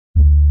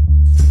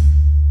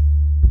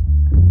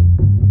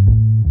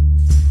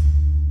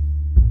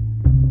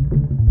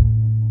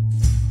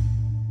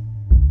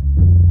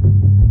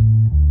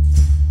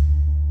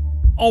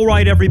All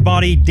right,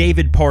 everybody,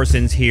 David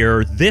Parsons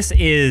here. This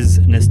is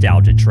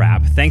Nostalgia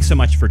Trap. Thanks so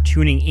much for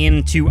tuning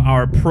in to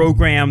our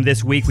program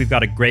this week. We've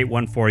got a great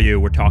one for you.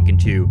 We're talking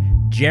to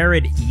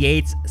Jared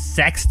Yates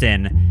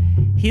Sexton.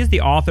 He is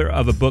the author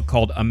of a book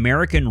called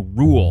American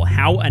Rule: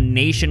 How a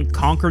Nation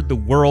Conquered the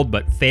World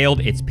but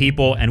Failed Its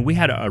People. And we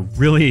had a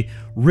really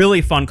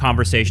fun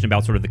conversation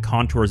about sort of the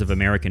contours of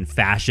American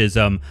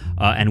fascism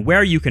and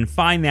where you can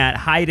find that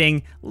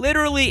hiding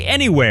literally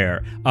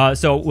anywhere.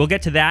 So we'll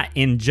get to that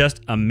in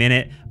just a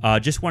minute.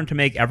 Just wanted to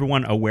make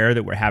everyone aware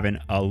that we're having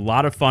a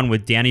lot of fun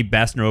with Danny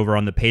Bessner over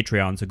on the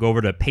Patreon. So go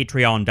over to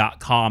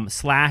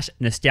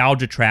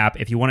patreon.com/nostalgiatrap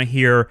if you want to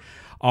hear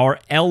our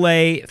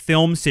LA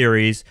film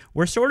series.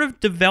 We're sort of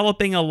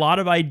developing a lot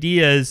of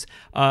ideas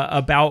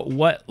about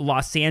what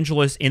Los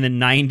Angeles in the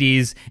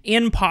 90s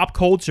in pop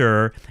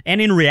culture and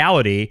in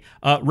reality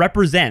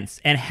represents,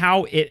 and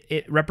how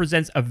it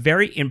represents a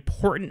very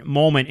important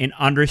moment in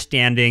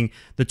understanding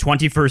the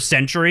 21st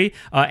century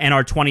and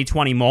our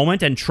 2020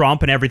 moment and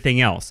Trump and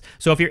everything else.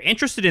 So if you're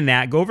interested in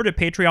that, go over to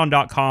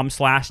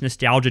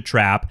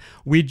patreon.com/nostalgiatrap.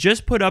 We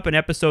just put up an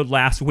episode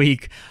last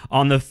week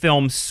on the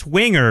film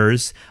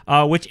Swingers,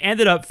 which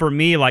ended up for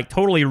me like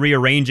totally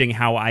rearranging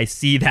how I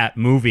see that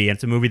movie.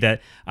 It's a movie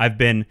that I've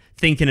been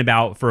thinking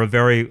about for a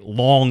very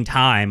long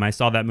time. I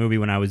saw that movie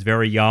when I was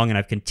very young, and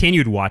I've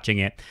continued watching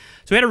it.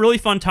 So we had a really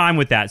fun time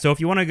with that. So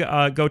if you want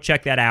to go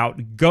check that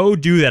out, go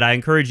do that. I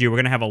encourage you. We're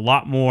going to have a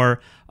lot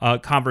more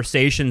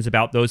conversations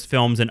about those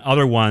films and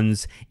other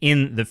ones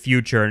in the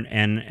future,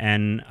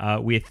 and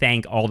we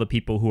thank all the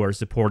people who are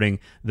supporting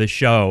the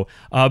show.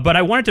 But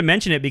I wanted to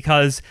mention it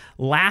because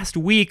last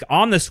week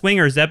on the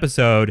Swingers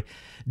episode,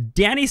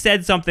 Danny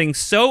said something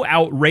so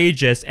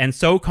outrageous and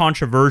so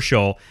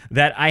controversial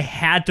that I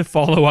had to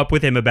follow up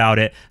with him about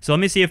it. So let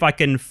me see if I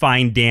can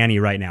find Danny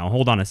right now.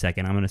 Hold on a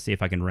second. I'm going to see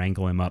if I can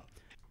wrangle him up.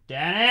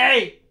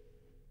 Danny!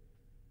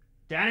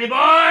 Danny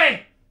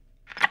boy!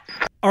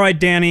 All right,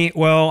 Danny.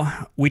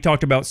 Well, we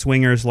talked about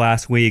Swingers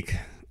last week.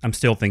 I'm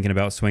still thinking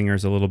about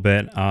Swingers a little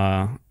bit.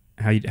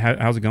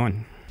 How's it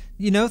going?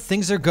 You know,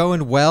 things are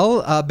going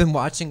well. I've been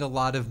watching a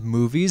lot of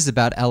movies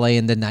about LA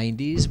in the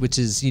 90s, which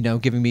is, you know,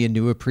 giving me a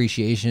new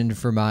appreciation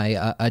for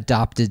my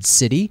adopted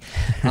city.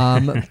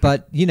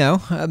 But, you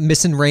know,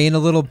 missing rain a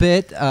little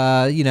bit,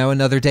 you know,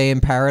 another day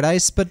in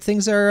paradise, but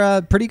things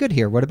are pretty good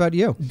here. What about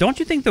you? Don't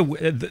you think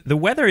the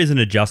weather is an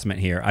adjustment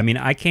here? I mean,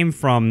 I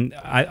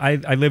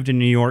lived in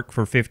New York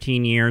for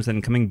 15 years,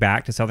 and coming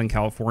back to Southern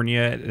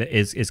California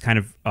is kind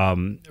of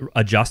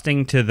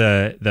adjusting to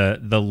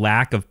the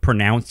lack of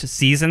pronounced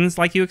seasons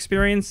like you experience.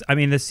 I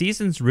mean, the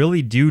seasons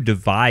really do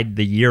divide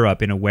the year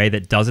up in a way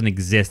that doesn't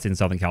exist in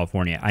Southern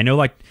California. I know,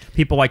 like,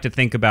 people like to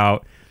think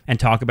about and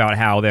talk about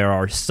how there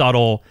are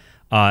subtle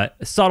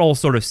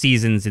sort of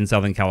seasons in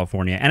Southern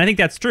California, and I think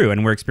that's true,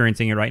 and we're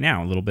experiencing it right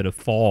now. A little bit of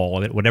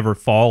fall, whatever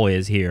fall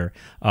is here,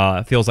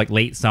 feels like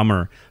late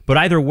summer. But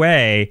either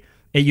way,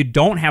 you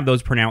don't have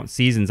those pronounced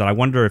seasons, and I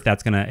wonder if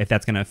that's gonna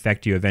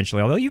affect you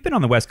eventually. Although you've been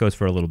on the West Coast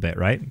for a little bit,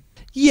 right?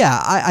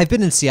 Yeah, I've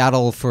been in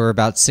Seattle for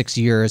about 6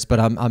 years, but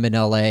I'm in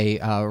LA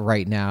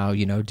right now,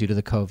 you know, due to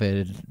the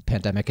COVID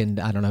pandemic. And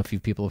I don't know if you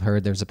people have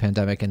heard there's a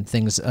pandemic and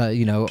things,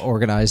 you know,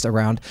 organized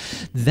around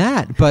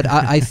that. But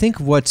I think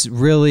what's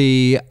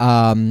really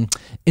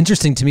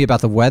interesting to me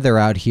about the weather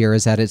out here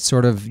is that it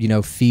sort of, you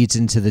know, feeds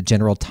into the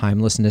general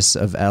timelessness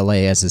of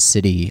LA as a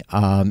city.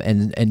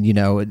 And you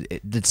know,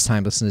 this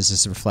timelessness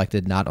is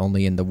reflected not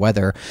only in the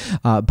weather,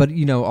 but,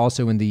 you know,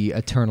 also in the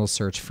eternal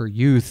search for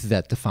youth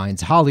that defines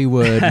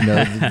Hollywood. You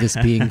know, this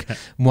being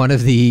one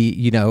of the,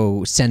 you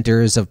know,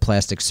 centers of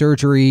plastic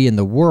surgery in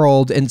the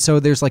world. And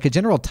so there's like a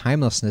general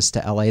timelessness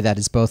to LA that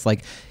is both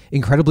like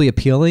incredibly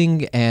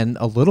appealing and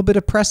a little bit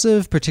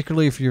oppressive,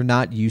 particularly if you're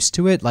not used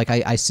to it. Like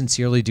I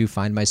sincerely do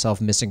find myself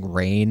missing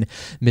rain,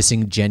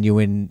 missing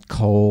genuine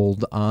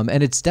cold.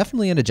 And it's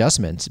definitely an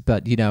adjustment,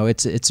 but you know,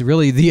 it's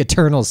really the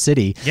eternal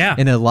city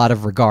in a lot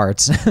of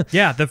regards.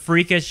 Yeah. The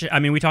freakish, I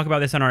mean, we talk about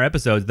this on our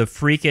episodes, the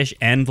freakish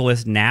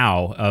endless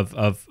now of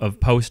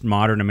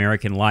postmodern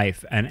American life.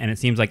 And it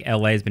seems like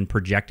LA has been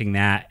projecting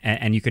that,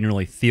 and you can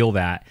really feel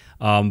that.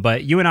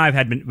 But you and I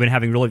have been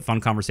having really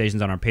fun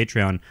conversations on our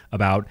Patreon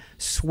about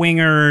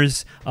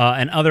Swingers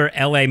and other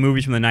LA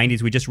movies from the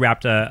 90s. We just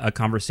wrapped a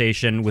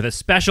conversation with a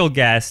special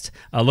guest.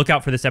 Look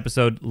out for this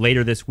episode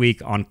later this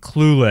week on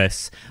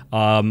Clueless.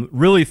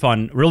 Really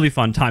fun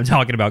time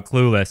talking about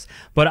Clueless.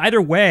 But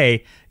either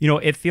way, you know,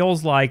 it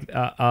feels like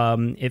the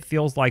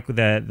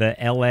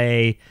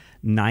LA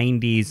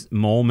 90s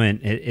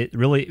moment. It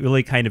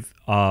really kind of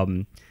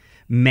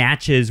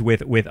matches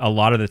with a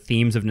lot of the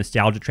themes of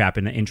Nostalgia Trap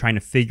in trying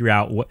to figure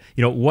out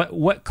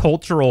what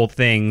cultural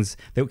things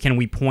that can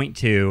we point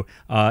to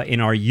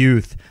in our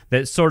youth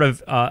that sort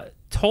of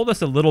told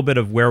us a little bit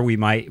of where we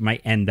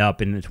might end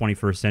up in the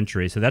 21st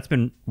century. So that's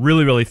been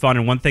really, really fun.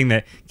 And one thing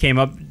that came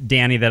up,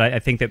 Danny, that I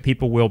think that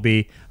people will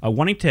be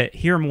wanting to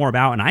hear more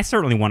about, and I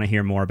certainly want to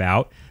hear more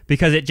about,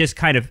 because it just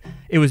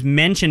it was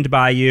mentioned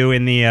by you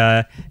in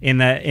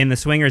the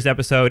Swingers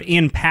episode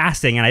in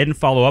passing, and I didn't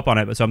follow up on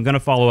it, but so I'm going to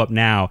follow up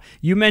now.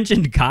 You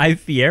mentioned Guy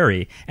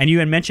Fieri, and you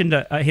had mentioned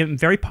him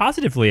very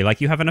positively, like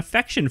you have an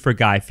affection for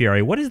Guy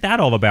Fieri. What is that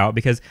all about?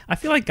 Because I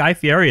feel like Guy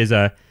Fieri is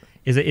a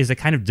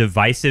kind of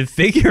divisive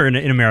figure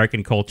in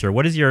American culture.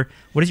 What is your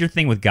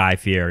thing with Guy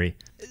Fieri?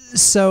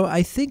 So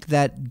I think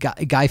that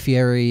Guy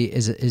Fieri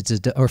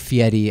or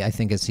Fieri, I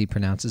think as he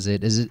pronounces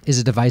it, is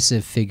a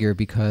divisive figure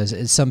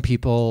because some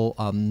people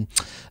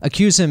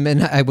accuse him,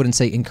 and I wouldn't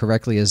say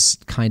incorrectly, as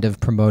kind of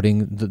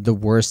promoting the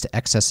worst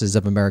excesses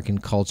of American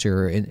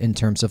culture in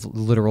terms of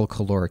literal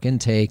caloric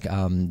intake.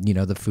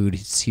 The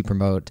foods he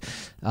promotes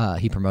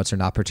are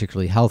not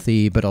particularly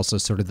healthy, but also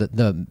sort of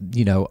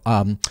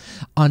the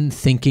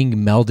unthinking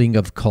melding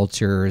of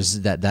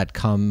cultures that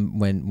come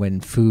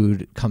when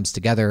food comes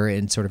together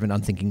in sort of an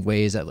unthinking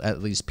ways.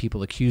 At least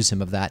people accuse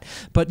him of that.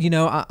 But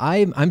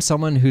I'm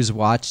someone who's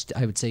watched,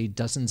 I would say,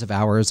 dozens of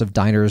hours of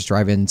diners,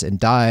 drive-ins, and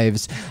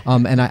dives,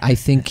 and I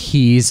think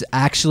he's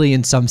actually,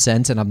 in some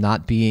sense, and I'm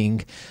not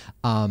being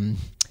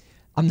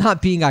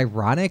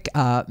ironic,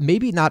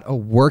 maybe not a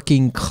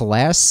working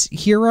class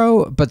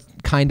hero, but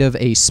kind of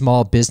a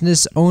small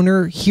business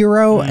owner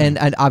hero. And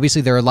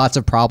obviously there are lots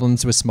of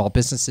problems with small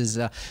businesses,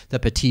 the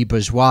petit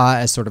bourgeois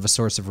as sort of a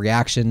source of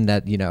reaction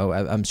that,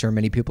 I'm sure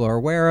many people are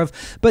aware of.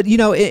 But,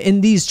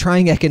 in these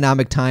trying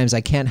economic times,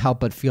 I can't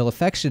help but feel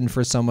affection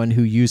for someone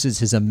who uses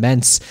his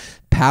immense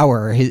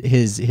power,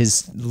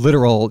 his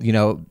literal,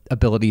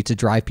 ability to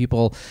drive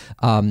people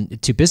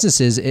to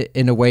businesses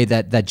in a way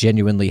that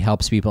genuinely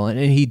helps people. And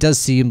he does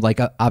seem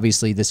like,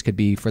 obviously this could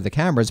be for the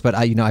cameras, but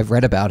I've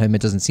read about him.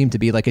 It doesn't seem to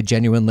be like a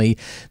genuinely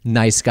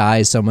nice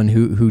guy, someone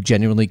who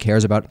genuinely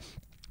cares about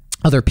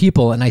other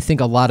people. And I think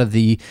a lot of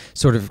the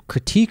sort of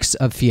critiques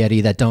of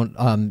Fieri that don't,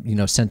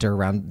 center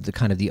around the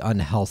kind of the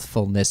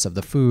unhealthfulness of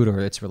the food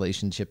or its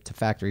relationship to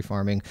factory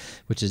farming,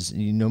 which is,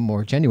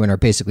 more genuine, are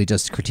basically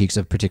just critiques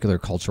of particular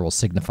cultural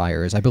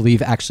signifiers. I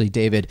believe, actually,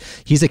 David,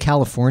 he's a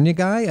California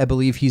guy. I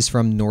believe he's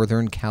from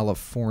Northern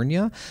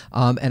California.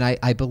 And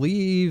I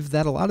believe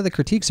that a lot of the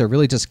critiques are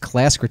really just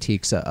class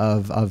critiques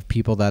of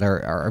people that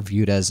are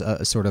viewed as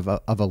a sort of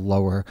a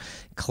lower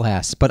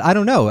class. But I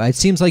don't know. It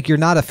seems like you're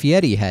not a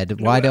Fieri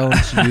head. Why don't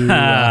you?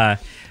 I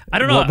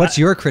don't know. What's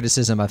your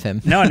criticism of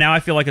him? No, now I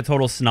feel like a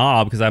total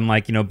snob because I'm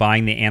like,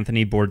 buying the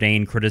Anthony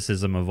Bourdain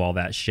criticism of all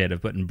that shit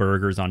of putting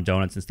burgers on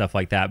donuts and stuff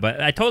like that. But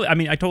I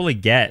totally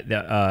get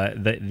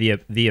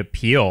the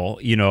appeal,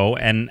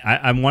 and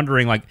I'm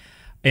wondering, like,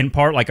 in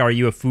part, like, are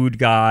you a food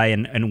guy,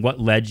 and what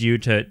led you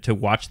to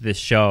watch this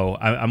show?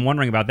 I'm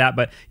wondering about that.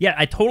 But yeah,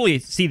 I totally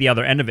see the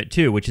other end of it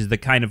too, which is the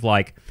kind of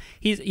like,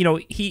 he's,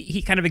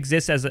 he kind of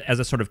exists as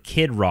a sort of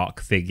Kid Rock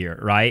figure,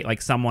 right?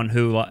 Like someone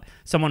who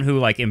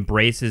like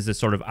embraces the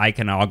sort of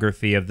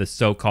iconography of the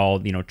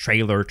so-called,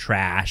 trailer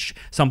trash,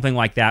 something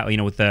like that,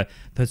 with the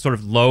sort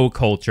of low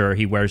culture.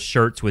 He wears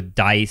shirts with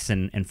dice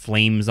and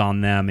flames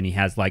on them, and he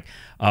has like,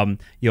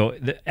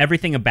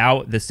 everything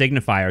about the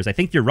signifiers. I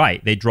think you're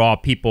right. They draw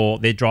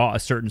a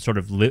certain sort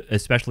of,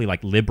 especially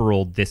like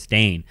liberal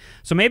disdain.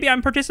 So maybe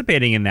I'm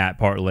participating in that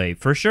partly,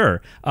 for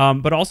sure.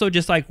 But also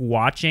just like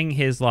watching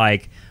his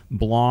like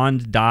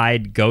blonde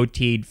dyed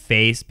goateed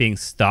face being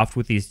stuffed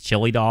with these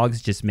chili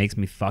dogs just makes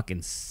me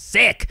fucking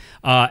sick,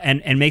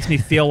 and makes me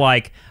feel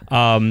like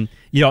all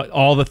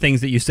the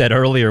things that you said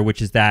earlier,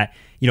 which is that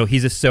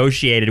he's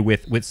associated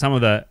with some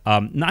of the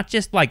not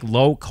just like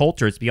low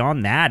culture. It's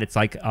beyond that. It's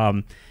like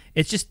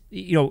it's just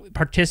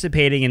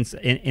participating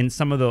in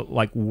some of the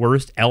like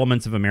worst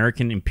elements of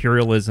American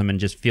imperialism and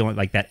just feeling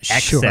like that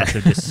excess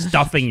of just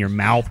stuffing your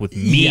mouth with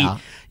meat.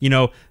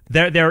 Yeah.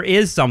 There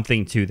is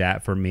something to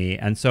that for me,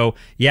 and so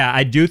yeah,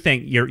 I do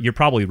think you're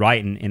probably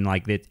right in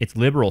like it's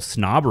liberal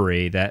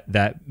snobbery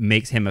that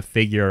makes him a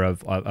figure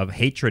of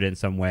hatred in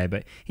some way,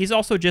 but he's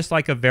also just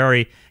like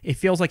it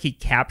feels like he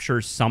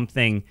captures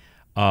something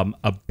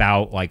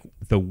about like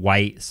the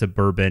white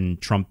suburban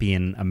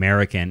Trumpian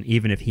American,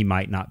 even if he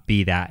might not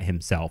be that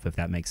himself, if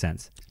that makes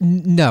sense.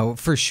 No,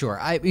 for sure.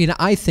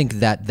 I think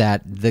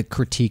that the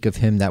critique of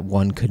him that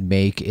one could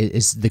make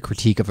is the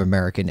critique of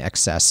American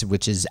excess,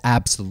 which is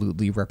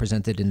absolutely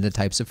represented in the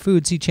types of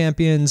foods he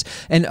champions,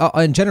 and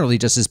generally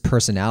just his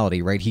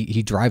personality, right?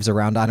 He drives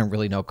around, I don't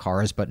really know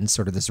cars, but in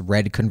sort of this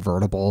red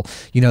convertible,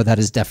 that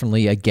is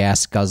definitely a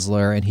gas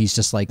guzzler, and he's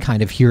just like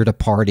kind of here to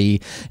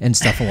party and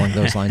stuff along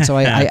those lines. So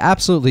I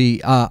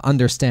absolutely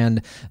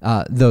understand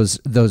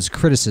those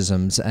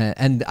criticisms,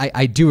 and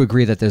I do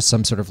agree that there's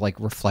some sort of like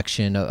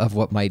reflection of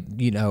what might,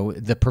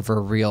 the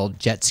proverbial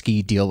jet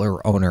ski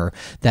dealer owner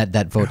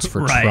that votes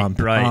for Trump.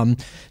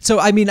 Right. So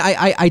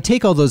I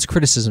take all those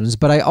criticisms,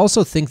 but I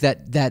also think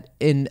that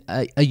in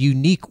a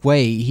unique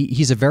way,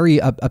 he's a very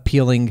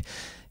appealing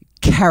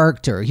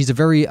character. He's a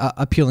very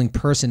appealing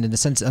person in the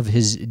sense of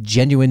his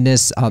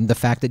genuineness. The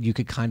fact that you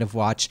could kind of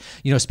watch,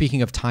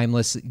 speaking of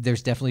timeless,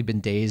 there's definitely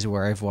been days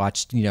where I've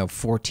watched,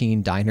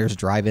 14 diners,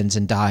 drive-ins,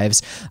 and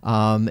dives,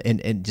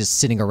 and just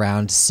sitting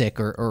around sick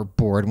or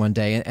bored one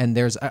day. And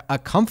there's a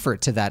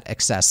comfort to that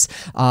excess.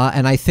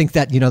 And I think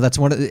that, that's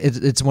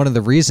it's one of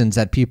the reasons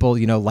that people,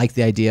 like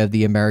the idea of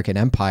the American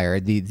empire,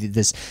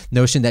 this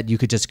notion that you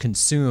could just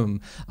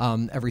consume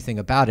everything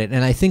about it.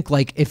 And I think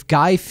like if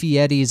Guy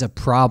Fieri is a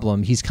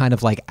problem, he's kind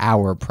of like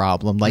our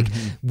problem. Like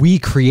we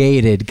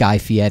created Guy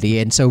Fieri,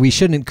 and so we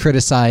shouldn't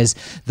criticize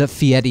the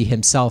Fieri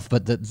himself,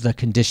 but the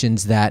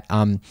conditions that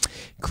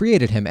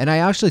created him. And I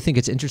actually think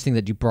it's interesting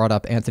that you brought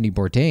up Anthony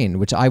Bourdain,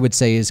 which I would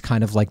say is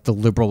kind of like the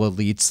liberal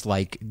elites,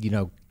 like,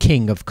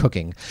 king of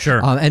cooking.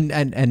 Sure.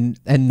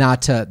 And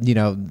not to,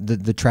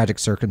 the tragic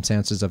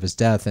circumstances of his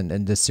death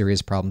and the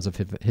serious problems of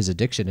his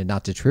addiction, and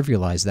not to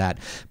trivialize that.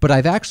 But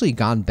I've actually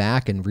gone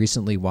back and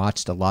recently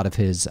watched a lot of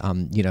his,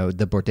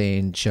 the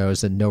Bourdain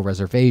shows. And No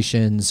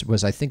Reservations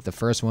was, I think, the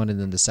first one. And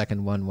then the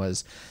second one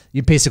was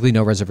basically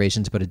No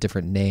Reservations, but a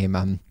different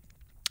name.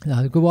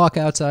 Go walk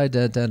outside,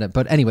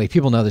 but anyway,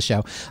 people know the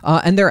show.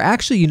 And they're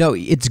actually,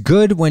 it's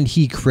good when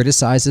he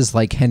criticizes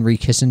like Henry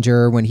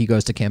Kissinger when he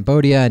goes to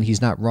Cambodia, and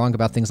he's not wrong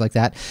about things like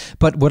that.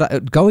 But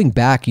going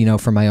back,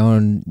 for my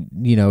own,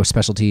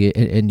 specialty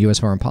in U.S.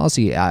 foreign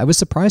policy, I was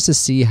surprised to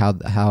see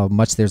how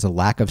much there's a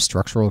lack of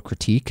structural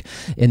critique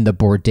in the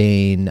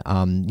Bourdain,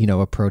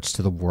 approach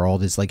to the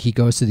world. Is like he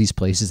goes to these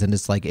places and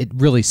it's like, it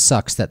really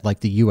sucks that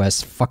like the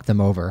U.S. fucked them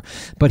over.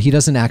 But he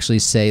doesn't actually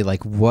say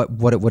like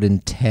what it would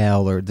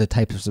entail or the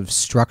type of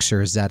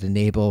structures that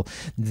enable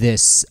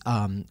this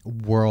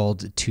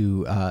world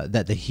to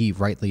that he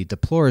rightly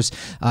deplores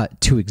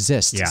to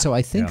exist. Yeah. So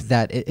I think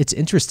that it's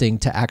interesting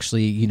to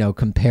actually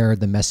compare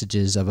the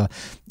messages of a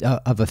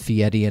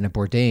Fieri and a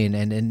Bourdain,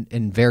 and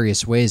in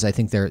various ways I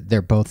think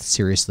they're both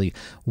seriously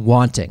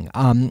wanting.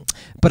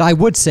 But I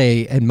would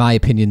say, in my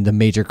opinion, the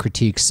major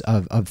critiques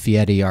of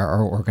Fieri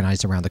are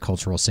organized around the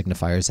cultural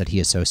signifiers that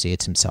he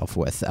associates himself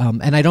with,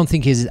 and I don't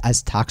think he's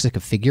as toxic a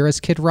figure as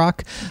Kid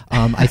Rock.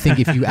 I think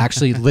if you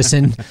actually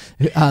listen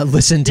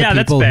to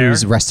people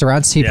whose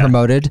restaurants he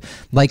promoted,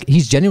 like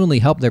he's genuinely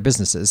helped their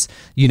businesses,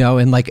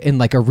 in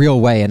like a real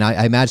way. And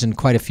I imagine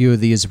quite a few of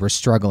these were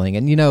struggling,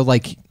 and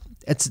like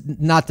it's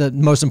not the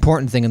most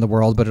important thing in the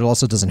world, but it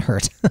also doesn't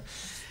hurt.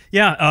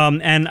 Yeah,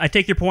 and I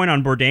take your point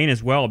on Bourdain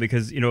as well,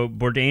 because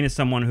Bourdain is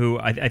someone who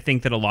I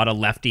think that a lot of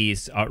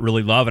lefties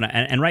really love,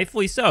 and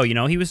rightfully so.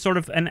 He was sort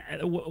of, and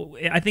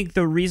I think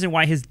the reason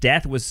why his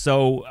death was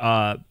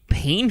so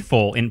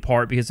painful in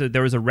part because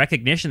there was a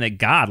recognition that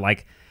God,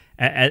 like,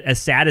 as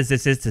sad as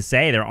this is to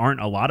say, there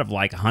aren't a lot of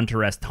like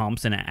Hunter S.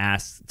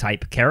 Thompson-ass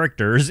type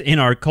characters in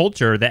our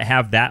culture that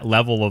have that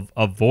level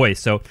of voice.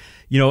 So,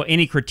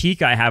 any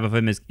critique I have of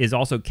him is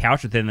also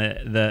couched within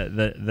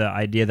the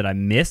idea that I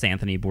miss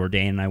Anthony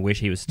Bourdain and I wish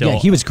he was still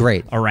he was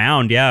great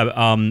around.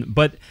 Yeah.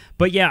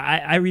 But yeah,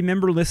 I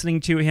remember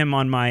listening to him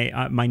on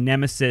my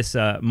nemesis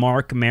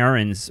Mark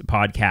Maron's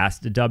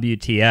podcast,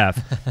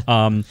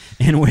 WTF,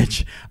 in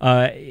which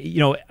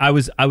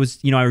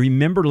I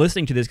remember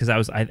listening to this because I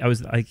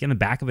was like in the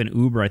back of an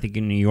Uber, I think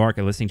in New York,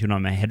 and listening to it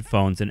on my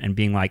headphones and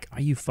being like,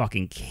 are you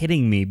fucking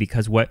kidding me?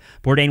 Because what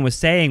Bourdain was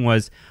saying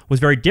was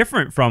very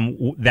different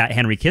from that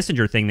Henry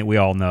Kissinger thing that we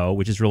all know,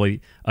 which is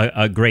really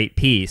a great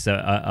piece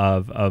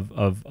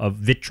of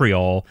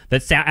vitriol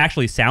that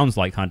actually sounds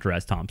like Hunter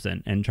S.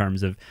 Thompson in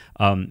terms of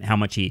how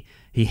much he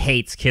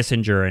hates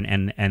Kissinger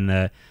and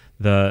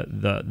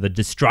the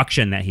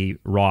destruction that he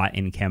wrought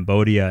in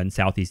Cambodia and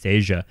Southeast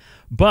Asia.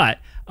 But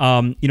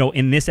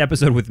in this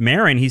episode with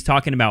Maron, he's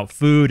talking about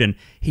food, and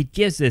he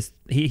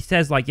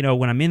says like,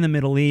 when I'm in the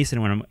Middle East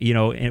and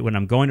when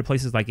I'm going to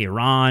places like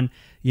Iran,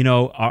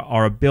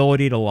 our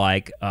ability to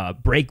like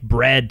break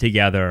bread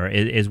together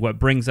is what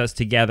brings us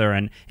together,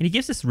 and he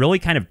gives this really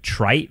kind of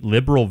trite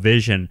liberal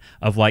vision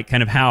of like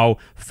kind of how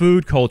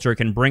food culture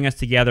can bring us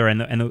together,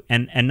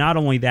 and not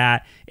only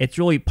that, it's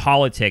really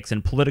politics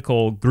and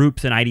political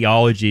groups and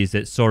ideologies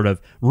that sort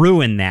of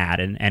ruin that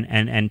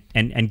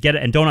and get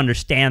it and don't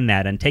understand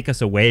that and take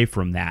us away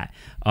from that,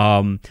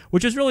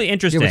 which is really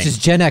interesting. Yeah, which is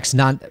Gen X,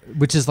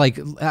 which is like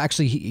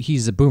actually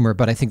he's a boomer,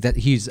 but I think that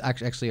he's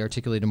actually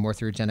articulated more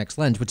through a Gen X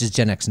lens, which is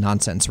Gen X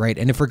nonsense, right?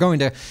 And if we're going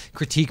to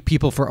critique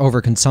people for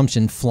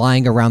overconsumption,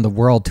 flying around the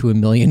world to 1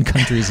 million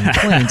countries in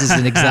planes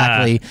isn't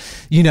exactly,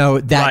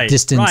 that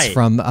distance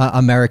from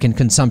American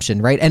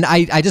consumption, right? And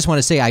I just want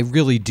to say I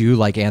really do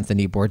like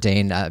Anthony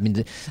Bourdain. I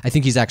mean, I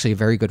think he's actually a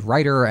very good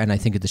writer, and I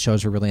think the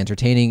shows were really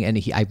entertaining, and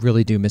I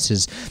really do miss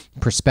his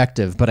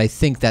perspective. But I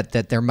think that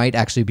there might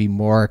actually be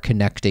more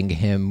connecting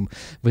him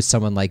with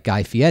someone like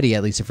Guy Fieri,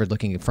 at least if we're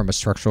looking from a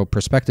structural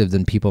perspective,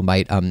 than people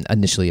might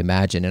initially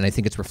imagine. And I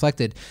think it's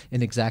reflected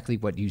in exactly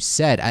what you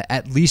said.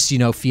 At least,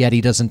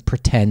 Fieri doesn't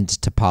pretend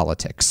to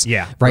politics.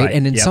 Yeah. Right.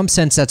 And in some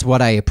sense, that's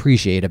what I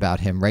appreciate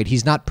about him, right?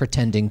 He's not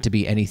pretending to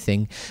be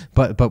anything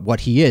but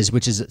what he is,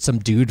 which is some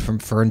dude from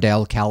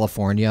Ferndale,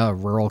 California, a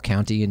rural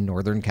county in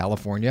Northern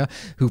California,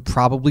 who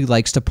probably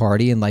likes to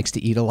party and likes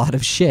to eat a lot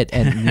of shit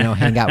and,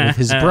 hang out with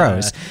his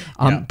bros.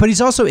 But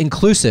he's also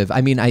inclusive.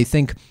 I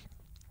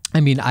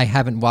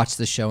haven't watched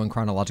the show in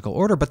chronological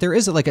order, but there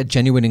is a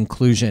genuine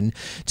inclusion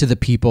to the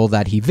people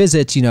that he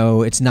visits.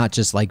 It's not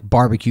just like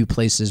barbecue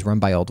places run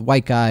by old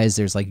white guys.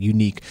 There's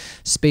unique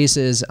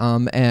spaces.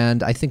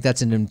 And I think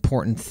that's an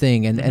important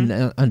thing.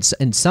 And,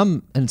 in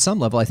some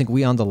level, I think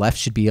we on the left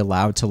should be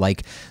allowed to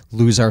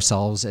lose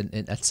ourselves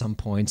at some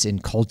points in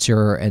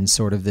culture and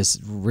sort of this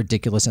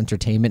ridiculous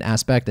entertainment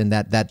aspect. And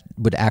that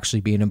would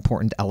actually be an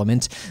important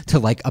element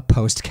to a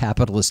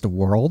post-capitalist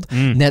world.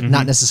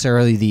 Not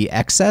necessarily the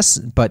excess,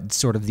 but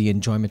sort of the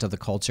enjoyment of the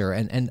culture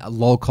and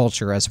low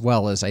culture as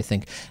well is, I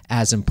think,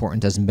 as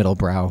important as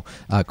middlebrow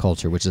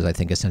culture, which is, I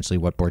think, essentially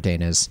what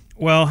Bourdain is.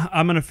 Well,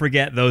 I'm going to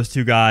forget those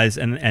two guys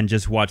and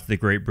just watch the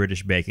Great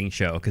British Baking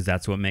Show, because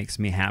that's what makes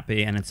me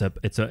happy. And it's an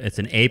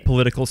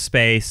apolitical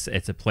space.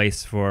 It's a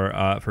place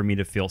for me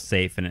to feel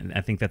safe. And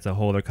I think that's a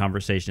whole other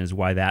conversation, is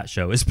why that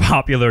show is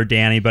popular,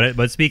 Danny.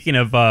 But speaking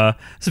of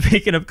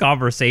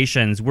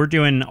conversations, we're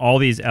doing all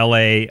these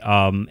LA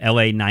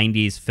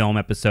 90s film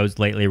episodes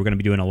lately. We're going to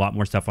be doing a lot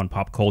more stuff on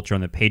pop culture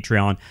on the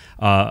Patreon.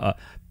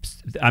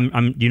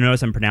 You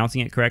notice I'm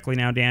pronouncing it correctly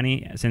now,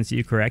 Danny, since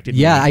you corrected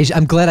me? Yeah,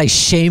 I'm glad I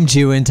shamed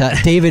you into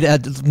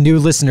David. New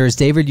listeners,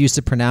 David used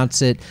to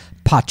pronounce it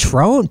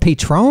Patron. How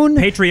did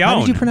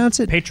you pronounce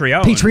it?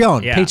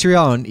 Patreon. Yeah.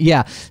 Patreon.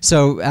 Yeah.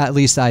 So at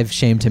least I've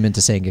shamed him into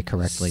saying it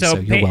correctly. So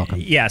you're welcome.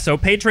 Yeah. So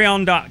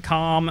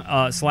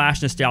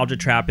patreon.com/nostalgia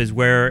trap is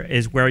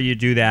where you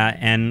do that.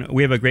 And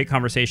we have a great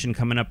conversation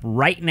coming up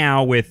right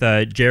now with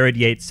Jared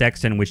Yates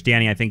Sexton, which,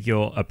 Danny, I think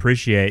you'll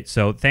appreciate.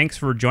 So thanks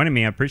for joining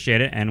me. I appreciate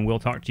it. And we'll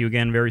talk to you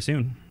again very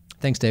soon.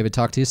 Thanks, David.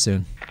 Talk to you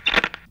soon.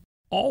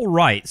 All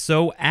right,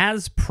 so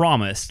as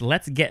promised,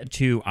 let's get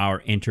to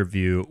our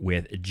interview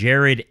with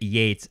Jared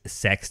Yates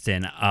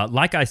Sexton.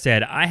 Like I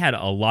said, I had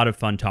a lot of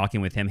fun talking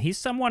with him. He's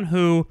someone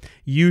who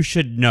you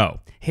should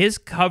know. His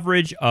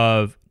coverage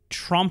of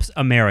Trump's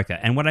America,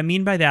 and what I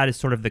mean by that is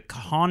sort of the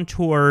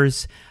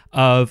contours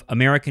of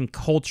American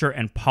culture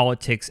and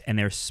politics and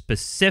their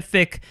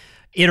specific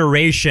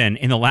iteration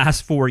in the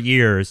last 4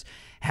 years,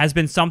 has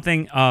been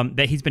something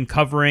that he's been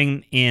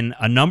covering in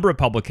a number of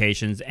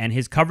publications, and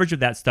his coverage of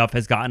that stuff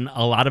has gotten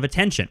a lot of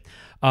attention.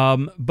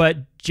 But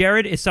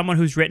Jared is someone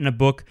who's written a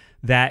book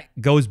that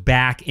goes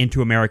back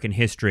into American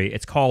history.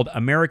 It's called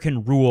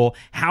American Rule: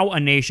 How a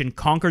Nation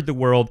Conquered the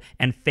World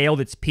and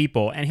Failed Its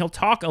People. And he'll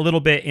talk a little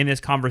bit in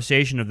this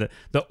conversation of the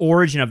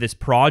origin of this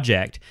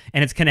project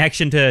and its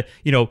connection to,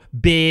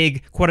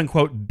 big, quote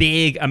unquote,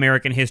 big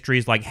American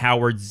histories like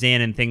Howard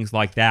Zinn and things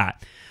like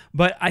that.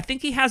 But I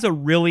think he has a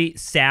really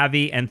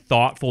savvy and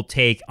thoughtful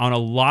take on a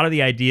lot of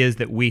the ideas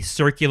that we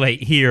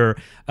circulate here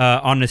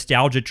on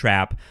Nostalgia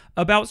Trap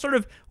about sort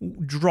of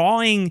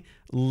drawing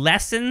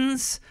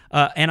lessons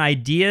and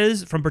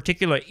ideas from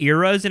particular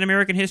eras in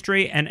American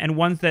history and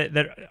ones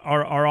that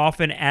are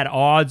often at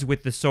odds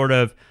with the sort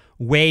of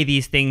way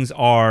these things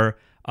are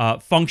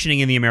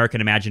functioning in the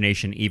American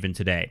imagination even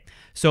today.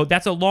 So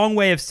that's a long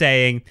way of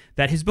saying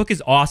that his book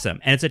is awesome,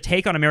 and it's a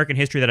take on American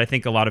history that I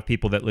think a lot of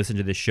people that listen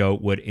to this show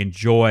would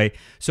enjoy.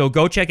 So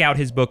go check out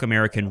his book,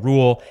 American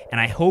Rule, and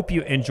I hope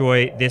you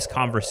enjoy this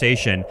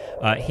conversation.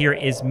 Here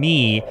is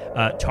me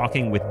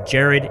talking with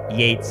Jared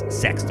Yates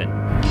Sexton.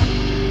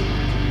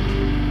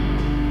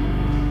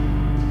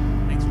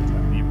 Thanks for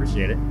joining me.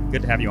 Appreciate it.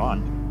 Good to have you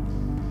on.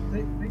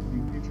 Thank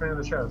you. You're trying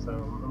the show, so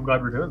I'm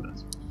glad we're doing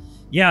this.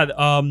 Yeah,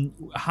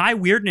 High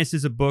Weirdness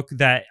is a book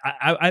that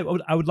I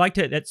would like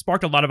to, that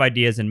sparked a lot of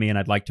ideas in me, and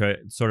I'd like to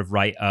sort of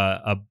write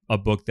a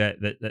book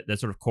that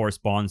sort of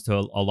corresponds to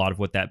a lot of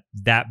what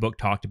that book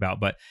talked about.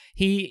 But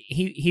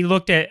he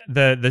looked at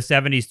the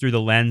 70s through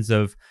the lens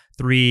of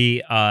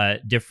three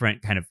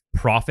different kind of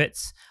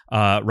prophets: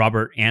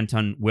 Robert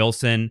Anton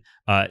Wilson,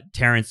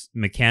 Terence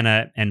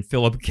McKenna, and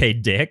Philip K.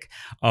 Dick,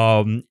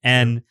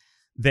 and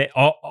they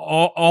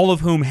all of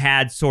whom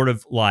had sort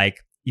of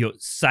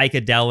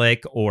psychedelic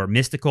or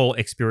mystical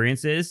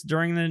experiences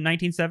during the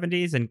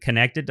 1970s and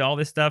connected to all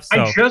this stuff.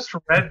 So I just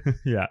read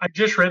yeah. I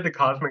just read the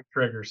Cosmic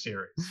Trigger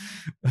series.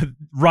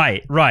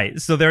 Right.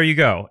 So there you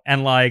go.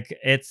 And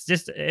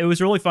it was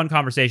a really fun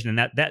conversation. And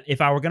that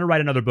if I were going to write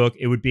another book,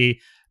 it would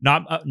be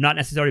not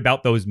necessarily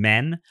about those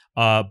men,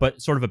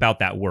 but sort of about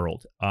that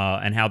world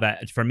and how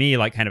that, for me,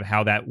 kind of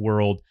how that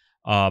world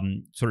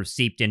sort of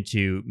seeped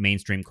into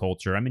mainstream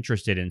culture. I'm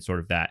interested in sort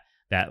of that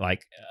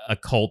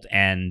occult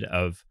end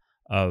of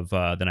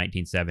the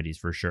 1970s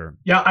for sure.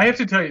 Yeah, I have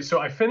to tell you, so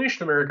I finished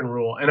American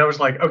Rule and I was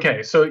like,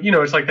 okay, so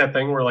it's like that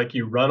thing where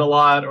you run a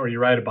lot or you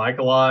ride a bike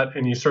a lot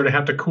and you sort of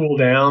have to cool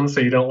down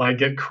so you don't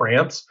get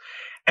cramps.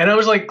 And I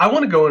was like, I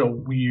want to go in a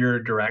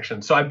weird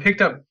direction. So I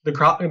picked up the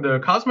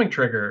Cosmic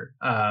Trigger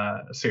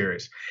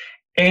series.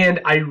 And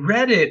I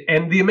read it,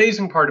 and the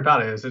amazing part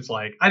about it is it's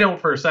like, I don't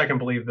for a second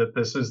believe that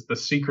this is the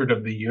secret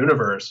of the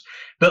universe.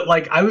 But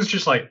like I was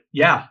just like,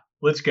 yeah,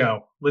 let's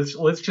go.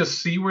 Let's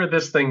just see where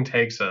this thing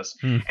takes us.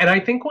 Hmm. And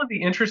I think one of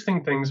the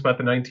interesting things about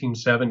the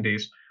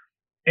 1970s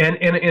and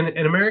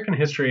in American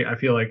history, I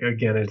feel like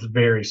again it's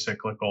very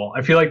cyclical.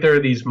 I feel like there are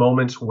these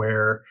moments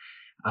where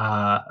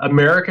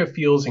America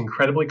feels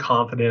incredibly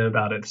confident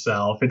about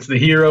itself. It's the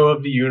hero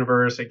of the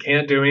universe. It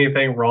can't do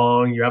anything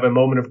wrong. You have a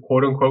moment of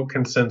quote unquote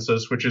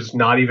consensus, which is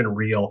not even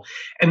real.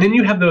 And then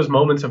you have those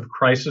moments of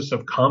crisis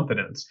of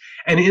confidence.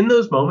 And in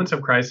those moments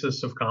of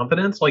crisis of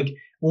confidence, like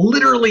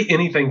literally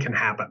anything can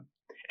happen.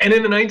 And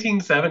in the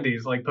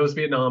 1970s, like post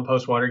Vietnam,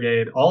 post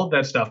Watergate, all of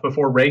that stuff,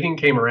 before Reagan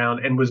came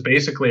around and was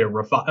basically a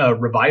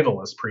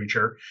revivalist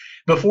preacher,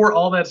 before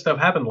all that stuff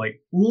happened,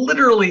 like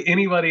literally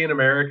anybody in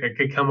America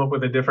could come up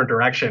with a different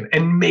direction.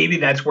 And maybe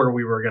that's where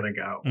we were going to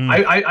go.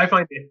 I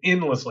find it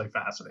endlessly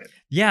fascinating.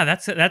 Yeah,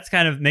 that's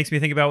kind of makes me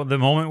think about the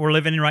moment we're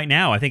living in right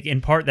now. I think in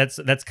part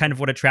that's kind of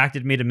what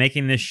attracted me to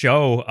making this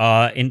show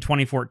in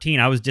 2014.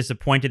 I was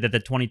disappointed that the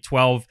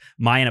 2012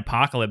 Mayan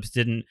apocalypse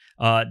didn't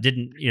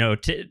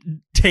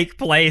take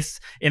place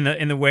in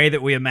the way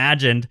that we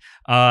imagined,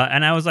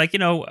 and I was like,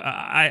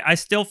 I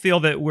still feel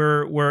that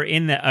we're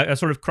in a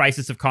sort of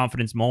crisis of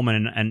confidence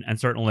moment, and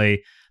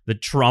certainly the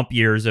Trump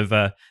years have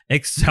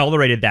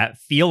accelerated that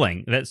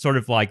feeling, that sort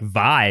of like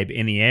vibe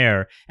in the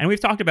air. And we've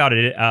talked about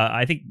it.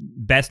 I think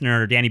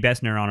Danny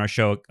Bessner on our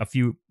show a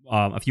few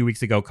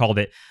weeks ago called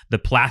it the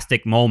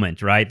plastic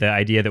moment, right? The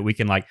idea that we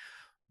can like,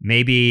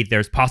 maybe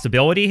there's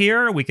possibility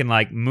here. We can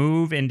like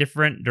move in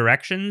different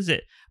directions.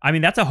 I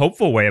mean, that's a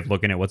hopeful way of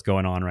looking at what's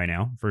going on right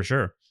now, for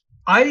sure.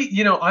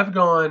 I've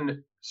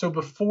gone, so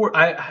before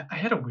I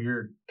had a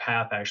weird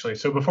path actually.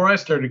 So before I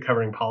started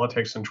covering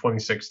politics in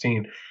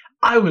 2016,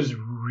 I was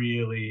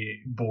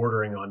really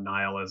bordering on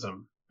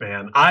nihilism,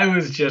 man. I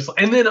was just,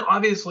 and then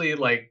obviously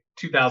like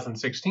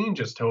 2016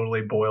 just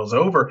totally boils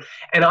over.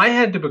 And I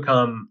had to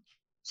become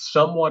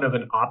somewhat of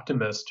an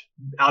optimist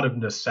out of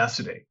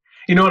necessity.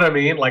 You know what I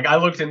mean? Like I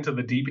looked into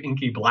the deep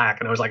inky black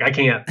and I was like, I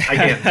can't do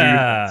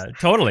this.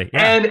 Totally.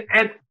 Yeah.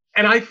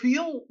 And I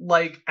feel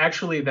like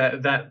actually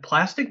that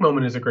plastic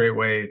moment is a great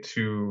way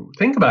to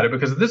think about it,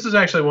 because this is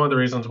actually one of the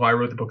reasons why I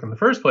wrote the book in the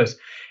first place.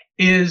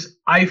 Is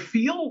I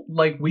feel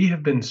like we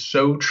have been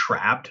so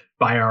trapped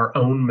by our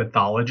own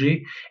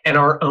mythology and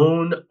our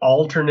own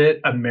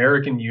alternate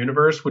American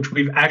universe, which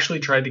we've actually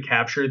tried to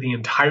capture the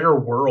entire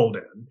world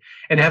in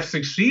and have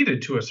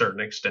succeeded to a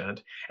certain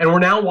extent. And we're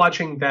now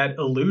watching that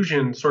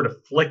illusion sort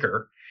of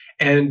flicker.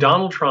 And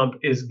Donald Trump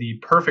is the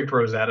perfect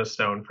Rosetta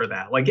Stone for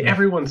that. Like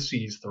everyone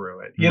sees through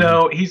it. You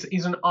know,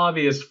 he's an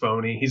obvious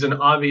phony. He's an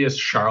obvious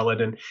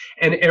charlatan.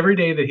 And every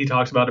day that he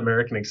talks about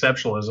American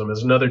exceptionalism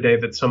is another day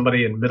that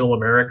somebody in middle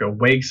America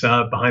wakes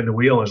up behind the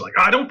wheel and is like,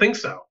 I don't think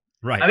so.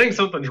 Right. I think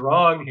something's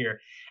wrong here.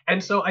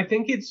 And so I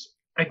think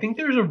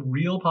there's a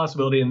real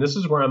possibility, and this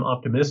is where I'm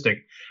optimistic.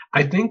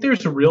 I think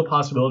there's a real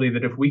possibility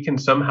that if we can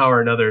somehow or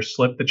another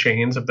slip the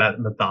chains of that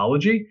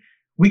mythology,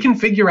 we can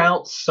figure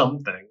out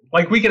something.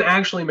 Like we can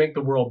actually make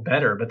the world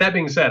better. But that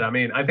being said, I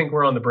mean, I think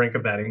we're on the brink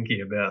of that inky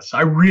abyss.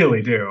 I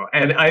really do.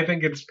 And I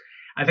think it's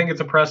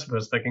a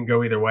precipice that can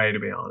go either way, to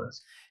be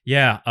honest.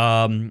 Yeah,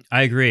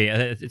 I agree.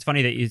 It's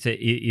funny that you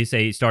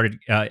say you started,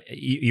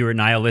 you were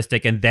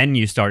nihilistic and then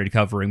you started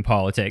covering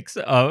politics,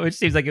 which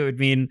seems like it would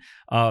mean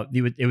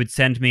it would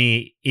send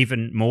me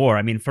even more.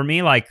 I mean, for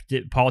me, like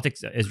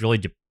politics is really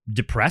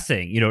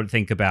depressing, to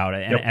think about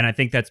it, and I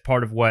think that's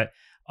part of what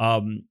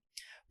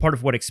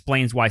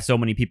explains why so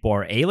many people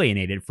are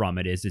alienated from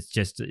it. Is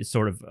it's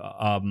sort of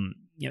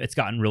it's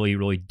gotten really,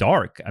 really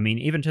dark. I mean,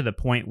 even to the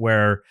point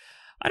where,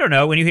 I don't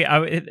know, when you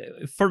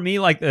hear, for me,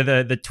 like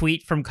the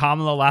tweet from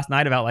Kamala last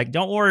night about like,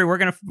 don't worry, we're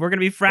gonna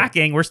be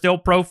fracking, we're still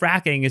pro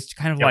fracking. It's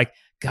kind of like,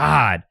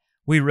 God,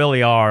 we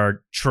really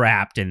are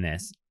trapped in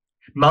this.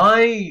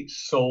 My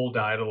soul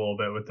died a little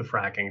bit with the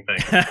fracking thing.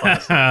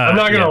 I'm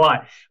not gonna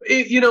lie.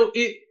 I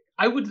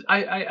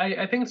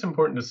think it's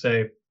important to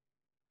say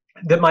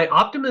that my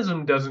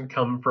optimism doesn't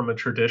come from a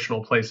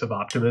traditional place of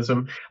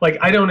optimism. Like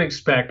I don't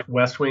expect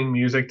West Wing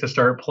music to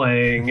start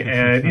playing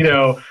and,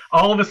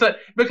 all of a sudden,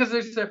 because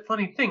there's that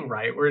funny thing,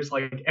 right? Where it's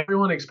like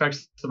everyone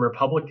expects the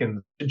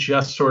Republicans to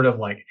just sort of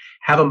like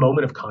have a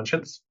moment of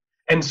conscience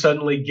and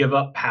suddenly give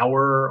up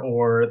power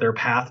or their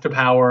path to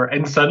power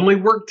and suddenly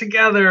work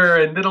together.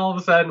 And then all of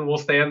a sudden we'll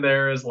stand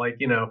there as like,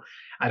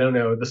 I don't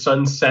know, the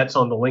sun sets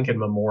on the Lincoln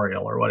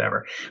Memorial or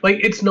whatever.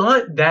 Like, it's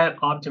not that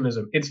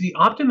optimism. It's the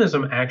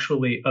optimism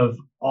actually of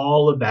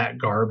all of that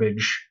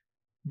garbage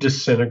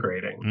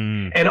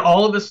disintegrating and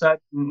all of a sudden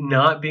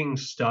not being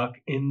stuck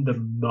in the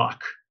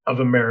muck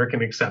of American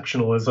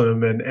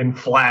exceptionalism and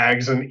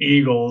flags and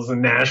eagles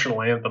and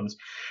national anthems.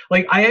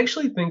 Like, I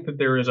actually think that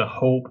there is a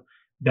hope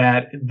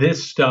that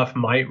this stuff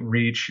might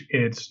reach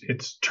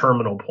its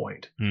terminal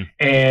point. Mm.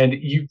 And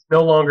you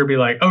no longer be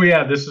like, oh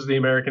yeah, this is the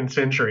American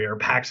century or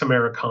Pax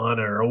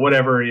Americana or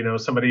whatever,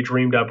 somebody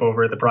dreamed up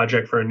over at the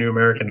Project for a New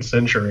American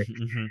Century.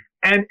 Mm-hmm.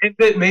 And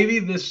that maybe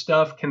this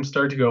stuff can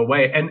start to go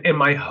away. And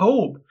my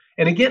hope,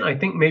 and again, I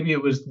think maybe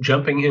it was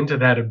jumping into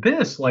that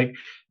abyss. Like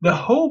the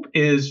hope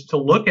is to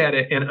look at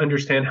it and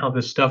understand how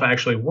this stuff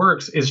actually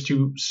works, is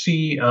to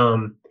see,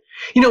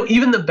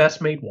 even the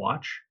best made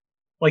watch,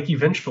 like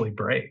eventually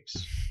breaks.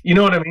 You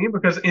know what I mean?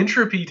 Because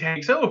entropy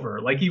takes over.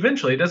 Like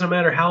eventually, it doesn't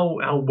matter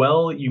how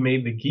well you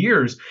made the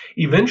gears,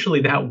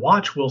 eventually that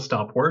watch will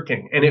stop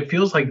working. And it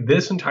feels like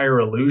this entire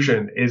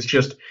illusion is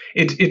just,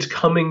 it's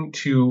coming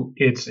to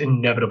its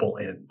inevitable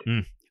end.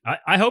 Mm.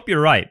 I hope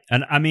you're right.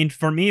 And I mean,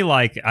 for me,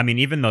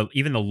 even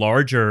the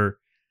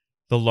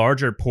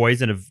larger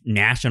poison of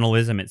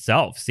nationalism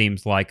itself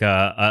seems like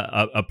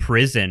a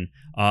prison,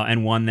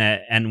 and one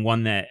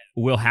that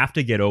we'll have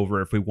to get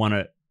over if we want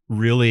to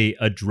really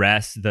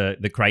address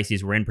the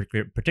crises we're in,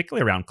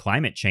 particularly around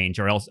climate change,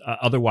 or else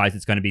otherwise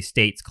it's going to be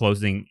states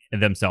closing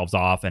themselves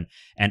off and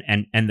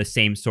the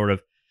same sort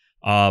of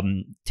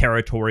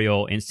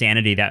territorial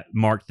insanity that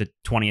marked the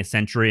 20th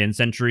century and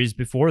centuries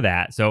before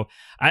that. So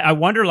I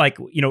wonder,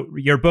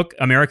 your book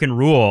American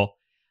Rule,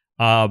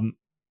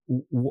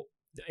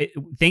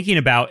 thinking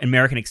about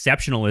American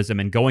exceptionalism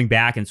and going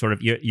back and sort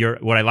of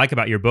what I like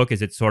about your book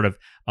is it's sort of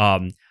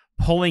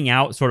pulling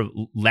out sort of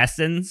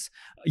lessons,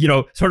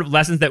 sort of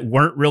lessons that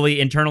weren't really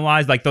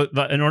internalized. Like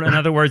in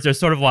other words, there's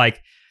sort of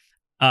like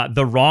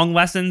the wrong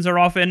lessons are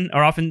often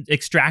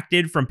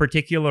extracted from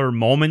particular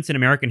moments in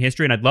American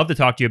history. And I'd love to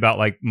talk to you about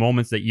like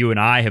moments that you and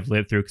I have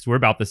lived through, because we're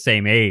about the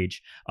same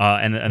age,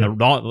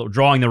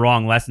 drawing the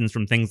wrong lessons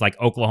from things like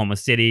Oklahoma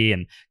City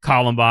and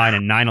Columbine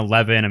and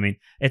 9/11. I mean,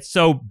 it's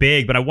so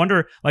big, but I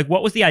wonder, like,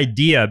 what was the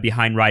idea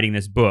behind writing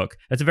this book?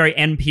 That's a very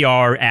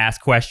NPR-ass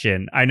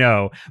question, I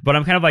know, but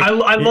I'm kind of like,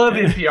 I love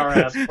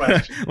NPR-ass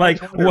questions.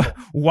 Like,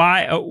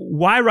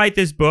 why write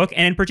this book?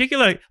 And in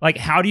particular, like,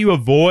 how do you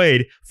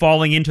avoid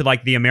falling into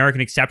like the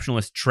American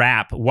exceptionalist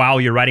trap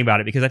while you're writing about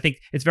it? Because I think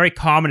it's very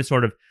common to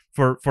sort of,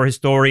 for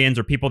historians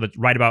or people that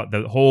write about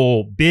the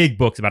whole big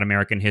books about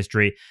American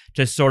history,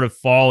 to sort of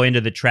fall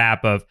into the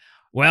trap of,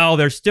 well,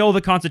 there's still the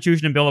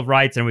Constitution and Bill of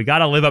Rights, and we got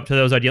to live up to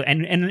those ideals.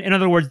 And in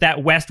other words,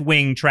 that West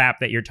Wing trap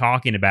that you're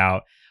talking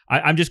about.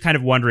 I'm just kind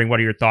of wondering, what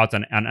are your thoughts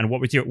on what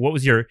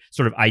was your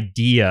sort of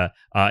idea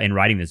in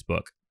writing this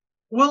book?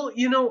 Well,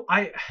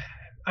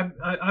 I'm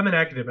an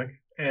academic,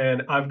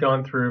 and I've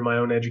gone through my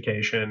own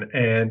education,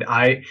 and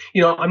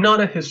I'm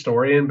not a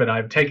historian, but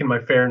I've taken my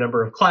fair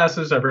number of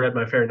classes. I've read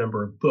my fair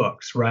number of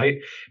books, right?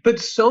 But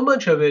so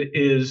much of it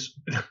is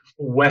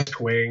West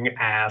Wing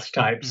ass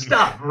type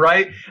stuff,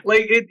 right?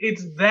 Like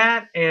it's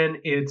that, and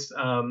it's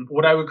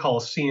what I would call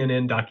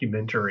CNN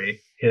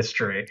documentary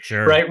history,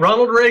 sure. Right?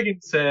 Ronald Reagan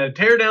said,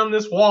 tear down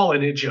this wall,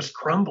 and it just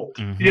crumbled,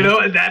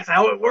 and that's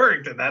how it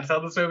worked, and that's how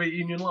the Soviet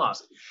Union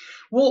lost.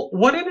 Well,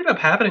 what ended up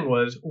happening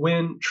was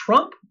when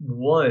Trump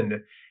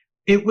won,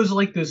 it was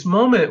like this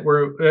moment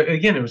where,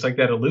 again, it was like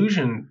that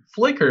illusion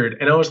flickered.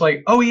 And I was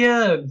like, oh,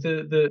 yeah,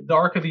 the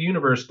arc of the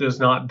universe does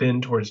not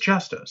bend towards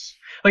justice.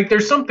 Like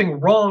there's something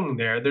wrong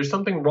there. There's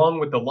something wrong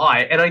with the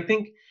lie. And I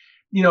think,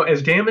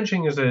 as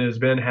damaging as it has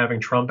been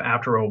having Trump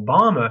after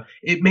Obama,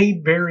 it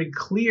made very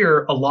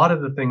clear a lot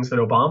of the things that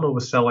Obama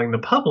was selling the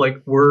public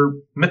were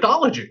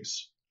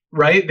mythologies.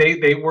 Right?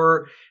 They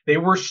were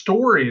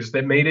stories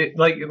that made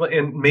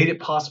it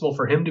possible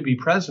for him to be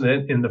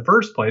president in the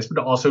first place,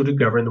 but also to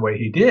govern the way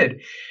he did.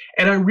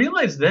 And I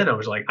realized then, I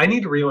was like, I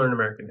need to relearn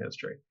American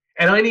history.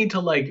 And I need to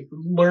like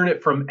learn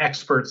it from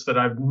experts that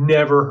I've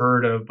never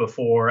heard of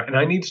before. And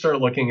I need to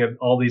start looking at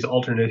all these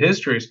alternate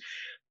histories.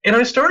 And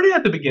I started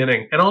at the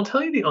beginning, and I'll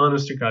tell you the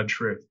honest to God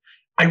truth.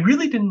 I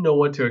really didn't know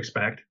what to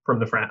expect from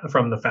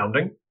the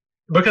founding,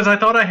 because I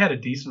thought I had a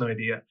decent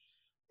idea.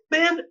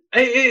 Man,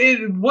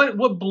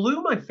 what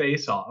blew my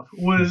face off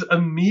was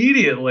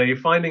immediately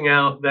finding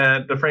out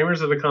that the framers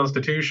of the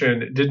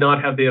Constitution did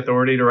not have the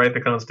authority to write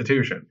the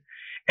Constitution,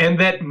 and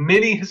that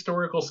many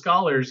historical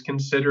scholars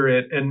consider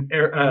it an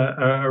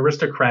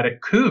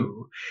aristocratic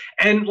coup.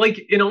 And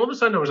all of a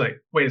sudden I was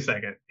like, wait a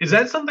second, is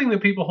that something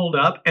that people hold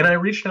up? And I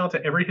reached out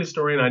to every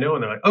historian I know,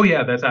 and they're like, oh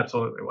yeah, that's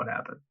absolutely what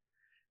happened.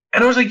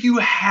 And I was like, you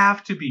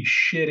have to be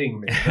shitting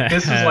me.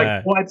 This is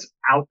like what's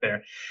out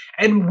there.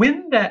 And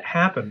when that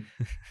happened,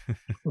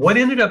 what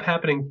ended up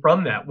happening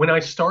from that, when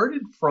I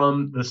started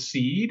from the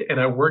seed and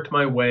I worked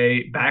my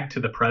way back to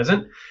the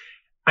present,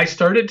 I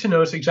started to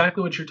notice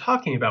exactly what you're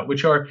talking about,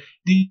 which are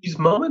these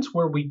moments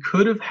where we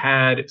could have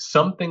had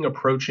something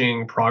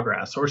approaching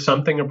progress or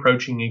something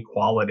approaching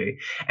equality.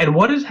 And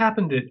what has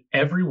happened at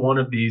every one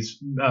of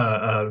these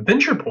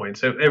venture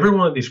points, at every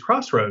one of these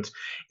crossroads,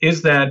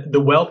 is that the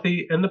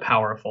wealthy and the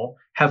powerful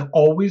have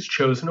always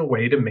chosen a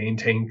way to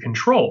maintain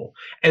control.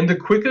 And the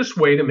quickest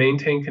way to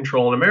maintain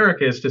control in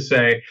America is to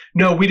say,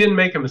 no, we didn't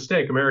make a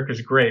mistake.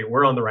 America's great.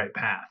 We're on the right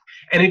path.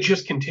 And it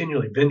just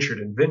continually ventured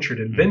and ventured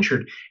and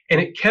ventured.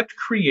 And it kept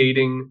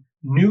creating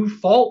new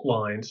fault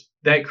lines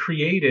that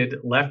created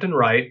left and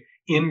right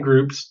in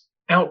groups,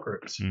 out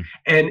groups. Mm.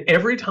 And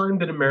every time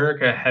that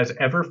America has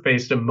ever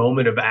faced a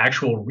moment of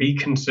actual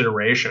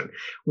reconsideration,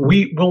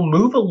 we will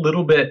move a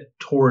little bit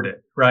toward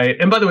it, right?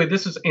 And by the way,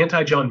 this is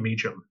anti-John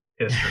Meacham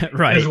history.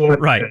 Right, is what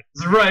right. it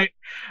is, right.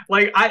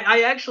 Like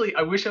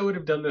I wish I would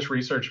have done this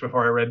research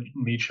before I read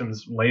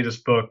Meacham's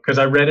latest book, because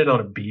I read it on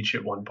a beach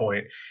at one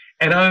point.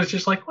 And I was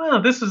just like, wow,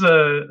 this is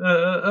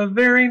a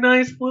very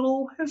nice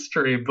little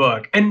history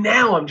book. And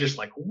now I'm just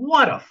like,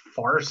 what a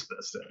farce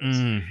this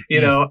is.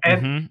 You know,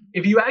 and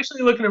if you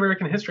actually look at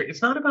American history,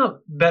 it's not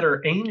about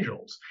better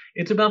angels.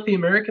 It's about the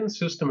American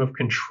system of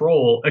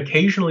control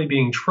occasionally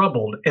being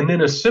troubled and then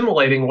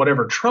assimilating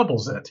whatever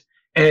troubles it,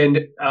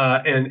 and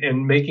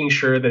making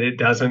sure that it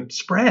doesn't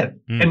spread,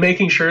 and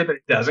making sure that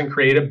it doesn't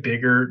create a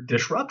bigger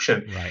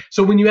disruption. Right.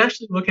 So when you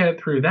actually look at it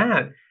through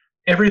that,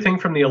 everything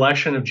from the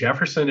election of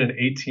Jefferson in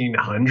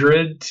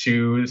 1800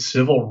 to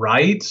civil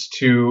rights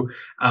to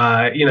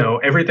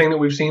everything that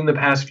we've seen the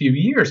past few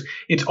years,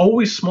 it's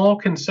always small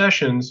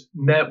concessions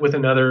met with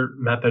another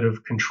method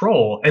of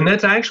control. And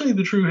that's actually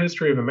the true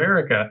history of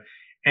America.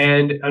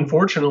 And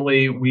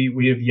unfortunately,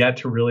 we have yet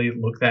to really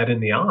look that in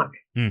the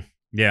eye.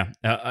 Yeah.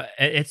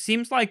 It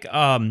seems like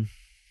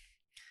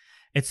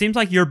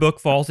your book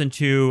falls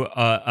into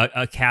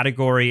a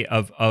category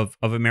of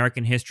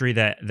American history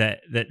that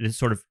is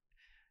sort of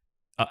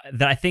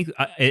that I think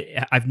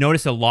I've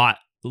noticed a lot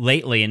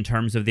lately, in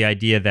terms of the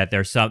idea that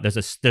there's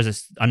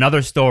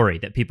another story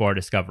that people are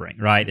discovering,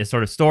 right? This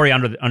sort of story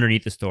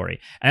underneath the story,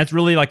 and it's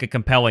really like a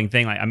compelling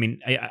thing. Like, I mean,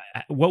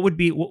 what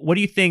do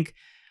you think?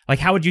 Like,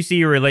 how would you see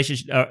your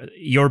relationship,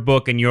 your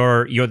book, and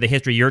the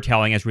history you're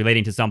telling as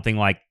relating to something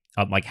like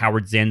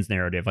Howard Zinn's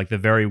narrative, like the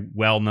very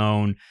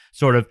well-known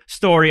sort of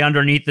story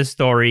underneath the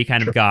story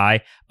kind of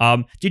guy?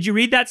 Did you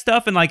read that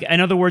stuff? And like,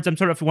 in other words, I'm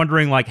sort of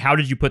wondering, like, how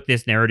did you put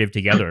this narrative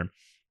together?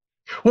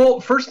 Well,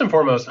 first and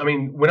foremost, I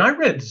mean, when I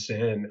read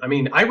Zinn, I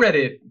mean, I read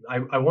it,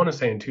 I want to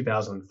say in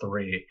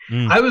 2003.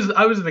 I was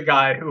the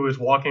guy who was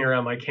walking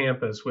around my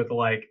campus with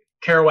like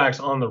Kerouac's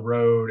On the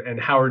Road and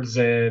Howard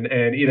Zinn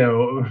and,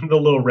 the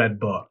Little Red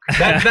Book.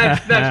 That's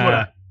what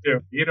I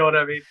do. You know what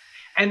I mean?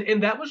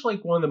 And that was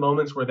like one of the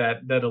moments where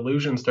that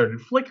illusion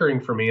started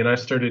flickering for me, and I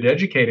started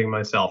educating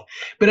myself.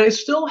 But I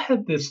still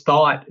had this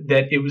thought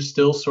that it was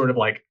still sort of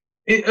like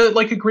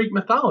a Greek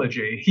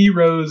mythology,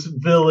 heroes,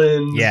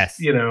 villains,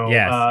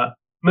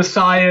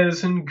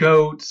 messiahs and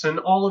goats and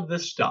all of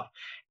this stuff.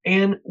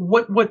 And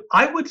what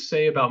I would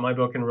say about my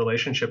book in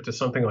relationship to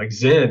something like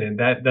Zinn, and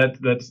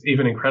that's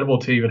even incredible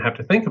to even have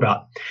to think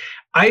about.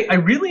 I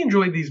really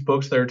enjoy these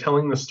books that are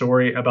telling the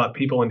story about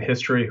people in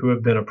history who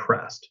have been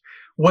oppressed.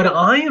 What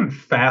I am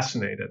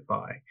fascinated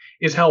by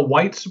is how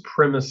white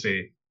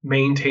supremacy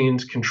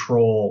maintains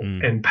control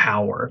and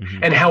power,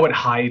 and how it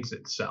hides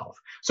itself.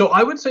 So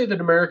I would say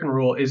that American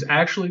Rule is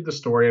actually the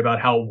story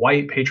about how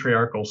white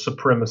patriarchal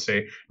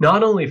supremacy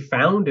not only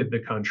founded the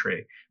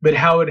country, but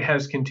how it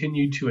has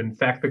continued to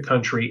infect the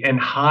country and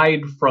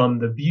hide from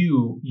the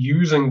view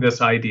using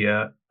this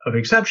idea of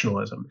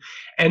exceptionalism.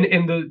 And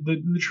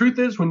the truth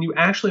is, when you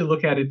actually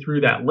look at it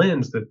through that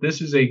lens, that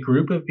this is a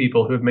group of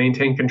people who have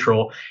maintained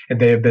control, and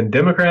they have been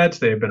Democrats,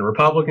 they have been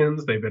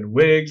Republicans, they've been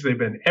Whigs, they've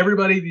been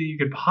everybody that you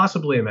could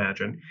possibly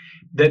imagine,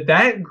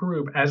 that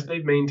group, as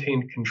they've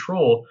maintained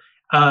control,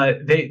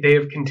 they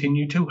have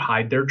continued to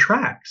hide their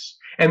tracks.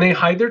 And they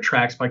hide their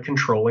tracks by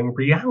controlling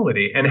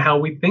reality and how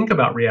we think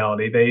about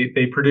reality.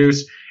 They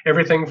produce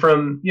everything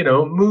from,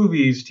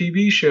 movies,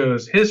 TV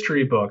shows,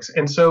 history books.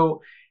 And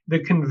so the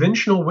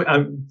conventional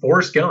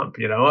Forrest Gump,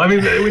 I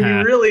mean, when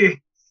you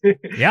really,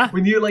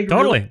 when you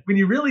totally, when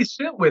you really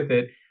sit with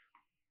it,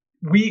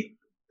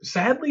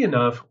 sadly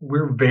enough,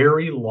 we're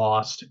very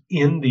lost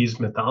in these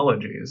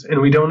mythologies,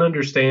 and we don't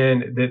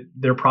understand that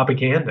they're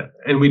propaganda,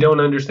 and we don't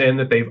understand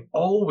that they've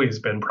always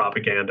been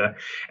propaganda.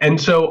 And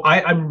so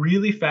I'm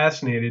really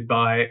fascinated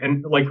by,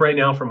 and like right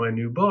now for my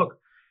new book,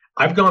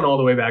 I've gone all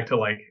the way back to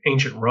like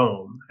ancient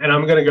Rome, and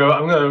I'm going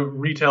to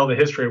retell the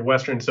history of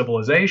Western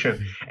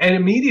civilization. And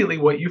immediately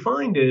what you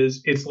find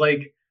is it's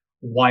like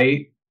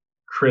white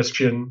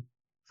Christian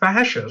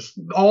fascist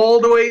all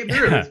the way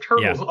through. It's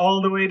turtles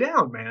all the way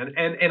down, man.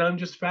 And I'm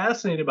just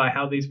fascinated by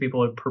how these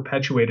people have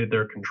perpetuated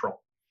their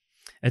control.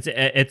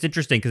 It's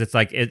interesting because it's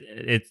like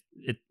it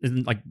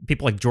isn't like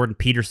people like Jordan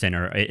Peterson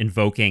are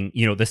invoking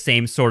the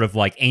same sort of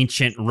like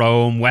ancient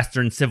Rome,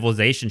 Western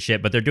civilization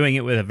shit, but they're doing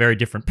it with a very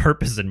different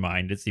purpose in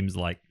mind. It seems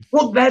like.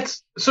 Well,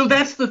 that's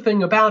the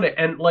thing about it.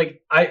 And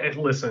like I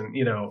listen,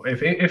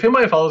 if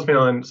anybody follows me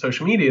on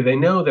social media, they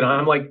know that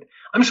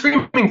I'm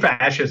screaming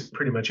fascist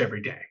pretty much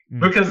every day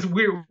because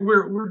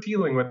we're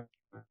dealing with a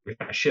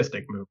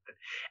fascistic movement.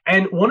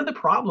 And one of the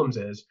problems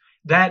is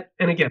that,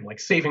 and again, like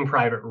Saving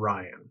Private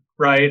Ryan,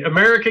 right?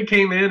 America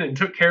came in and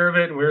took care of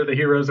it, and we're the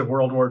heroes of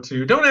World War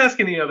II. Don't ask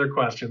any other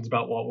questions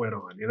about what went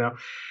on,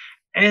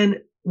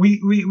 And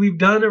we've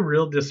done a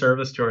real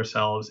disservice to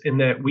ourselves in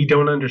that we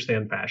don't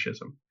understand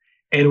fascism.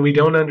 And we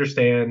don't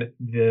understand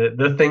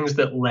the things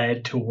that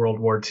led to World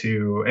War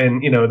II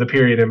and, the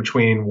period in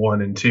between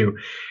 1 and 2.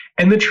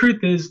 And the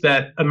truth is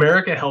that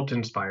America helped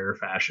inspire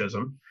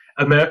fascism.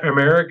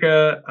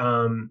 America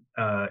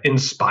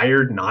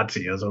inspired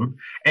Nazism.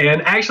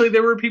 And actually,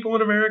 there were people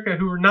in America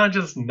who were not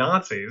just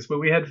Nazis, but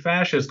we had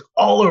fascists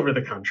all over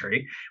the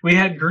country. We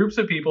had groups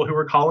of people who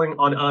were calling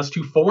on us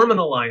to form an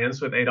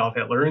alliance with Adolf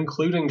Hitler,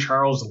 including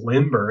Charles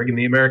Lindbergh and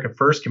the America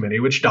First Committee,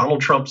 which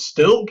Donald Trump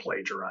still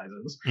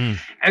plagiarizes.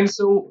 And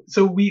so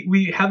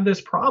we have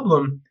this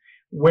problem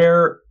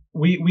where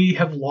we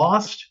have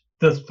lost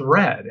the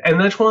thread. And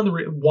that's one of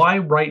the why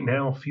right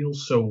now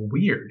feels so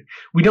weird.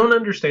 We don't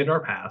understand our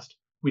past.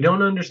 We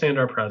don't understand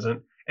our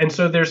present. And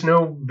so there's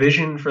no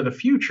vision for the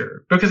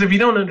future. Because if you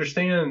don't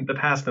understand the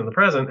past and the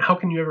present, how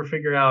can you ever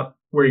figure out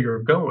where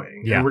you're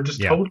going? Yeah, and we're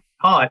just totally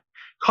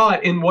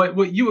caught in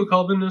what you would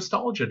call the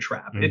nostalgia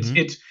trap.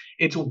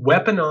 It's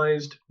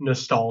weaponized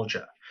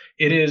nostalgia.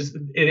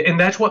 And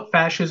that's what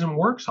fascism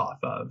works off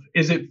of,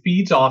 is it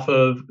feeds off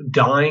of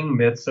dying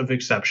myths of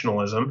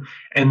exceptionalism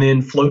and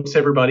then floats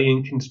everybody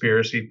in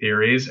conspiracy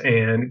theories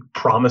and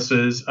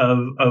promises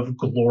of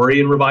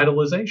glory and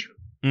revitalization.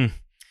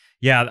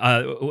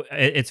 Yeah,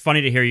 it's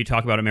funny to hear you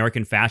talk about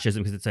American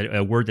fascism because it's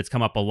a word that's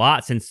come up a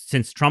lot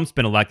since Trump's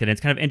been elected. And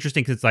it's kind of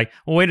interesting because it's like,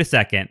 well, wait a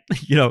second,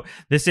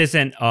 this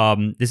isn't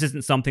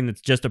something that's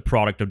just a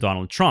product of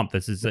Donald Trump.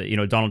 This is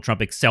Donald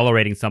Trump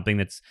accelerating something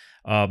that's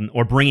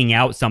or bringing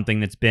out something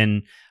that's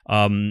been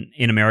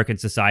in American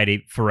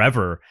society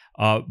forever.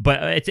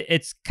 But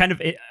it's kind of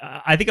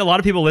I think a lot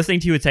of people listening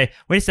to you would say,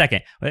 wait a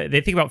second,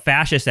 they think about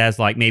fascists as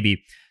like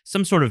maybe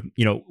some sort of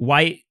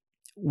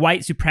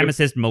white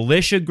supremacist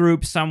militia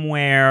group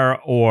somewhere,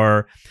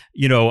 or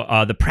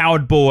the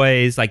Proud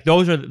Boys. Like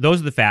those are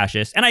the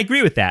fascists, and I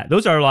agree with that.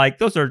 Those are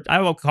I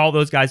will call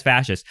those guys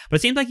fascists. But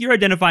it seems like you're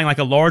identifying like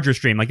a larger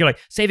stream. Like you're like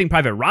Saving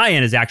Private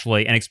Ryan is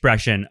actually an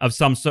expression of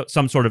some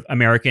sort of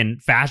American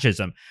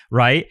fascism,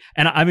 right?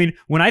 And I mean,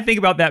 when I think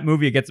about that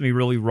movie, it gets me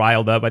really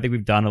riled up. I think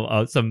we've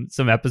done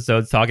some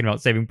episodes talking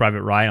about Saving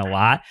Private Ryan a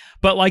lot,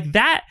 but like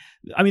that,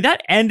 I mean,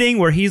 that ending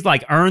where he's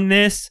like, earn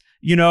this.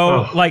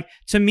 Like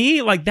to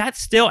me, like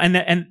that's still,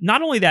 and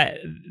not only that,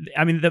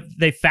 I mean,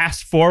 they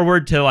fast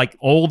forward to like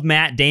old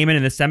Matt Damon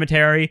in the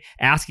cemetery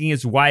asking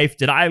his wife,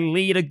 did I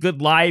lead a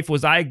good life?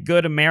 Was I a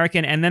good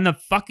American? And then the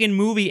fucking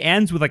movie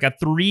ends with like a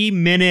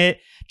 3-minute,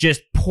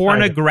 just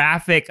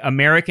pornographic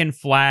American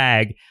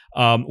flag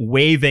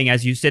waving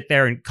as you sit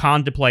there and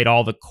contemplate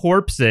all the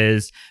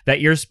corpses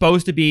that you're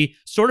supposed to be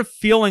sort of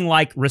feeling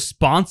like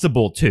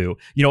responsible to,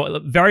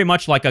 very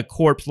much like a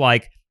corpse,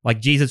 like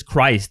Jesus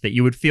Christ, that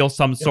you would feel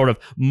some sort of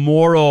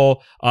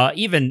moral,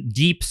 even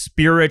deep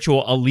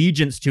spiritual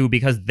allegiance to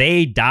because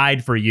they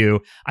died for you.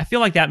 I feel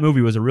like that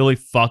movie was a really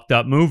fucked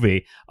up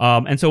movie.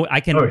 And so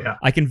I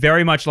can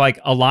very much like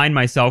align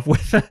myself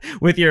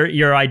with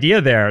your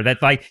idea there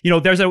that like,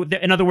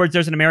 in other words,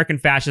 there's an American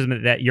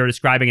fascism that you're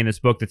describing in this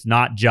book that's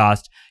not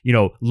just,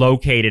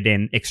 located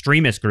in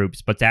extremist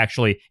groups, but it's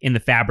actually in the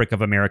fabric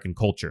of American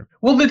culture.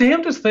 Well, the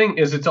damnedest thing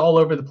is it's all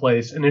over the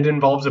place, and it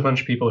involves a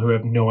bunch of people who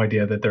have no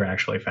idea that they're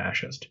actually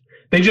fascist.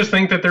 They just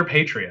think that they're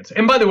patriots.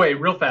 And by the way,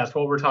 real fast,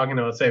 while we're talking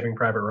about Saving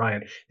Private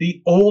Ryan,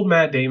 the old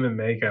Matt Damon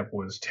makeup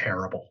was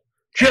terrible.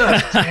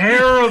 Just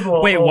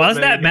terrible. Wait, was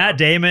that Matt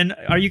Damon?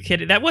 Are you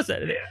kidding? That was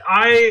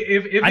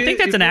I think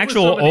that's an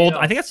actual old.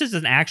 I think that's just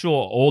an actual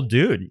old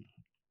dude.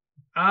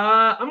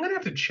 I'm gonna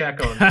have to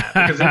check on that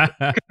because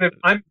if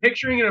I'm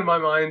picturing it in my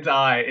mind's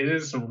eye, it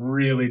is some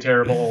really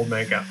terrible old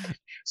makeup.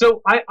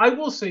 So I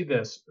will say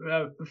this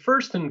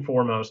first and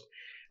foremost.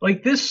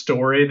 Like this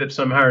story that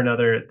somehow or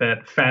another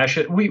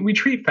that we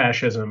treat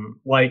fascism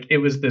like it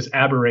was this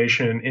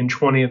aberration in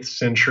 20th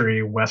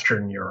century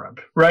Western Europe,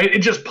 right? It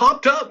just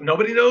popped up.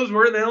 Nobody knows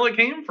where the hell it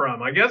came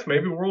from. I guess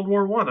maybe World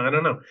War I. I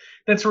don't know.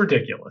 That's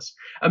ridiculous.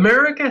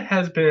 America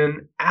has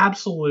been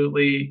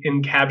absolutely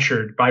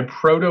encaptured by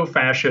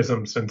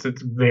proto-fascism since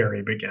its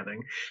very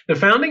beginning. The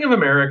founding of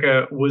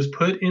America was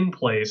put in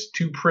place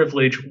to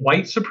privilege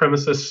white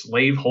supremacist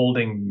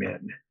slave-holding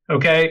men.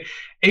 Okay.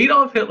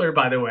 Adolf Hitler,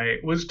 by the way,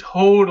 was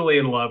totally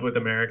in love with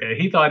America.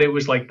 He thought it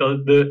was like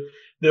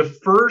the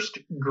first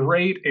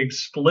great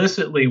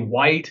explicitly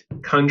white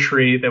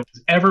country that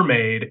was ever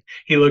made.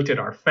 He looked at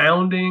our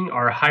founding,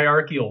 our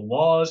hierarchical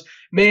laws.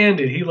 Man,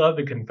 did he love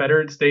the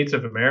Confederate States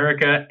of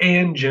America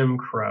and Jim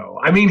Crow.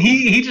 I mean,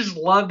 he just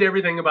loved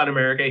everything about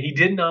America. He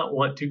did not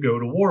want to go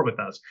to war with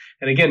us.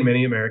 And again,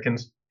 many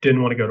Americans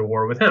didn't want to go to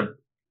war with him.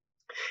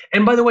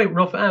 And by the way,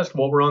 real fast,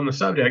 while we're on the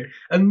subject,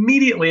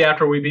 immediately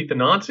after we beat the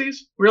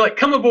Nazis, we were like,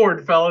 come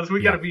aboard, fellas.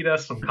 We got to beat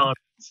us some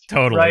communists.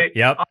 Totally. Right?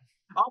 Yep.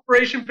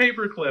 Operation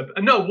Paperclip.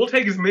 No, we'll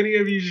take as many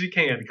of you as you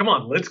can. Come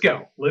on, let's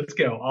go. Let's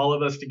go. All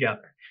of us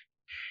together.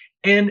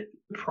 And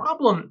the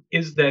problem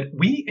is that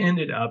we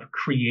ended up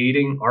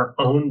creating our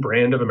own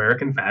brand of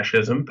American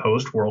fascism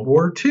post-World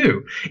War II.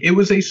 It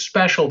was a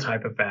special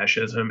type of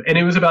fascism, and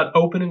it was about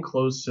open and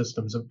closed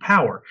systems of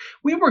power.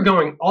 We were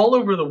going all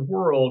over the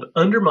world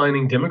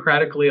undermining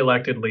democratically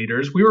elected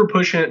leaders. We were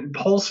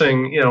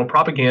pulsing,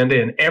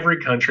 propaganda in every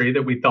country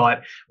that we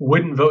thought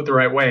wouldn't vote the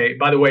right way.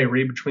 By the way,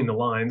 read between the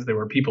lines, they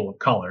were people of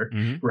color,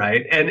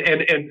 right?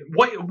 And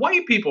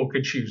white people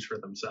could choose for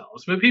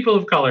themselves, but people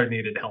of color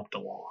needed helped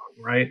along.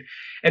 right?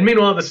 And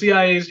meanwhile, the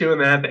CIA is doing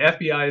that. The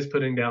FBI is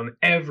putting down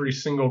every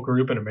single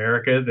group in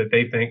America that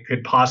they think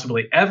could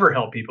possibly ever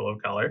help people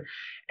of color.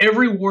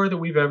 Every war that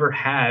we've ever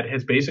had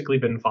has basically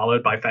been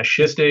followed by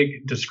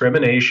fascistic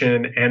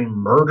discrimination and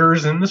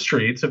murders in the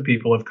streets of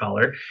people of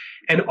color.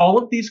 And all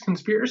of these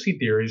conspiracy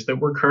theories that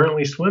we're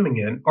currently swimming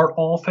in are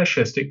all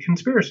fascistic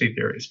conspiracy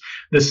theories.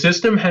 The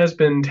system has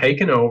been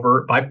taken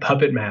over by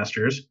puppet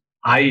masters,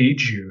 i.e.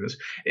 Jews.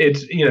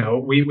 It's,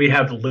 we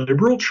have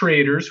liberal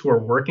traders who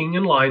are working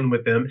in line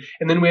with them,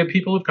 and then we have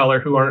people of color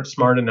who aren't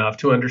smart enough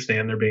to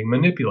understand they're being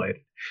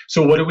manipulated.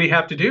 So what do we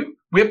have to do?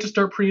 We have to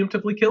start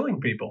preemptively killing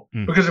people,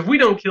 because if we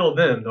don't kill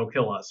them, they'll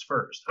kill us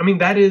first. I mean,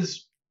 that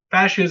is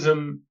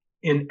fascism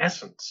in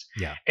essence.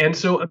 Yeah. And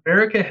so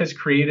America has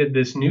created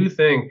this new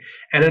thing.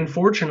 And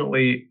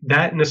unfortunately,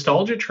 that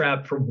nostalgia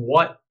trap for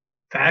what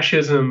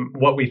fascism,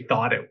 what we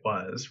thought it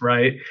was,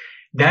 right?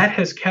 That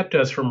has kept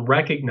us from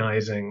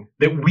recognizing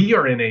that we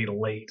are in a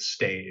late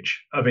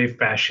stage of a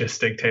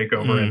fascistic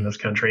takeover in this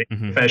country,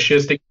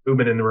 fascistic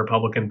movement in the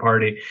Republican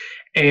Party.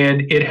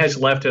 And it has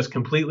left us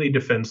completely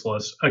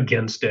defenseless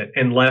against it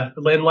and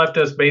left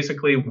us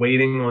basically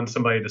waiting on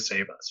somebody to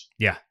save us.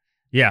 Yeah.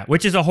 Yeah,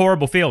 which is a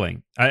horrible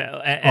feeling,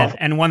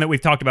 and one that we've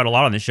talked about a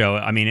lot on the show.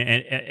 I mean,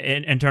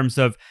 in terms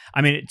of,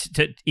 I mean,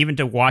 even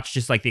to watch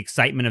just like the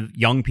excitement of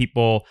young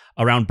people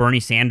around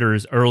Bernie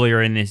Sanders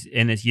earlier in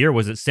this year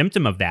was a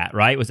symptom of that,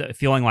 right? Was a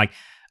feeling like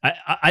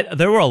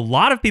there were a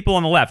lot of people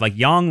on the left, like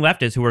young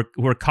leftists, who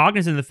were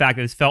cognizant of the fact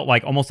that this felt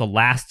like almost a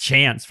last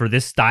chance for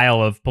this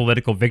style of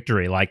political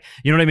victory. Like,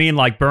 you know what I mean?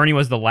 Like Bernie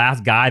was the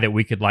last guy that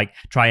we could like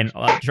try and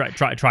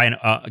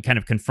kind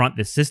of confront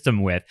this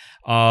system with.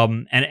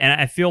 And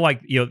I feel like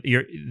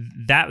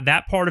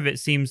that part of it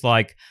seems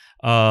like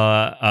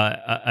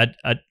a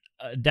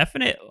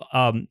definite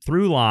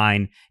through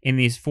line in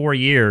these 4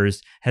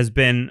 years has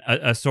been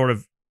a sort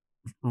of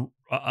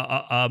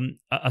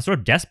a sort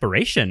of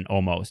desperation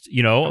almost,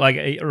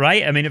 like,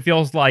 right? I mean, it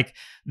feels like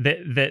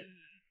that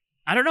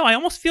I don't know. I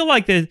almost feel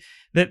like that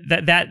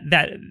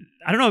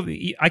I don't know.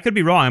 I could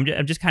be wrong.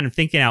 I'm just kind of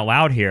thinking out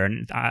loud here,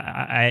 and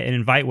I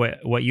invite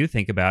what you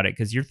think about it,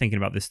 because you're thinking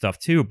about this stuff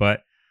too.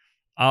 But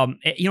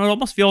it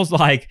almost feels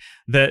like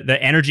the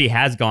energy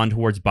has gone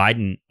towards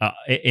Biden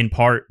in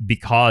part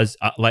because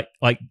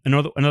in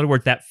other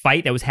words, that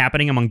fight that was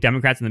happening among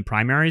Democrats in the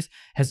primaries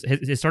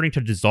is starting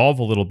to dissolve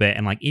a little bit.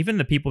 And like even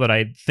the people that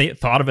I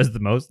thought of as the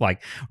most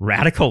like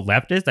radical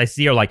leftist I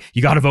see are like,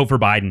 you got to vote for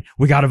Biden.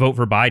 We got to vote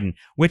for Biden,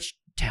 which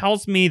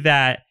tells me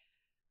that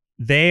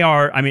they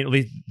are, I mean, at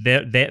least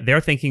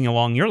they're thinking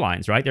along your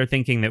lines, right? They're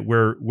thinking that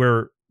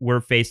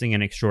we're facing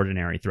an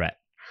extraordinary threat.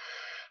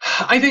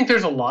 I think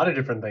there's a lot of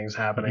different things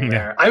happening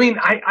there. I mean,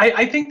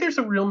 I think there's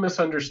a real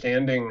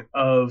misunderstanding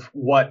of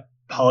what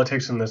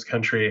politics in this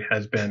country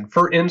has been.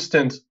 For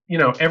instance,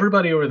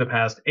 everybody over the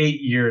past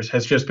 8 years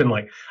has just been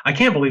like, I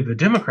can't believe the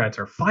Democrats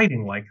are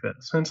fighting like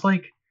this. And it's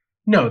like,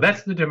 no,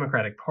 that's the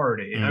Democratic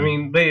Party. I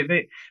mean,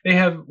 they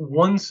have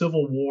one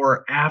civil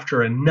war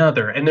after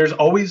another, and there's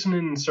always an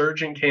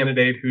insurgent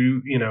candidate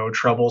who,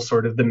 troubles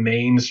sort of the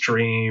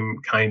mainstream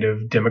kind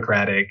of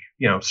Democratic,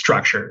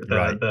 structure,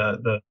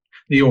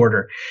 the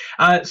order.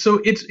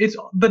 So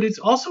it's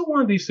also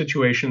one of these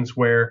situations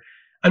where,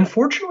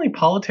 unfortunately,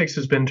 politics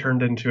has been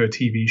turned into a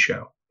TV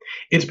show.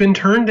 It's been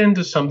turned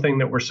into something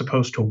that we're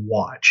supposed to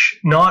watch,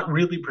 not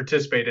really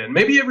participate in.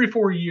 Maybe every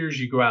 4 years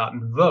you go out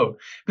and vote,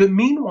 but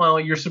meanwhile,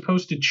 you're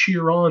supposed to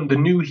cheer on the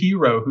new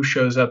hero who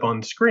shows up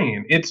on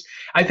screen.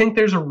 I think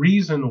there's a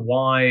reason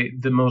why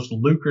the most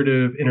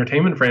lucrative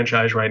entertainment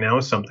franchise right now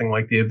is something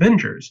like the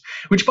Avengers,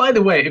 which, by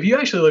the way, if you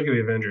actually look at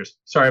the Avengers,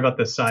 sorry about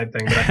this side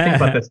thing, but I think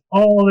about this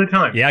all the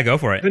time. Yeah, go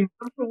for it.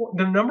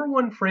 The number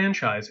one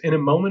franchise in a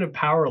moment of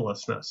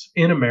powerlessness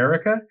in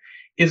America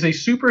is a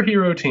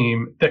superhero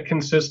team that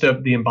consists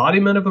of the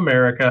embodiment of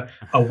America,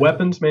 a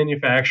weapons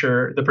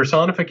manufacturer, the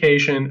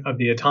personification of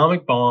the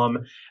atomic bomb,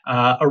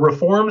 a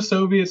reformed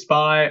Soviet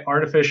spy,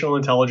 artificial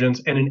intelligence,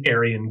 and an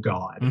Aryan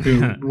god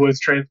who was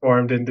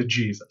transformed into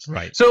Jesus.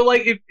 Right. So,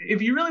 like,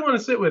 if you really want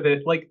to sit with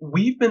it, like,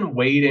 we've been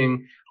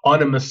waiting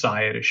on a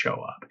messiah to show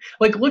up.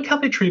 Like, look how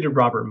they treated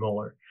Robert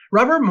Mueller.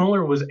 Robert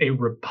Mueller was a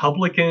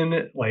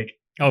Republican, like,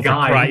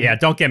 guy. Yeah,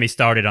 don't get me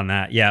started on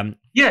that.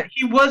 Yeah,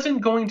 he wasn't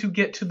going to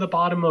get to the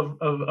bottom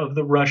of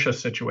the Russia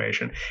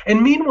situation.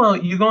 And meanwhile,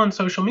 you go on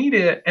social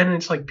media and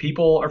it's like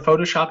people are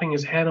photoshopping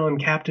his head on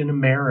Captain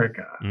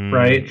America,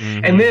 right?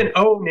 And then,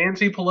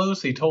 Nancy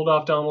Pelosi told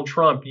off Donald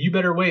Trump, you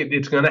better wait,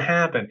 it's going to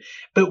happen.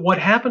 But what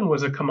happened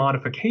was a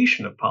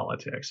commodification of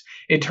politics.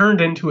 It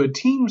turned into a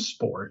team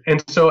sport.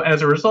 And so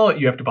as a result,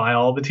 you have to buy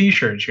all the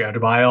t-shirts, you have to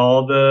buy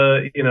all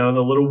the, the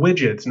little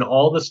widgets and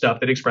all the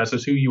stuff that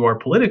expresses who you are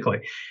politically.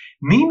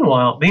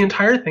 Meanwhile, the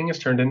entire thing has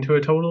turned into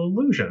a total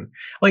illusion.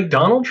 Like,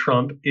 Donald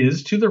Trump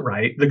is, to the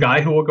right, the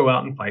guy who will go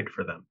out and fight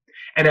for them.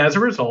 And as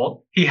a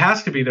result, he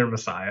has to be their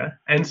messiah.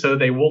 And so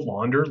they will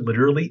launder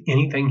literally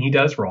anything he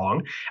does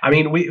wrong. I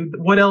mean,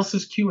 what else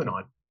is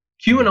QAnon?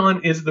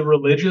 QAnon is the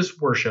religious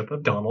worship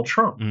of Donald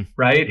Trump,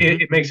 right?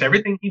 It makes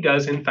everything he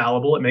does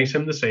infallible. It makes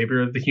him the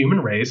savior of the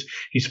human race.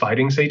 He's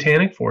fighting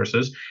satanic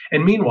forces.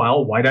 And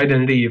meanwhile, white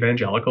identity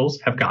evangelicals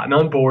have gotten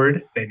on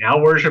board. They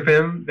now worship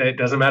him. It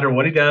doesn't matter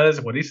what he does,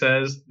 what he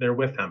says, they're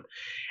with him.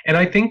 And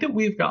I think that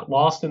we've got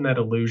lost in that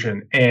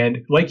illusion.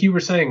 And like you were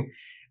saying,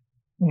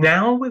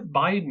 now with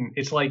Biden,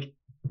 it's like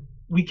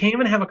we can't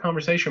even have a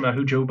conversation about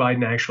who Joe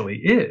Biden actually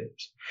is.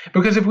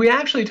 Because if we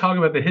actually talk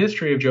about the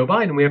history of Joe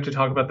Biden, we have to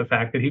talk about the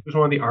fact that he was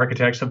one of the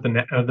architects of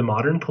the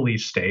modern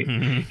police state.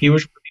 He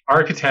was one of the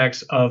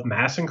architects of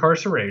mass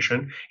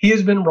incarceration. He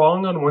has been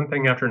wrong on one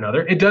thing after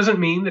another. It doesn't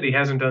mean that he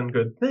hasn't done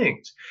good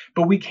things,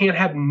 but we can't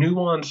have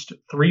nuanced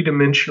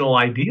three-dimensional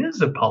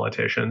ideas of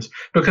politicians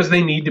because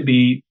they need to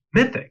be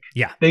mythic.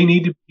 Yeah. They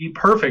need to be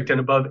perfect and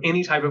above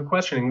any type of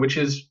questioning, which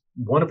is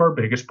one of our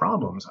biggest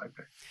problems, I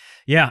think.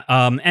 Yeah,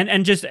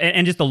 and just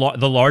the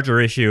larger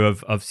issue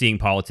of seeing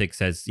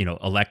politics as, you know,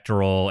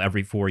 electoral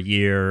every 4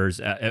 years.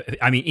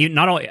 I mean,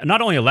 not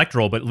only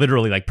electoral, but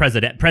literally like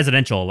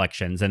presidential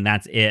elections, and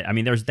that's it. I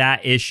mean, there's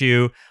that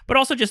issue, but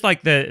also just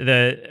like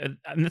and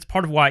that's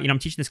part of why, you know, I'm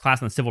teaching this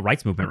class on the civil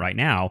rights movement right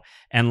now,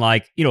 and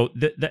like, you know,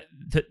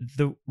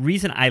 the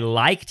reason I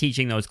like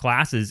teaching those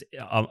classes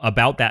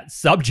about that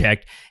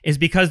subject is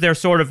because they're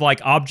sort of like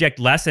object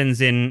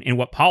lessons in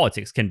what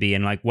politics can be,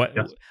 and like what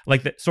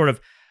like the sort of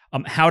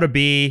how to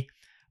be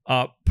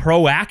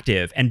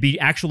proactive and be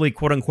actually,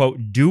 quote unquote,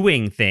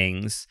 doing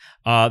things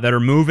that are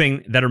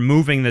moving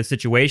the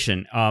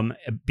situation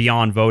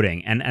beyond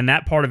voting, and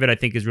that part of it, I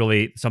think, is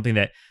really something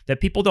that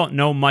people don't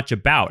know much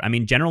about. I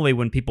mean, generally,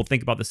 when people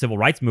think about the civil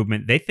rights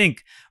movement, they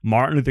think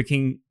Martin Luther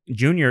King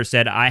Jr.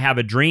 said, "I have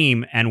a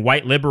dream," and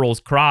white liberals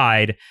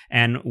cried,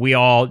 and we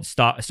all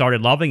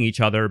started loving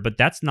each other. But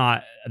that's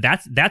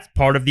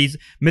part of these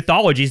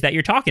mythologies that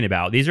you're talking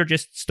about. These are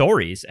just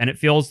stories, and it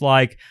feels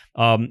like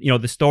you know,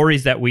 the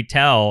stories that we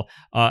tell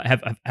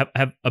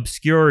have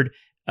obscured.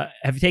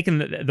 Have taken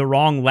the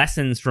wrong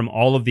lessons from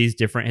all of these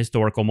different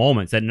historical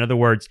moments. That, in other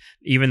words,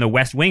 even the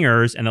West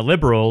Wingers and the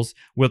liberals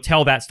will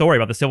tell that story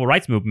about the civil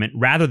rights movement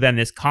rather than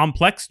this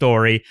complex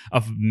story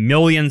of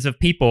millions of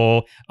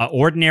people,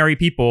 ordinary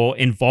people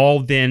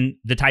involved in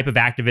the type of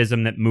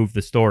activism that moved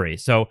the story.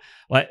 So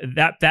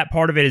that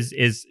part of it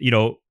is you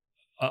know,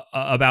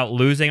 about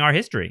losing our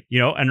history, you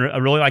know, and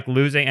really like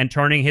losing and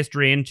turning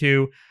history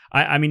into.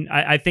 I mean,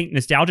 I think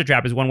nostalgia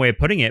trap is one way of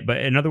putting it, but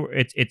in other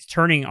words, it's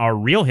turning our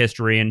real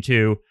history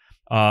into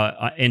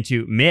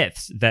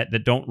myths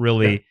that don't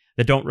really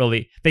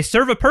they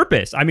serve a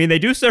purpose. I mean, they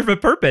do serve a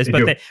purpose,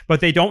 but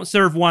they don't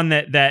serve one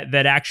that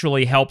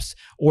actually helps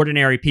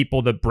ordinary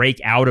people to break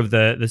out of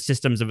the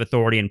systems of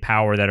authority and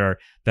power that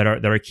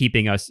are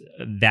keeping us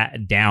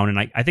that down.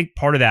 And I think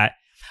part of that,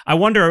 I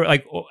wonder,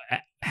 like,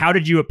 how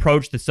did you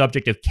approach the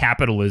subject of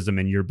capitalism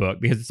in your book?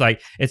 Because it's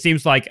like, it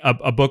seems like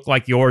a book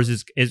like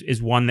yours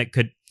is one that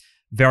could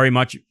very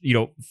much, you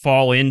know,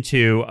 fall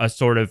into a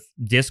sort of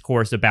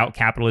discourse about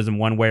capitalism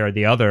one way or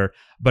the other.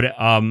 But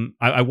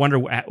I wonder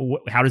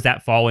how does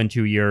that fall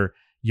into your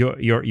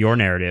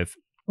narrative?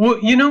 Well,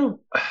 you know,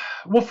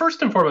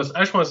 first and foremost,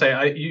 I just want to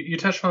say you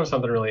touched on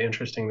something really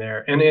interesting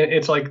there, and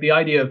it's like the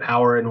idea of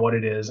power and what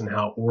it is and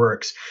how it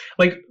works.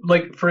 Like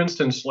for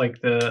instance, like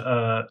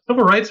the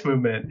civil rights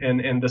movement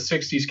and the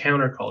 '60s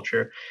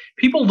counterculture.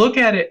 People look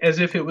at it as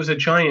if it was a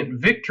giant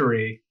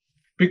victory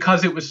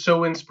because it was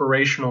so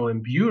inspirational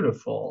and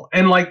beautiful,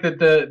 and like that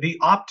the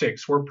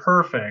optics were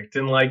perfect,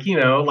 and like, you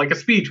know, like a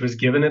speech was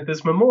given at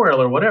this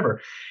memorial or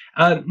whatever.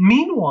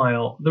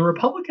 Meanwhile, the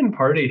Republican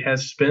Party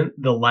has spent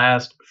the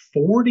last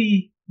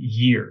 40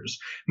 years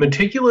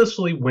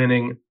meticulously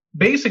winning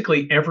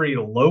basically every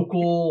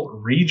local,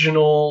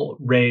 regional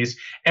race,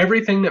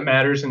 everything that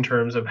matters in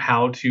terms of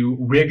how to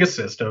rig a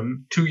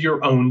system to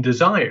your own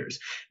desires.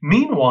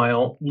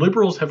 Meanwhile,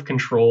 liberals have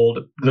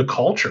controlled the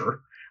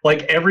culture,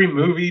 like every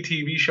movie,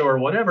 TV show, or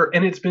whatever,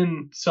 and it's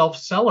been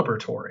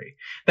self-celebratory.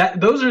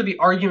 Those are the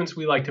arguments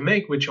we like to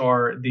make, which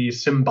are the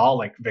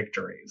symbolic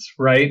victories,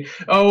 right?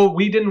 Oh,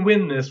 we didn't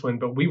win this one,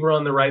 but we were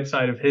on the right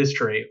side of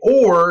history.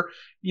 Or,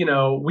 you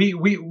know,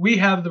 we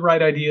have the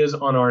right ideas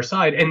on our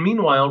side. And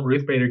meanwhile,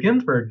 Ruth Bader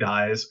Ginsburg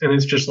dies, and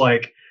it's just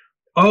like,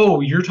 oh,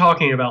 you're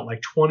talking about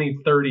like 20,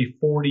 30,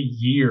 40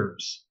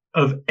 years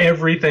of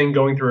everything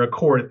going through a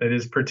court that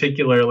is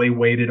particularly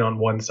weighted on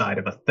one side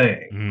of a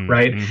thing,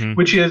 right?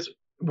 Which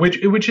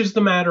is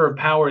the matter of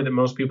power that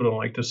most people don't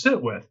like to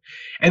sit with.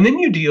 And then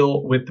you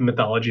deal with the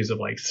mythologies of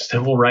like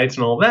civil rights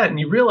and all that, and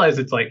you realize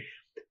it's like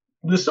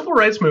the civil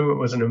rights movement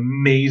was an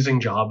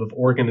amazing job of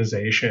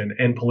organization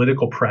and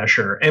political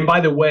pressure. And by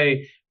the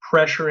way,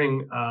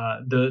 pressuring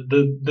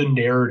the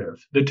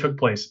narrative that took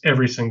place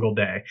every single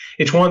day.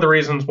 It's one of the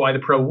reasons why the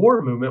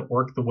pro-war movement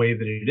worked the way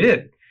that it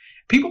did.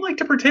 People like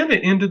to pretend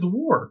it ended the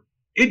war.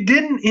 It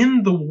didn't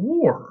end the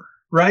war.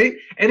 Right.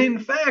 And in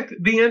fact,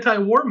 the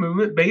anti-war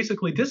movement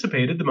basically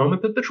dissipated the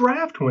moment that the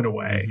draft went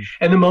away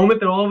and the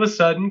moment that all of a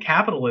sudden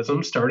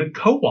capitalism started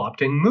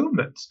co-opting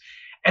movements.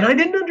 And I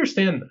didn't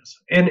understand this.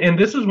 And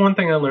this is one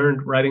thing I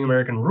learned writing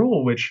American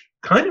Rule, which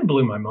kind of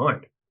blew my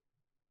mind.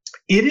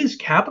 It is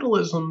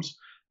capitalism's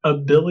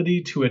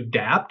ability to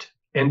adapt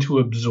and to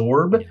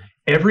absorb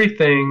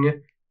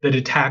everything that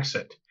attacks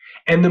it.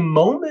 And the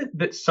moment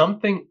that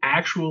something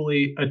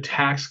actually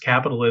attacks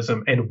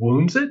capitalism and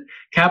wounds it,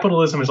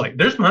 capitalism is like,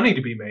 there's money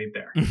to be made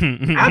there.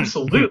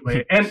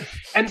 Absolutely.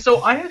 And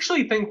so I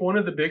actually think one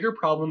of the bigger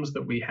problems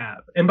that we have,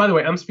 and by the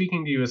way, I'm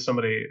speaking to you as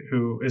somebody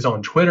who is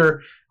on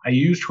Twitter. I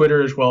use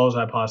Twitter as well as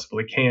I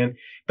possibly can,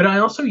 but I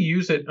also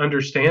use it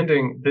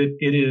understanding that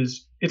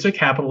it's a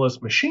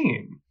capitalist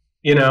machine.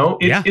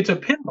 It's a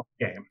pinball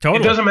game.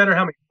 Totally. It doesn't matter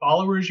how many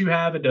followers you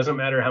have. It doesn't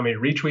matter how many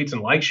retweets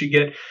and likes you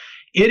get.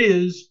 It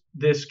is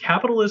this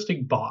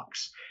capitalistic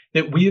box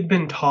that we have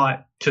been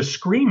taught to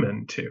scream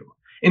into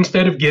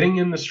instead of getting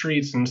in the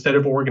streets, instead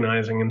of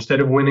organizing, instead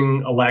of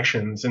winning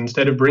elections,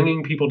 instead of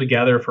bringing people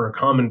together for a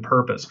common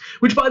purpose,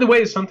 which, by the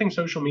way, is something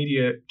social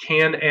media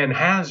can and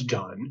has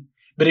done,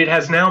 but it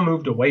has now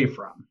moved away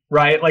from,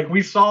 right? Like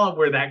we saw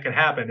where that could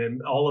happen,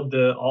 and all of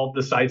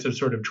the sites have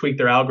sort of tweaked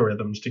their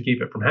algorithms to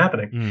keep it from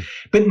happening.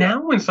 But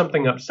now when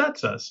something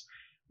upsets us,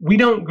 we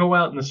don't go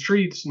out in the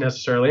streets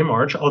necessarily and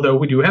march, although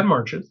we do have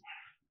marches.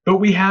 But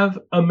we have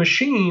a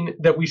machine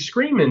that we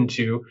scream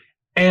into,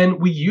 and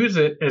we use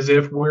it as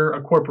if we're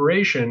a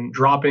corporation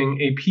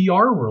dropping a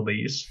PR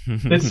release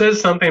that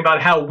says something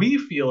about how we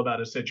feel about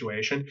a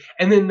situation,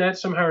 and then that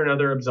somehow or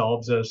another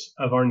absolves us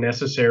of our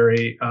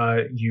necessary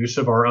use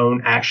of our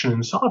own action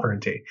and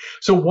sovereignty.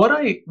 So what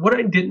I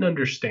didn't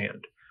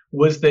understand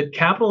was that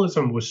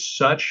capitalism was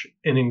such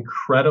an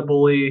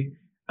incredibly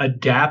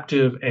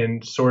adaptive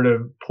and sort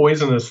of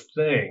poisonous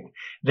thing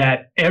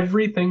that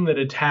everything that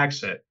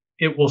attacks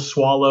it will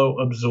swallow,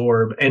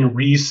 absorb, and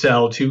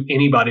resell to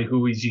anybody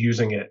who is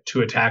using it to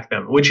attack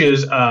them, which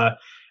is,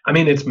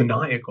 it's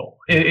maniacal.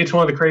 It's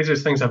one of the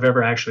craziest things I've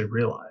ever actually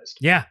realized.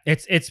 Yeah,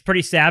 it's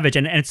pretty savage,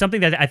 and it's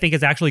something that I think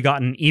has actually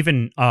gotten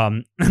even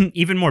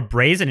even more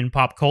brazen in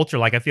pop culture.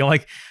 Like I feel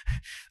like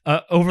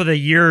over the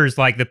years,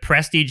 like the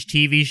prestige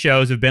TV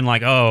shows have been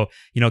like,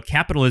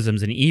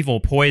 capitalism's an evil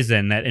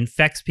poison that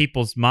infects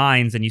people's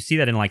minds, and you see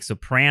that in like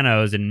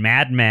Sopranos and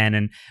Mad Men,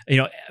 and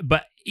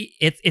but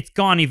it's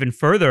gone even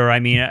further. I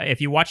mean,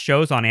 if you watch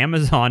shows on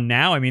Amazon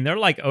now, I mean, they're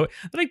like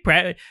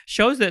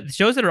shows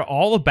that are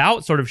all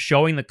about sort of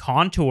showing the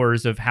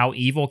contours of how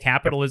evil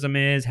capitalism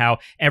is, how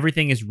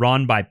everything is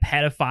run by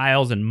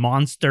pedophiles and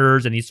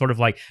monsters and these sort of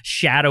like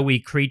shadowy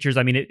creatures.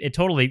 I mean, it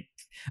totally.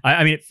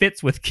 I mean, it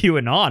fits with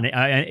QAnon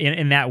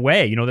in that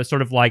way. That's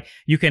sort of like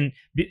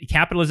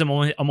capitalism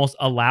almost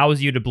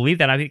allows you to believe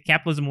that. I think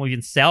capitalism will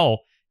even sell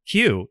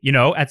Q.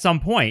 At some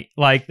point,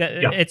 like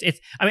that.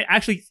 Yeah.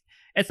 Actually.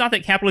 It's not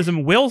that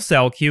capitalism will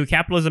sell Q.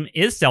 Capitalism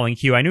is selling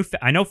Q. I know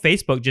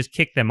Facebook just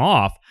kicked them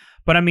off,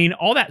 but I mean,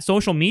 all that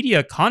social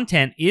media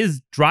content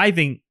is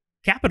driving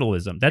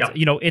capitalism. That's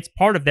it's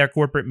part of their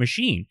corporate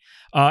machine.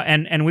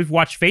 And we've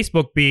watched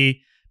Facebook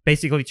be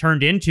basically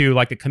turned into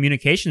like a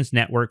communications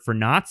network for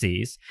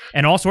Nazis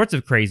and all sorts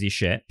of crazy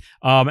shit.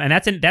 And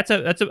that's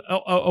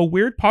a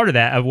weird part of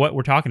that, of what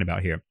we're talking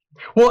about here.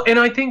 Well, and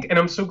I think, and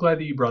I'm so glad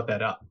that you brought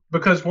that up,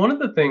 because one of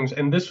the things,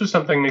 and this was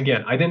something,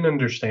 again, I didn't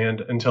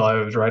understand until I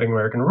was writing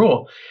American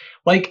Rule.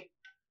 Like,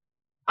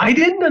 I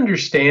didn't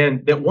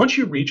understand that once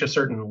you reach a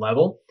certain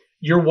level,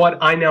 you're what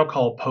I now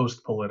call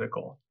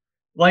post-political.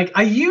 Like,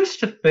 I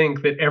used to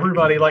think that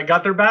everybody like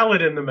got their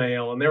ballot in the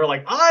mail and they were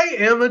like, I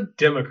am a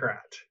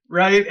Democrat,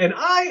 right? And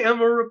I am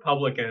a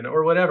Republican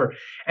or whatever.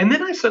 And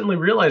then I suddenly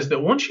realized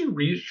that once you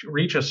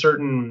reach a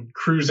certain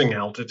cruising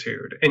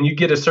altitude and you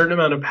get a certain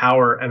amount of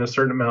power and a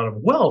certain amount of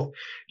wealth,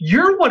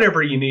 you're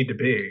whatever you need to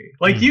be.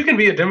 Like you can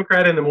be a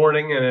Democrat in the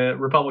morning and a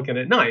Republican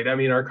at night. I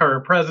mean, our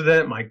current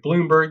president, Mike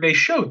Bloomberg, they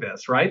show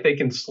this, right? They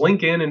can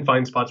slink in and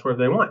find spots wherever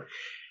they want.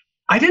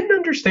 I didn't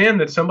understand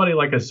that somebody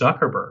like a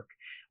Zuckerberg,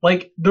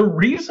 like the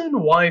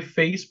reason why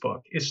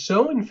Facebook is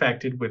so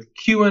infected with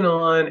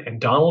QAnon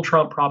and Donald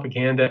Trump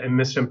propaganda and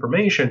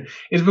misinformation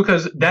is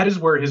because that is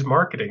where his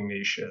marketing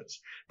niche is.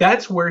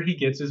 That's where he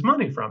gets his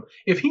money from.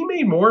 If he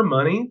made more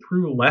money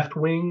through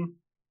left-wing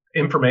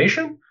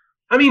information,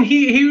 I mean,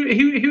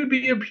 he would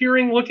be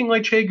appearing looking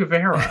like Che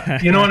Guevara.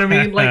 You know what I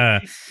mean?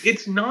 Like,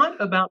 it's not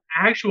about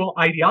actual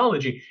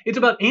ideology. It's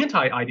about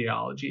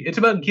anti-ideology. It's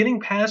about getting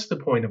past the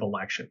point of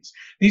elections.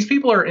 These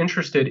people are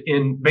interested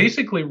in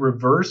basically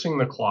reversing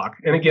the clock.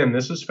 And again,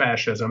 this is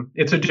fascism.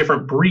 It's a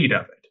different breed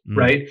of it,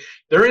 right?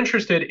 They're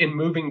interested in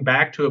moving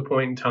back to a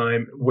point in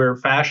time where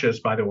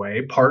fascists, by the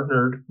way,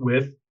 partnered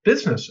with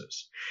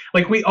businesses.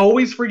 Like we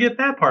always forget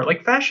that part.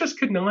 Like fascists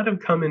could not have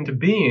come into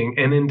being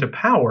and into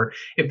power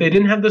if they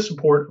didn't have the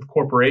support of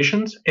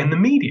corporations and the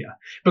media,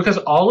 because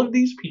all of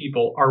these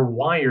people are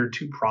wired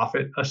to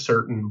profit a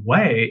certain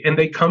way, and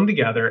they come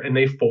together and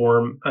they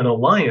form an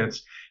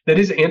alliance that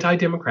is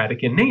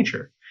anti-democratic in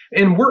nature.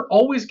 And we're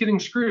always getting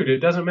screwed. It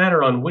doesn't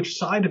matter on which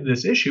side of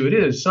this issue it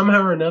is.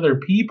 Somehow or another,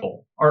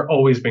 people are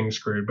always being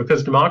screwed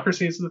because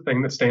democracy is the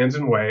thing that stands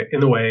in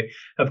the way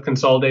of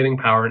consolidating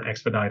power and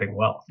expediting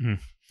wealth. Mm.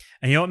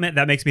 And you know what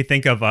that makes me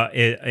think of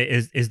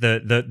is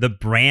the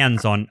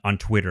brands on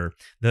Twitter,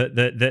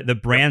 the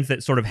brands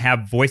that sort of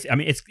have voice. I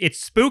mean, it's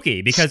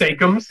spooky because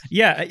Steakums.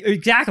 Yeah,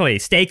 exactly.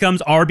 Steakums,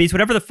 Arby's,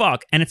 whatever the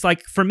fuck. And it's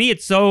like, for me,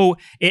 it's so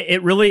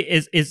it really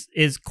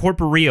is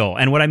corporeal.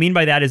 And what I mean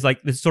by that is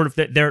like this sort of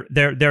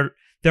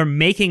they're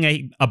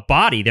making a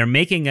body. They're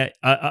making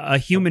a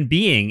human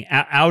being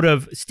out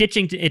of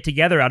stitching it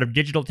together out of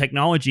digital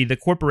technology. The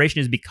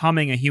corporation is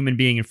becoming a human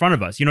being in front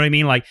of us. You know what I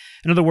mean? Like,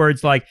 in other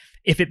words, like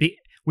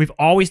we've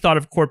always thought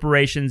of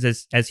corporations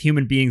as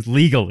human beings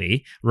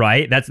legally,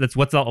 right? That's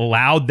what's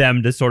allowed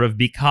them to sort of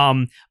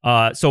become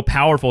so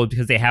powerful,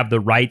 because they have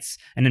the rights,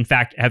 and in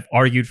fact have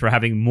argued for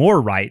having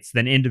more rights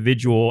than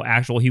individual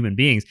actual human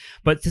beings.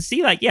 But to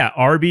see like, yeah,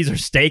 Arby's or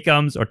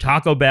Steakums or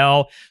Taco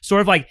Bell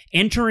sort of like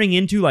entering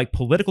into like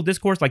political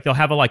discourse, like they'll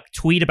have a like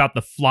tweet about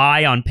the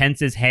fly on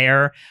Pence's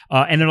hair,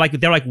 and they're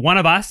like one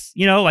of us,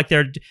 you know, like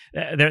they're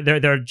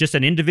just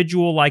an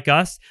individual like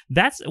us.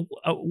 That's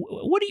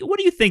what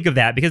do you think of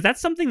that? Because that's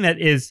something that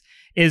is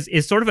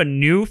sort of a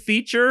new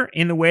feature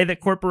in the way that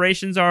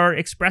corporations are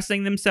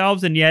expressing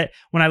themselves. And yet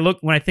when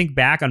I think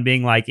back on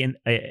being like in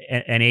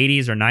an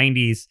 80s or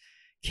 90s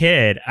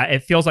kid,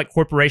 it feels like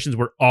corporations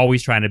were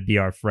always trying to be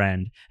our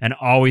friend and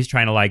always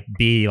trying to like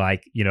be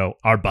like, you know,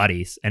 our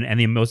buddies and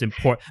the most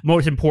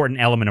important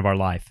element of our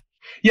life.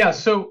 Yeah.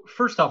 So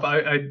first off,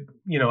 I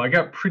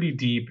got pretty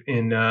deep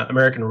in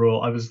American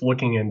Rule. I was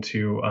looking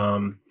into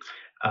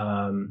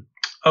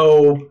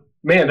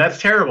man, that's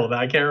terrible that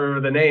I can't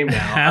remember the name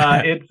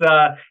now. It's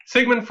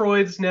Sigmund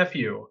Freud's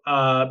nephew,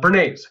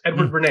 Bernays,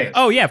 Edward Bernays.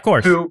 Oh, yeah, of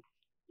course. So,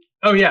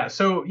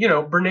 you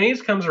know,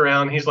 Bernays comes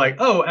around. He's like,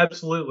 oh,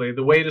 absolutely.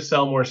 The way to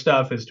sell more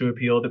stuff is to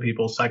appeal to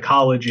people's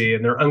psychology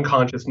and their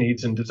unconscious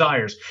needs and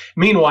desires.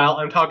 Meanwhile,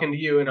 I'm talking to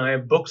you and I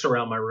have books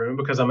around my room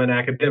because I'm an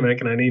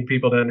academic and I need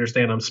people to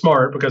understand I'm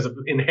smart because of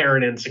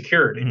inherent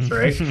insecurities,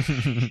 right?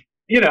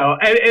 You know,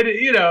 and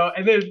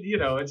then, you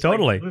know, it's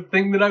totally like the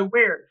thing that I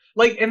wear.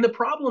 Like, and the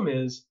problem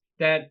is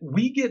that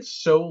we get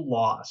so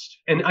lost.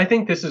 And I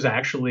think this is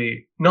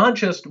actually not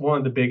just one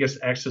of the biggest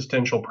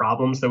existential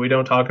problems that we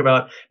don't talk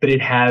about, but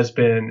it has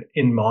been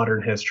in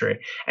modern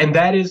history. And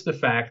that is the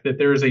fact that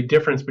there is a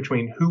difference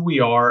between who we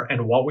are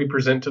and what we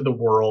present to the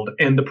world.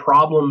 And the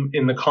problem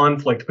in the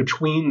conflict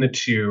between the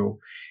two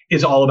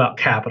is all about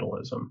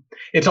capitalism.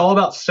 It's all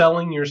about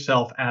selling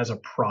yourself as a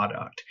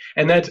product.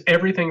 And that's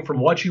everything from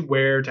what you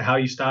wear to how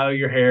you style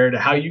your hair to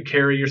how you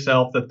carry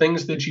yourself, the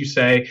things that you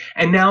say,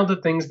 and now the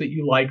things that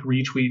you like,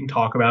 retweet, and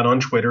talk about on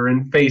Twitter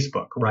and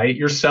Facebook, right?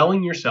 You're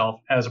selling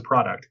yourself as a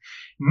product.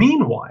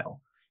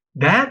 Meanwhile,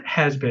 that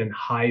has been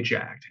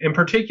hijacked, and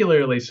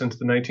particularly since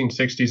the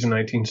 1960s and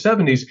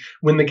 1970s,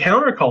 when the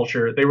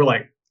counterculture, they were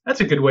like, that's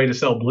a good way to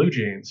sell blue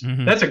jeans.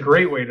 Mm-hmm. That's a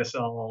great way to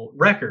sell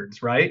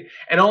records, right?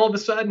 And all of a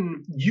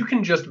sudden, you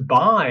can just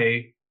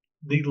buy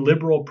the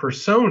liberal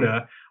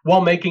persona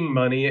while making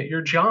money at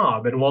your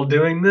job and while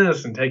doing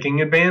this and taking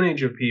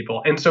advantage of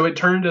people. And so it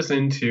turned us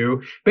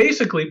into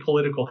basically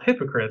political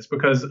hypocrites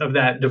because of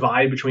that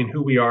divide between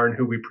who we are and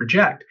who we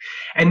project.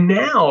 And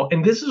now,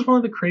 and this is one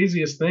of the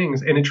craziest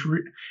things, and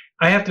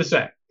I have to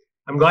say,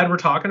 I'm glad we're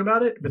talking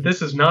about it, but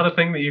this is not a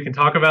thing that you can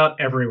talk about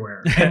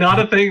everywhere and not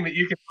a thing that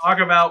you can talk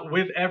about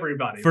with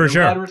everybody. For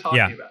sure. I'm glad we're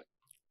talking about it.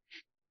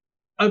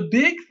 A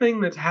big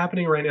thing that's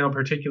happening right now,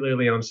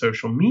 particularly on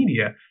social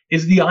media,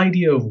 is the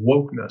idea of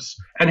wokeness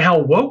and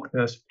how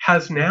wokeness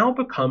has now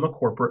become a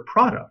corporate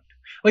product.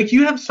 Like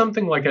you have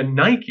something like a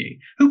Nike,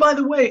 who, by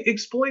the way,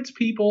 exploits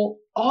people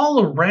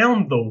all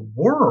around the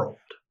world.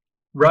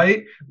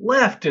 Right,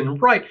 left and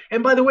right.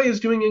 And by the way, is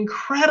doing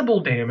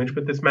incredible damage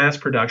with this mass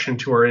production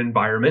to our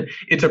environment.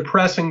 It's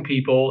oppressing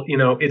people. You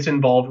know, it's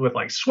involved with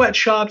like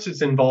sweatshops.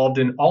 It's involved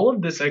in all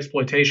of this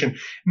exploitation.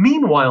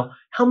 Meanwhile,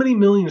 how many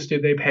millions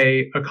did they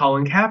pay a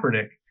Colin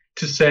Kaepernick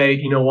to say,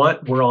 you know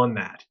what, we're on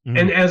that? Mm.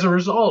 And as a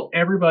result,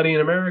 everybody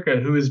in America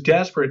who is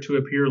desperate to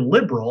appear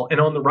liberal and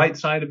on the right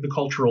side of the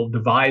cultural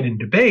divide and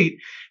debate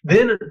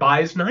then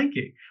buys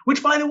Nike,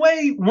 which, by the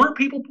way, weren't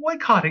people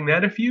boycotting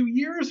that a few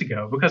years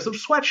ago because of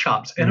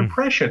sweatshops and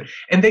oppression?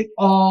 And they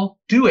all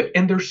do it.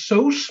 And they're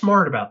so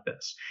smart about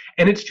this.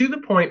 And it's to the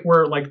point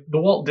where, like, the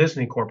Walt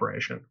Disney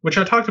Corporation, which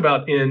I talked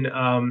about in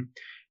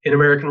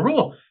American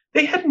Rule,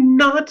 they had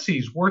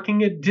Nazis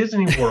working at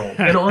Disney World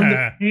and on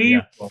the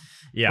table.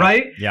 Yeah.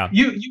 Right? Yeah.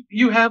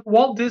 You have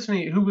Walt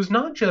Disney, who was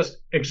not just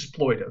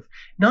exploitive,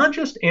 not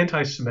just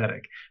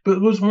anti-Semitic,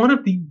 but was one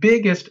of the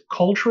biggest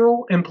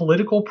cultural and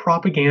political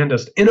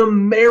propagandists in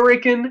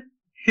American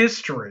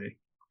history.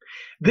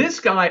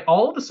 This guy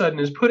all of a sudden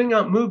is putting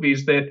out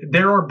movies that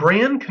there are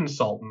brand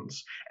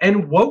consultants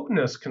and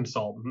wokeness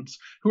consultants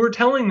who are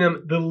telling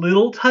them the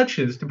little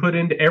touches to put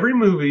into every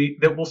movie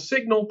that will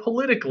signal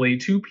politically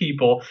to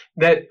people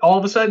that all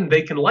of a sudden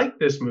they can like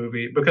this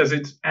movie because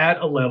it's at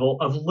a level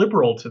of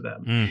liberal to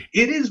them.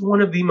 It is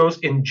one of the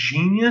most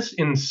ingenious,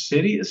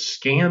 insidious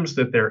scams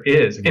that there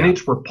is, and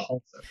it's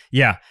repulsive.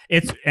 Yeah,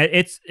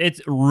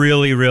 it's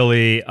really,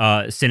 really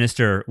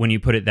sinister when you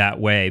put it that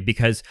way,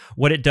 because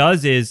what it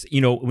does is,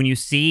 when you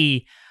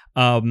see,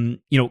 Colin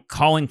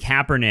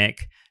Kaepernick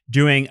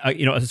doing,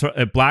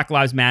 a Black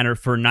Lives Matter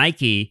for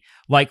Nike,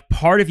 like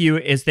part of you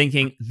is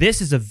thinking,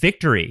 this is a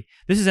victory.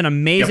 This is an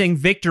amazing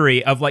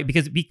victory of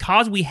because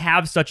we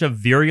have such a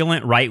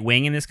virulent right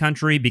wing in this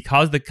country,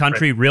 because the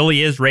country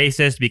really is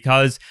racist,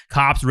 because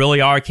cops really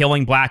are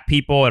killing black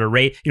people at a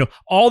rate,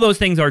 all those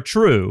things are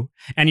true.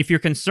 And if you're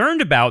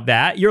concerned about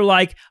that, you're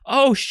like,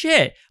 oh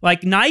shit,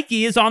 like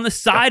Nike is on the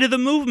side of the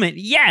movement.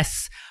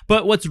 Yes.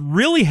 But what's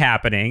really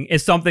happening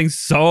is something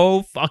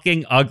so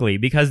fucking ugly,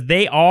 because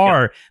they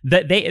are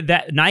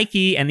that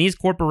Nike and these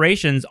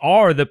corporations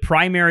are the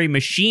primary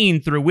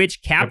machine through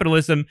which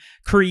capitalism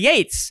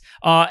creates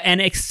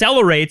and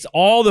accelerates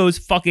all those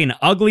fucking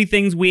ugly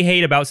things we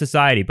hate about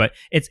society. But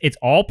it's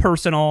all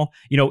personal.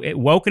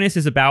 Wokeness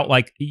is about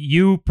like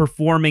you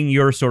performing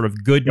your sort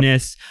of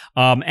goodness.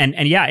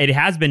 And yeah, it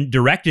has been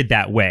directed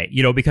that way,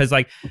 because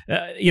like,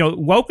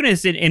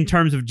 wokeness in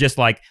terms of just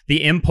like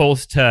the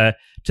impulse to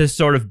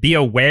sort of be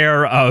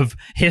aware of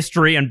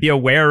history and be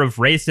aware of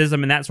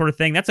racism and that sort of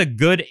thing. That's a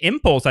good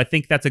impulse. I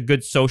think that's a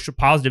good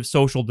positive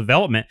social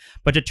development.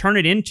 But to turn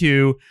it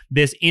into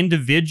this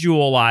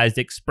individualized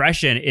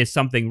expression is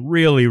something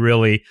really,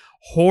 really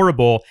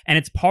horrible. And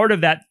it's part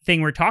of that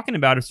thing we're talking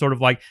about, is sort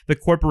of like the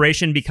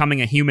corporation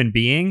becoming a human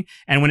being.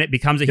 And when it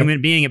becomes a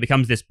human being, it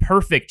becomes this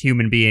perfect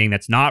human being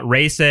that's not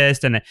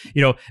racist and,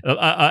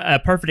 a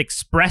perfect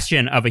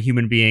expression of a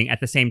human being. At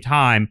the same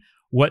time,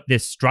 what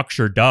this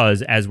structure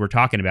does, as we're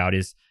talking about,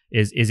 is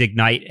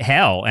ignite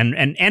hell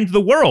and end the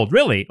world.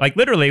 Really, like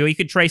literally, we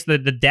could trace the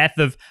death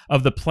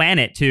of the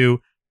planet to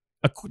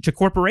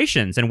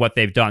corporations and what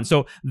they've done.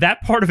 So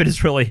that part of it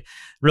is really,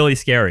 really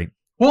scary.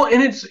 Well,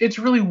 and it's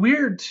really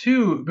weird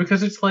too,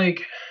 because it's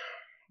like,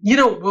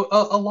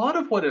 a lot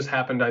of what has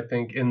happened, I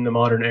think, in the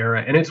modern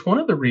era, and it's one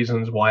of the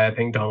reasons why I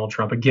think Donald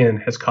Trump again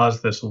has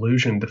caused this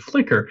illusion to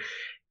flicker,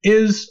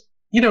 is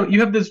you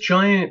have this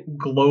giant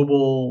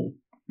global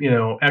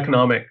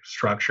economic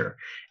structure,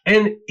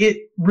 and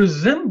it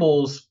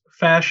resembles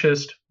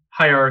fascist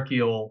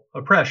hierarchical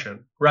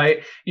oppression,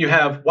 right? You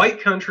have white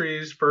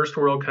countries, first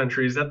world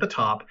countries at the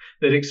top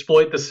that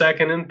exploit the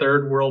second and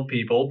third world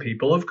people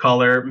of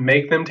color,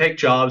 make them take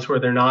jobs where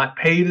they're not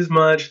paid as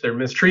much, they're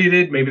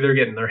mistreated, maybe they're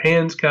getting their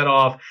hands cut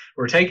off,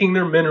 we're taking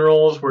their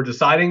minerals, we're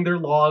deciding their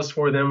laws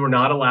for them, we're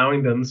not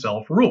allowing them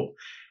self-rule.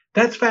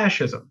 That's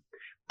fascism.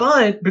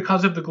 But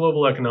because of the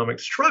global economic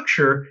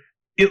structure,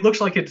 it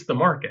looks like it's the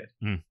market,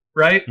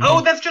 right? Mm-hmm.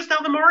 Oh, that's just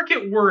how the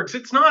market works.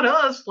 It's not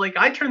us. Like,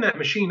 I turn that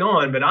machine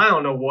on, but I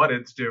don't know what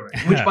it's doing.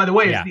 Which, by the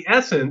way, is the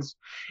essence.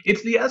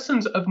 It's the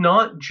essence of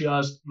not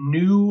just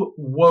new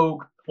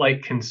woke,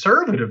 like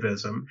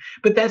conservatism,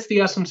 but that's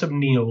the essence of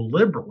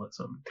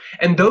neoliberalism.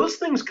 And those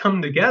things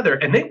come together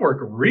and they work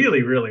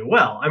really, really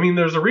well. I mean,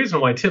 there's a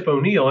reason why Tip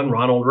O'Neill and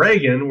Ronald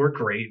Reagan were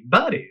great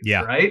buddies,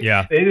 right?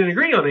 Yeah. They didn't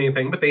agree on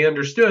anything, but they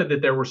understood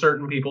that there were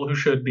certain people who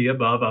should be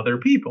above other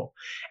people.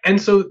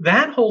 And so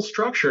that whole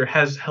structure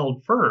has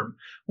held firm.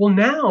 Well,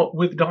 now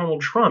with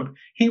Donald Trump,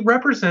 he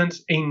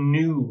represents a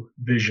new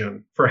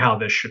vision for how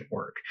this should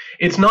work.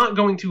 It's not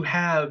going to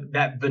have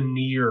that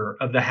veneer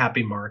of the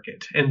happy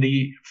market and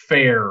the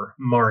fair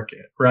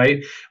market,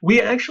 right? We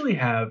actually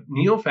have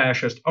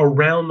neo-fascists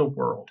around the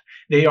world.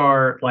 They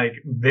are like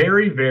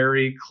very,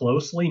 very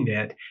closely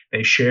knit.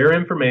 They share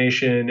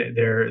information.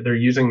 They're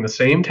using the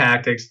same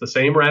tactics, the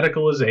same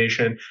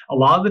radicalization. A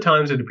lot of the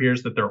times it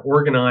appears that they're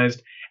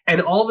organized.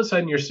 And all of a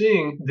sudden you're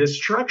seeing this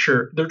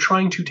structure, they're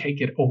trying to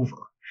take it over.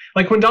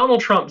 Like when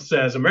Donald Trump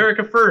says,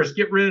 America first,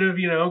 get rid of,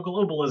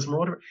 globalism or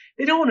whatever,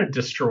 they don't want to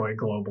destroy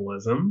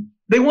globalism.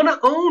 They want to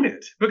own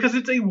it because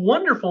it's a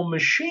wonderful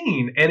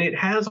machine and it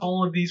has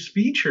all of these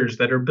features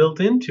that are built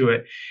into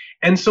it.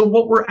 And so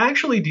what we're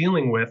actually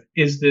dealing with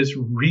is this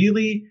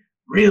really,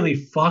 really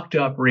fucked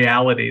up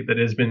reality that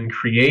has been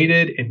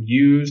created and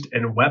used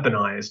and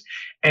weaponized.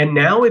 And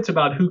now it's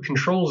about who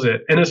controls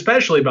it. And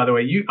especially, by the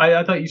way,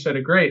 I thought you said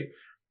it great,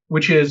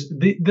 which is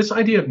this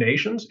idea of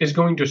nations is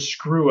going to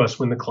screw us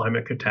when the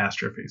climate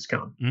catastrophes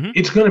come. Mm-hmm.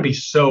 It's going to be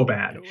so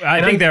bad.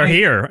 I think they're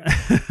here.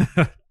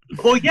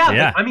 Well,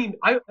 yeah. I mean,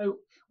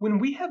 when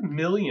we have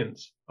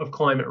millions of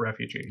climate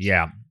refugees,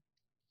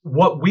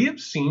 what we have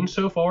seen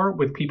so far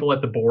with people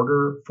at the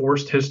border,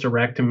 forced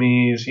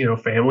hysterectomies,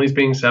 families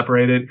being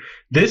separated,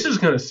 this is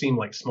going to seem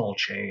like small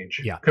change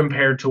Yeah.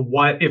 compared to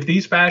what if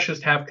these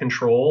fascists have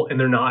control and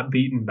they're not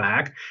beaten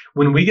back.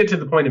 When we get to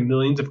the point of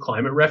millions of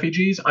climate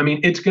refugees, I mean,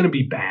 it's going to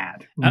be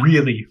bad,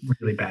 really,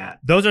 really bad.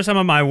 Those are some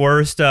of my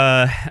worst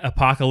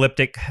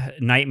apocalyptic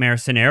nightmare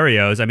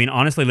scenarios. I mean,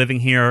 honestly,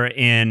 living here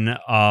in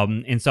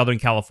Southern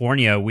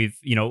California, we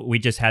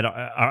just had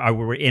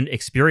we're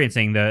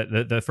experiencing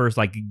the first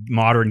like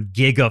modern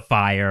giga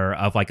fire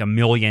of like 1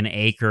 million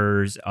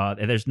acres.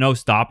 There's no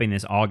stopping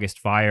this August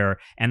fire,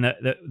 and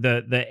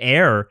the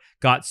air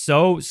got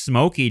so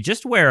smoky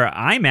just where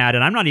I'm at,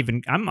 and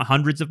I'm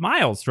hundreds of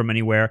miles from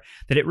anywhere,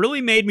 that it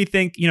really made me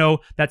think,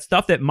 that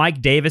stuff that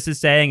Mike Davis is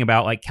saying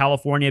about like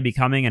California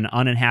becoming an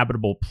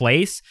uninhabitable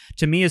place,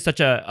 to me is such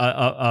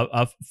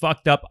a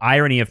fucked up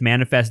irony of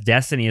manifest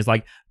destiny, is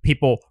like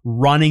people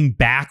running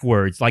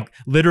backwards, like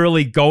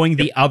literally going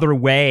the other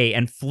way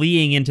and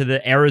fleeing into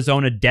the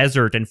Arizona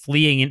desert and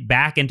fleeing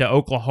back into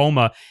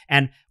Oklahoma.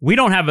 And we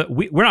don't have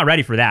we're not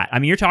ready for that. I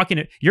mean,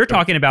 you're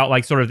talking about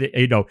like sort of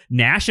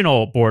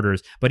national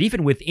borders, but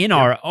even within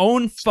our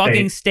own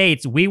fucking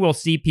states, we will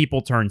see people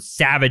turn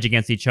savage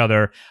against each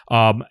other.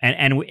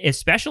 And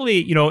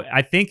especially,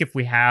 I think if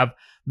we have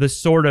the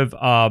sort of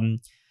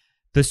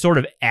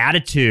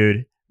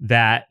attitude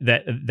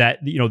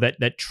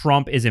that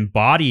Trump is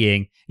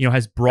embodying,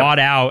 has brought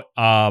out,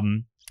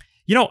 I'm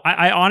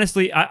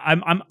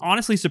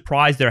honestly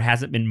surprised there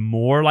hasn't been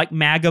more like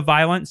MAGA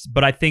violence,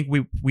 but I think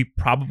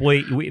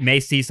we may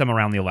see some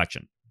around the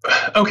election.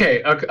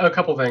 Okay, a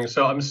couple things.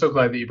 So I'm so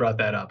glad that you brought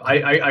that up.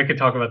 I could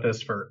talk about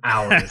this for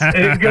hours.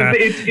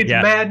 It's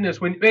madness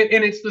and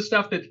it's the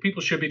stuff that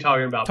people should be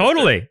talking about.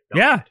 Totally,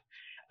 yeah.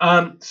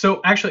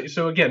 So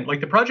again, like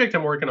the project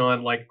I'm working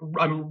on, like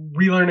I'm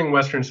relearning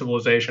Western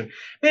civilization.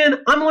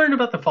 Man, I'm learning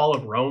about the fall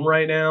of Rome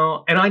right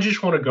now, and I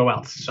just want to go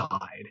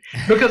outside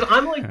because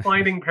I'm like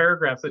finding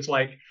paragraphs that's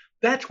like,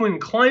 that's when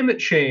climate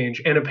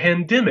change and a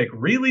pandemic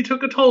really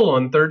took a toll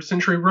on 3rd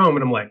century Rome,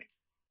 and I'm like,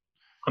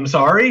 I'm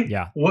sorry,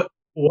 yeah, what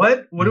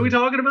are we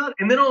talking about?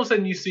 And then all of a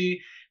sudden you see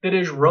that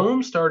as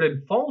Rome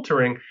started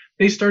faltering,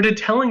 they started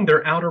telling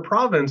their outer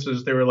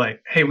provinces, they were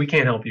like, hey, we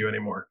can't help you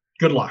anymore.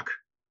 Good luck.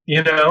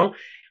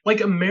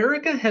 Like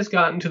America has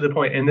gotten to the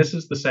point, and this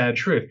is the sad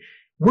truth,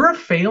 we're a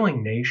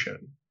failing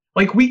nation.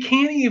 Like we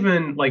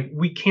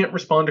can't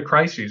respond to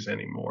crises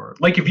anymore.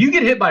 Like if you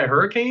get hit by a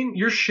hurricane,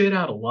 you're shit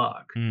out of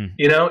luck.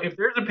 If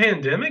there's a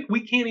pandemic, we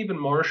can't even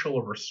marshal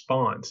a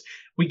response.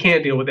 We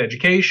can't deal with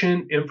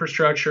education,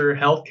 infrastructure,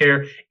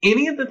 healthcare,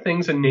 any of the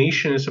things a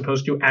nation is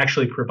supposed to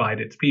actually provide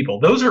its people.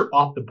 Those are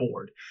off the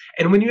board.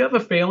 And when you have a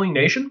failing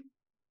nation,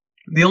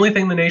 the only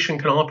thing the nation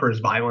can offer is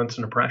violence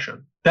and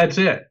oppression. That's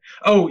it.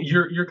 Oh,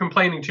 you're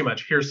complaining too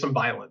much. Here's some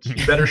violence.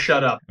 You better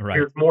shut up. Right.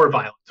 Here's more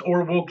violence,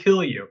 or we'll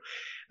kill you.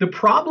 The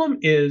problem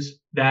is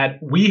that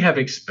we have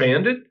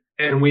expanded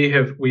and we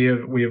have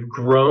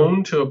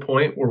grown to a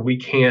point where we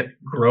can't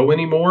grow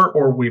anymore,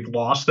 or we've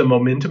lost the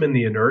momentum and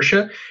the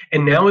inertia,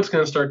 and now it's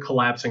going to start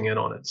collapsing in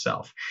on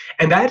itself.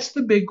 And that's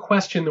the big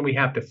question that we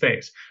have to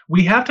face.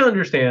 We have to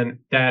understand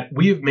that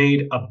we have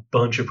made a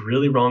bunch of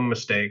really wrong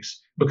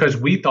mistakes because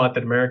we thought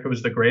that America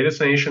was the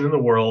greatest nation in the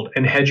world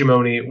and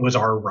hegemony was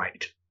our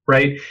right.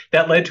 Right?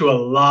 That led to a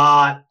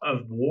lot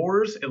of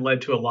wars. It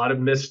led to a lot of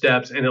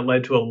missteps, and it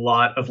led to a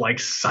lot of like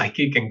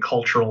psychic and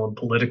cultural and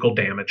political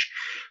damage.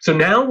 So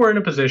now we're in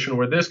a position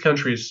where this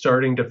country is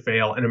starting to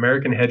fail and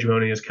American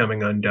hegemony is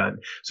coming undone.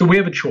 So we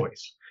have a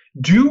choice.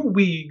 Do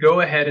we go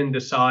ahead and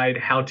decide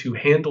how to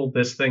handle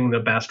this thing the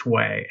best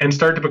way and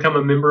start to become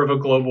a member of a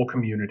global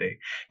community?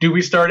 Do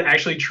we start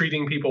actually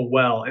treating people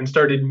well and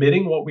start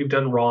admitting what we've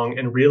done wrong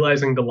and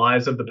realizing the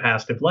lies of the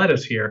past have led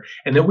us here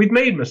and that we've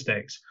made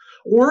mistakes?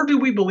 Or do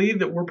we believe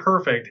that we're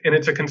perfect and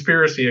it's a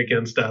conspiracy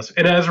against us?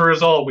 And as a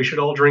result, we should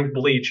all drink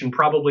bleach and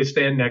probably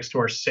stand next to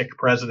our sick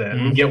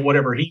president and get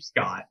whatever he's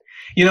got.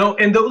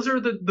 And those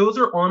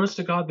are honest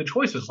to God the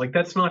choices. Like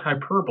that's not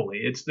hyperbole.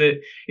 It's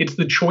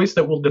the choice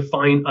that will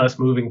define us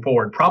moving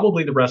forward,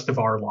 probably the rest of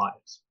our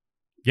lives.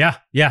 Yeah.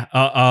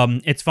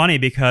 It's funny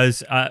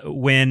because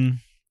when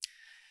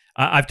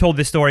I've told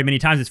this story many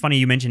times. It's funny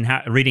you mentioned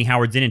reading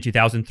Howard Zinn in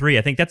 2003.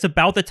 I think that's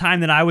about the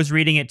time that I was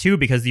reading it too,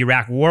 because the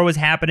Iraq War was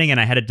happening and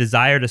I had a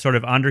desire to sort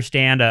of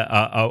understand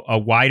a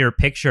wider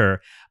picture.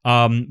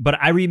 But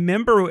I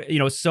remember,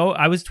 so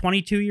I was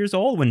 22 years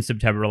old when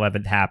September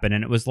 11th happened,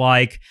 and it was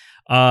like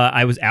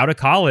I was out of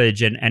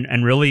college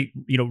and really,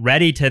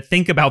 ready to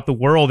think about the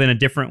world in a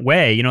different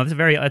way.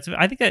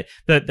 I think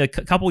that the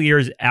couple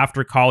years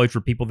after college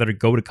for people that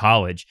go to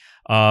college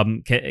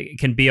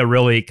can be a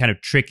really kind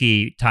of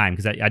tricky time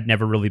because I'd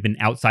never really been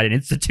outside an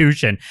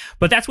institution.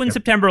 But that's when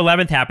September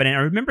 11th happened. And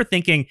I remember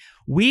thinking,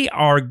 we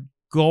are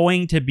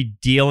going to be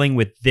dealing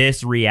with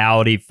this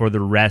reality for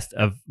the rest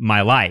of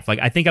my life. Like,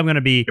 I think I'm going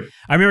to be,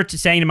 I remember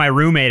saying to my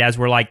roommate as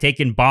we're like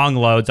taking bong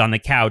loads on the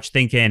couch,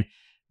 thinking,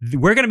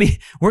 we're going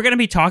to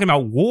be talking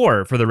about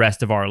war for the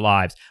rest of our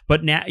lives.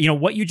 But now,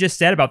 what you just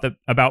said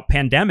about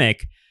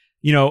pandemic,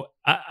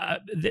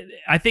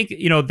 I think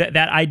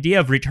that idea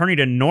of returning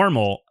to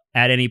normal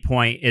at any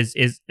point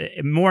is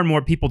more and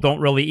more people don't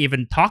really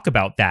even talk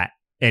about that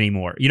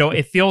anymore.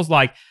 It feels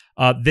like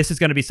this is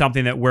going to be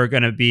something that we're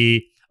going to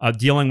be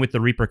dealing with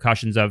the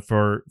repercussions of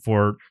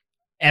for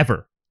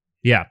ever.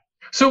 Yeah.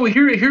 So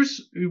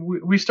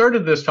we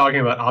started this talking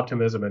about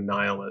optimism and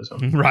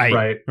nihilism.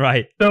 Right.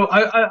 So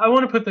I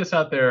want to put this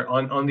out there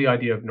on the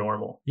idea of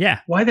normal.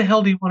 Yeah. Why the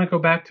hell do you want to go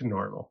back to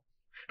normal?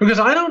 Because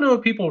I don't know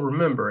if people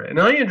remember it. And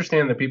I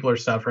understand that people are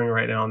suffering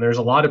right now. And there's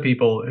a lot of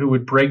people who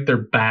would break their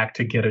back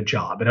to get a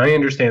job. And I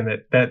understand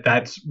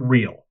that's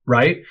real,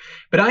 right?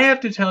 But I have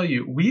to tell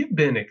you, we've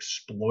been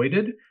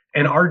exploited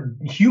and our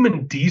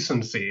human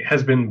decency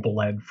has been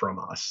bled from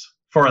us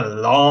for a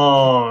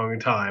long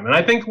time. And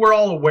I think we're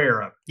all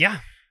aware of it. Yeah.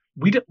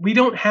 We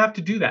don't have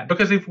to do that,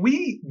 because if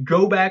we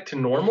go back to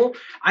normal,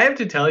 I have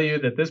to tell you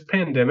that this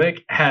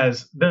pandemic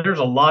there's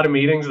a lot of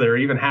meetings that are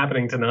even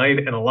happening tonight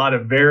and a lot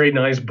of very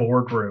nice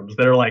boardrooms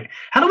that are like,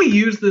 how do we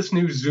use this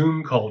new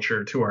Zoom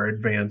culture to our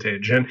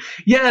advantage? And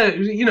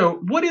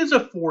what is a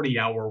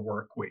 40-hour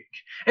work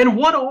week? And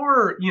what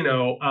are,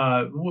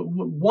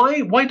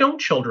 why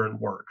don't children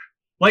work?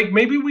 Like,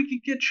 maybe we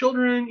could get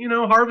children,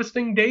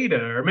 harvesting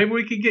data, or maybe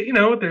we could get,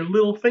 with their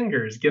little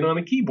fingers, get on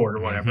a keyboard or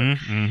whatever.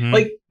 Mm-hmm.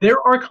 Like, there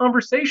are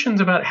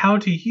conversations about how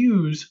to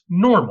use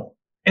normal,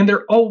 and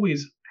there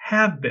always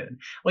have been.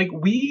 Like,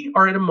 we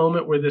are at a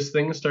moment where this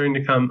thing is starting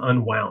to come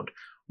unwound.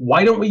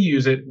 Why don't we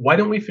use it? Why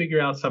don't we figure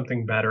out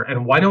something better?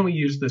 And why don't we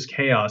use this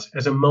chaos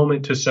as a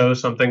moment to sow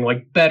something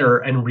like better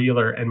and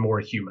realer and more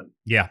human?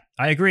 Yeah,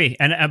 I agree.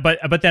 And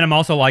but then I'm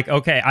also like,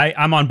 okay,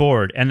 I'm on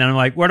board. And then I'm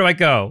like, where do I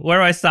go? Where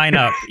do I sign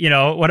up?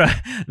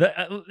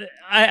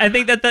 I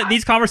think that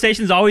these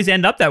conversations always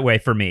end up that way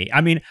for me.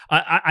 I mean,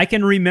 I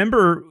can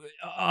remember,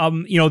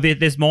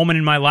 this moment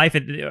in my life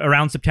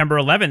around September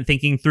 11th,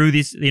 thinking through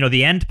these,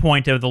 the end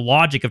point of the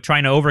logic of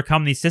trying to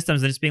overcome these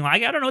systems and just being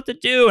like, I don't know what to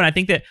do. And I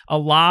think that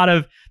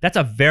that's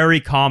a very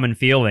common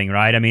feeling,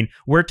 right? I mean,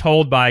 we're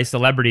told by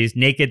celebrities,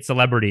 naked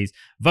celebrities,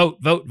 vote,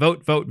 vote,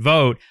 vote, vote,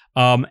 vote.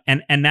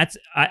 And that's,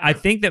 I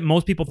think that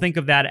most people think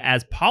of that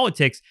as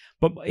politics,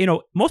 but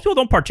most people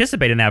don't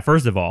participate in that.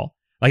 First of all,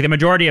 like the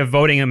majority of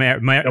voting,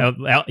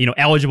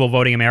 eligible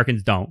voting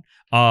Americans don't.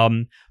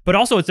 But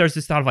also there's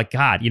this thought of like,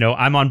 God,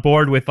 I'm on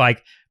board with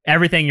like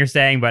everything you're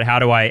saying, but how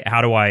do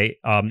I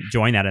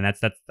join that? And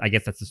that's I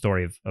guess that's the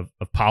story of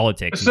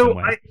politics.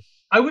 So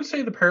I would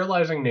say the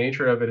paralyzing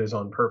nature of it is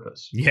on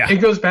purpose. Yeah. It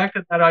goes back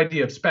to that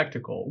idea of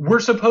spectacle. We're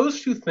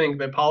supposed to think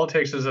that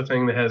politics is a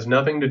thing that has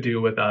nothing to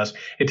do with us.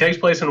 It takes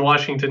place in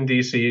Washington,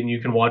 D.C., and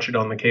you can watch it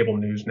on the cable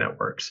news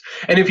networks.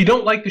 And if you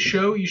don't like the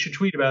show, you should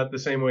tweet about it the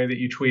same way that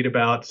you tweet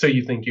about So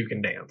You Think You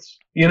Can Dance.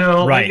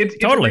 Right. It's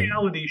totally. a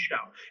reality show.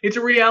 It's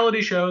a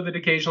reality show that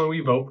occasionally we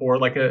vote for,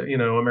 like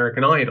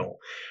American Idol.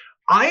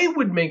 I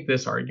would make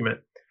this argument.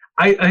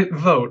 I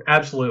vote,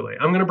 absolutely.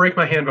 I'm going to break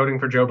my hand voting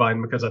for Joe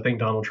Biden because I think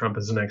Donald Trump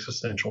is an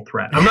existential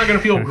threat. I'm not going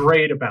to feel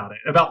great about it,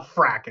 about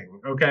fracking,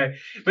 okay?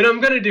 But I'm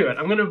going to do it.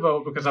 I'm going to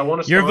vote because I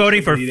want to. You're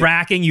voting for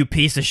fracking, you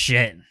piece of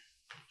shit.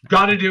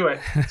 Got to do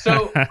it.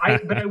 So,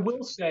 but I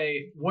will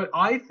say what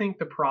I think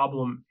the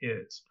problem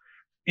is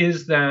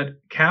that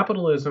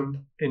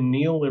capitalism and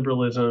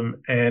neoliberalism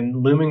and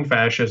looming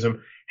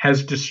fascism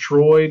has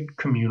destroyed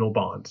communal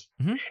bonds.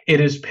 Mm-hmm.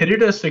 It has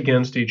pitted us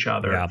against each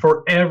other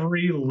for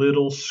every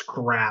little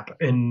scrap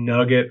and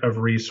nugget of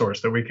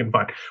resource that we can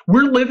find.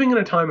 We're living in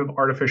a time of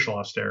artificial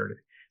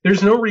austerity.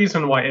 There's no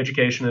reason why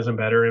education isn't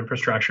better,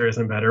 infrastructure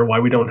isn't better,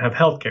 why we don't have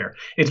healthcare.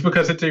 It's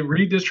because it's a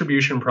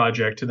redistribution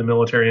project to the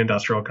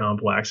military-industrial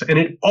complex, and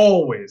it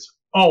always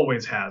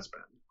has been.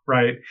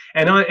 Right.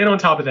 And on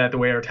top of that, the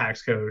way our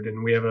tax code,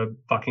 and we have a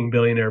fucking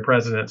billionaire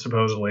president,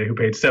 supposedly, who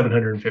paid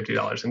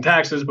 $750 in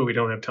taxes, but we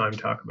don't have time to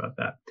talk about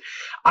that.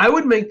 I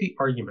would make the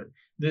argument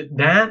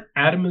that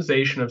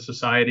atomization of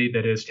society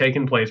that has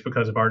taken place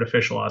because of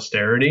artificial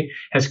austerity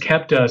has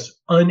kept us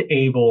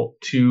unable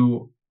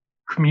to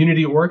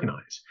community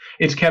organize.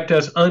 It's kept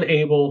us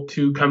unable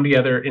to come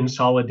together in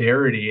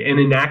solidarity and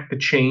enact the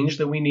change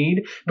that we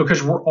need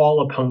because we're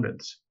all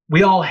opponents.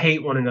 We all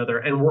hate one another,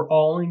 and we're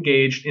all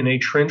engaged in a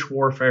trench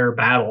warfare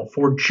battle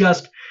for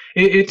just.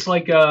 It's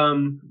like we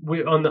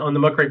on the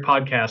Muckrake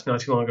podcast not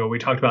too long ago we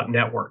talked about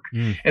network,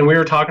 and we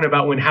were talking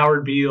about when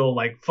Howard Beale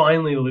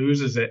finally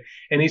loses it,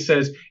 and he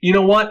says, "You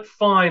know what?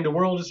 Fine, the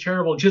world is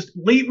terrible. Just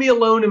leave me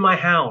alone in my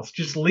house.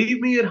 Just leave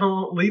me at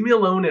home. Leave me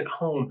alone at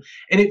home."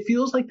 And it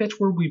feels like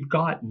that's where we've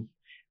gotten.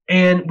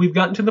 And we've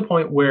gotten to the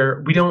point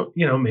where we don't,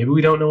 maybe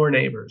we don't know our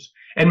neighbors.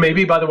 And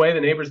maybe, by the way,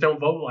 the neighbors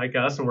don't vote like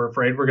us, and we're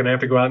afraid we're going to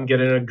have to go out and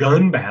get in a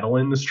gun battle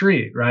in the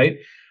street, right?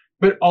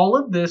 But all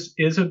of this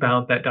is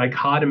about that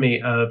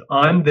dichotomy of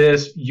I'm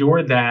this,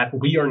 you're that,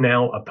 we are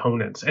now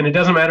opponents. And it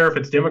doesn't matter if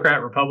it's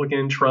Democrat,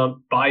 Republican,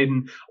 Trump,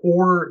 Biden,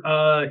 or,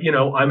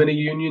 I'm in a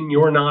union,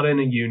 you're not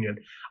in a union.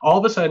 All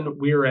of a sudden,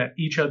 we're at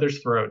each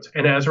other's throats.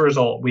 And as a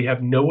result, we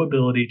have no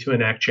ability to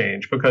enact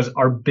change because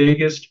our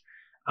biggest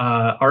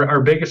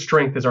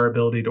strength is our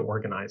ability to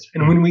organize.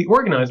 And when we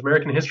organize,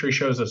 American history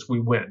shows us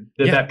we win,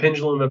 that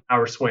pendulum of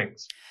power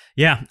swings.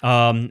 Yeah,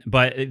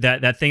 but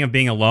that thing of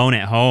being alone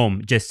at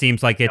home just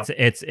seems like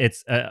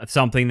it's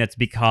something that's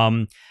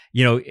become,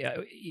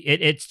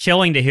 it's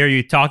chilling to hear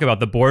you talk about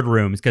the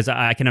boardrooms, because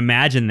I can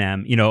imagine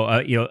them,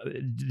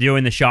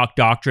 doing the shock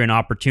doctrine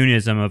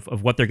opportunism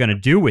of what they're going to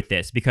do with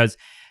this. Because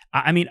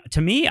I mean,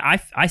 to me,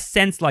 I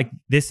sense like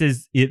this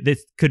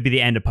could be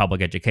the end of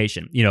public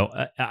education.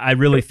 I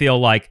really feel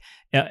like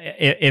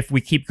if we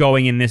keep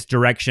going in this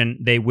direction,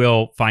 they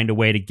will find a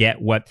way to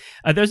get what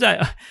there's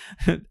a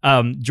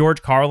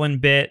George Carlin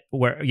bit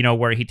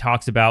where he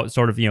talks about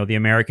sort of, the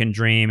American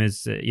dream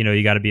is,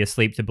 you got to be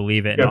asleep to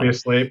believe it. Got to be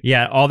asleep.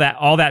 Yeah. All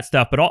that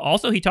stuff. But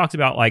also he talks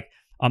about like,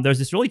 there's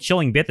this really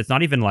chilling bit that's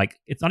not even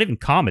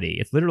comedy.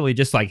 It's literally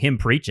just like him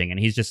preaching. And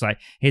he's just like,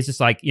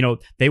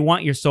 they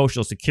want your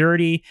social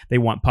security. They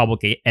want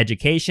public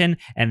education,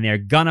 and they're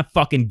gonna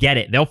fucking get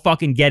it. They'll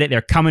fucking get it.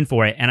 They're coming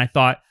for it. And I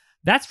thought,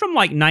 that's from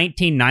like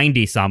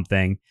 1990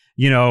 something,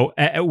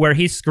 where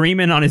he's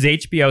screaming on his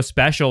HBO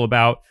special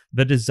about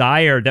the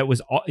desire that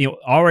was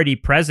already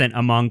present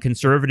among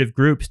conservative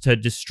groups to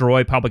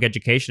destroy public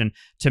education.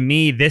 To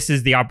me, this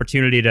is the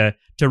opportunity to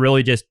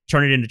really just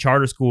turn it into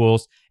charter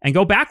schools and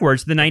go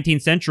backwards to the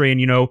 19th century.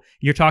 And,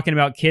 you're talking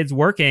about kids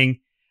working,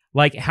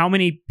 like how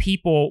many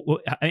people,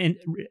 and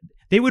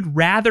they would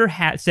rather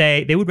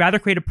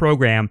create a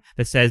program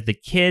that says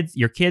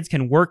your kids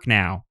can work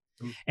now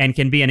and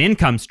can be an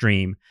income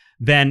stream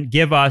than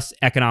give us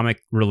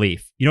economic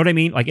relief. You know what I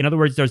mean? Like, in other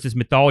words, there's this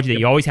mythology that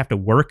you always have to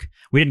work.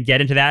 We didn't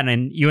get into that,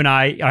 and you and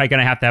I are going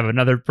to have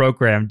another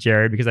program,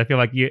 Jared, because I feel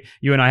like you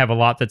and I have a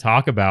lot to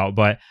talk about.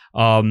 But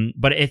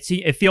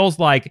it feels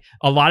like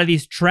a lot of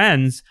these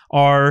trends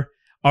are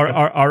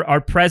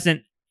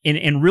present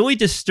in really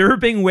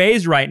disturbing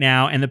ways right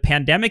now, and the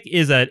pandemic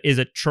is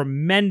a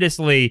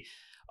tremendously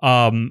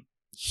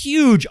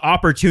huge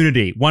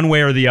opportunity, one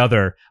way or the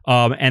other.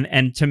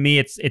 And to me,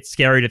 it's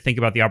scary to think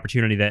about the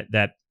opportunity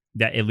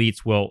that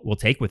elites will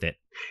take with it.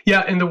 Yeah,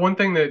 and the one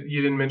thing that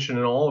you didn't mention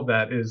in all of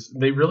that is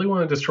they really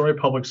want to destroy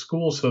public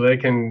schools so they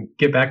can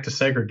get back to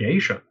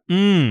segregation.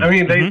 I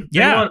mean, they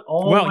want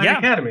all white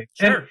academies.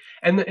 Sure.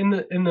 And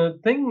the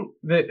thing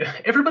that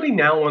everybody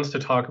now wants to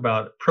talk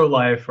about,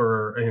 pro-life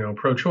or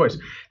pro-choice,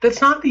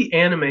 that's not the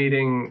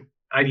animating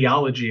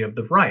ideology of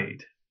the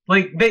right.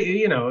 Like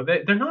they're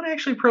not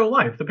actually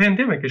pro-life. The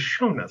pandemic has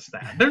shown us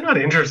that. They're not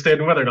interested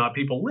in whether or not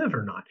people live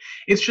or not.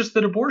 It's just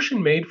that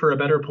abortion made for a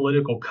better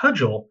political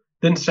cudgel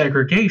than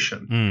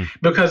segregation,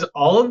 because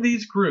all of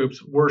these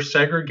groups were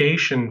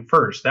segregation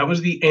first. That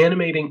was the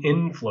animating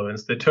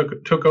influence that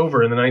took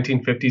over in the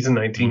 1950s and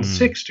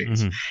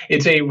 1960s.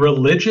 It's a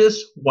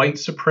religious white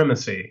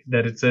supremacy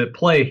that it's at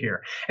play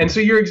here. And so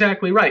you're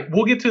exactly right.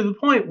 We'll get to the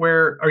point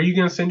where, are you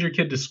going to send your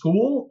kid to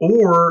school,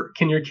 or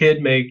can your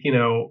kid make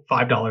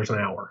 $5 an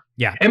hour?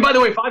 Yeah. And by the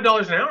way,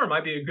 $5 an hour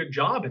might be a good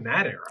job in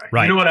that era.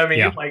 Right. You know what I mean?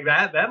 Yeah. Like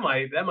that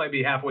might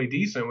be halfway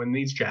decent when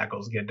these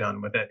jackals get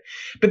done with it.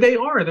 But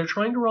they're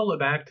trying to roll it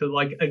back to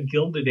like a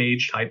Gilded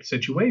Age type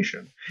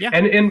situation. Yeah.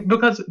 And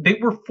because they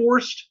were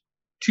forced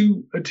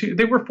to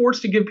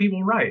give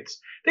people rights.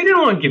 They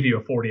didn't want to give you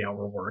a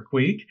 40-hour work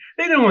week.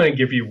 They didn't want to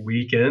give you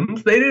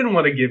weekends. They didn't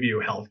want to give you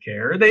health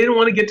care. They didn't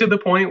want to get to the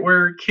point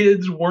where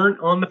kids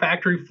weren't on the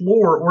factory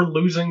floor or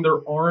losing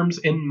their arms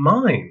and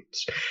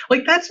minds.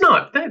 Like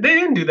they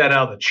didn't do that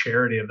out of the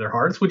charity of their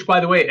hearts, which, by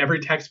the way, every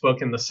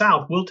textbook in the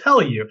South will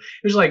tell you. It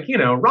was like,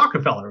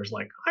 Rockefeller was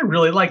like, I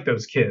really like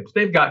those kids.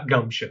 They've got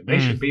gumption. They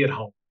should be at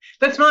home.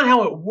 That's not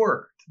how it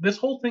worked. This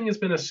whole thing has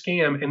been a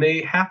scam, and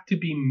they have to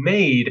be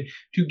made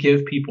to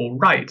give people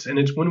rights. And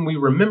it's when we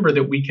remember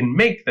that we can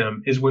make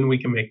them is when we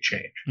can make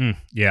change.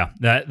 Yeah,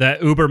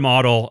 that Uber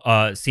model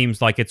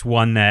seems like it's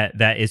one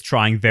that is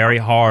trying very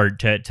hard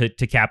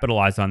to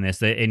capitalize on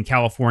this. In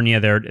California,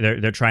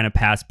 they're trying to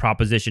pass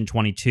Proposition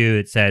 22.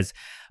 It says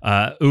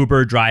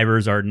Uber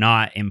drivers are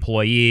not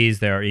employees.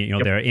 They're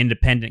they're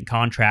independent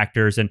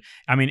contractors, and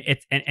I mean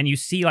and you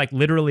see like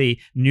literally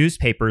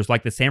newspapers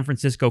like the San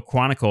Francisco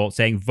Chronicle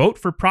saying vote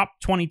for Prop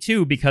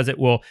 22 because it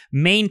will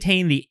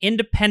maintain the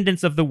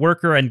independence of the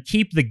worker and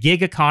keep the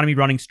gig economy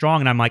running strong.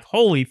 And I'm like,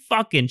 holy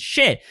fucking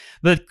shit!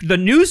 The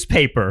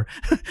newspaper,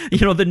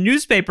 the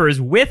newspaper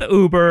is with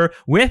Uber,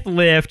 with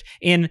Lyft,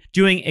 in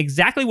doing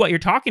exactly what you're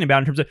talking about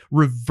in terms of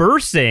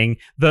reversing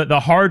the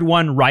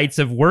hard-won rights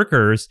of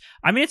workers.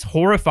 I mean, it's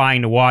horrifying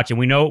to watch, and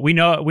we know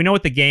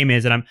what the game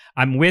is, and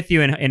I'm with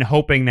you in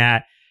hoping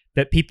that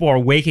people are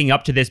waking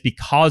up to this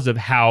because of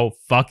how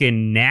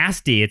fucking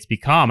nasty it's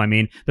become. I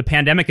mean, the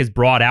pandemic has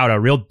brought out a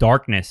real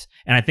darkness,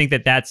 and I think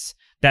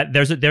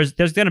there's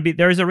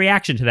a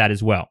reaction to that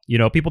as well.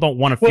 People don't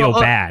want to feel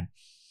bad.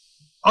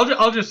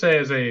 I'll just say,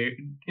 as a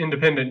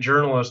independent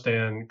journalist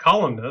and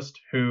columnist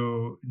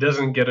who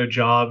doesn't get a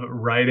job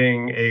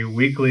writing a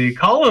weekly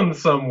column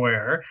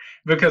somewhere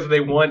because they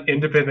want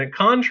independent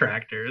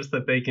contractors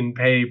that they can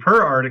pay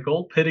per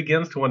article, pit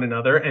against one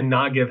another, and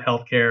not give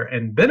healthcare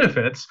and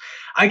benefits,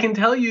 I can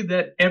tell you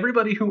that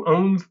everybody who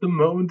owns the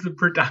modes of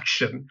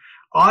production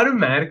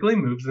automatically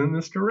moves in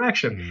this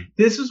direction.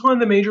 This is one of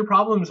the major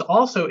problems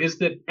also, is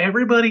that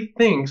everybody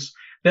thinks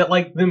that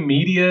like the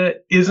media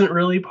isn't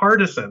really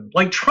partisan.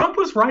 Like Trump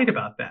was right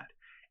about that.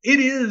 It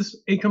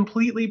is a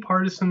completely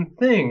partisan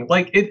thing.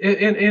 Like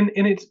and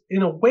it's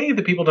in a way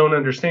that people don't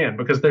understand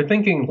because they're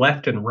thinking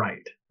left and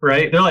right,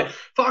 right? They're like,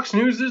 Fox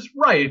News is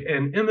right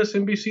and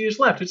MSNBC is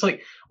left. It's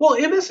like, well,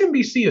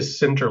 MSNBC is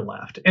center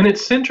left, and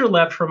it's center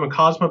left from a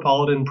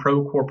cosmopolitan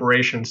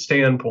pro-corporation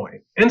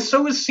standpoint. And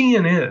so is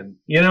CNN.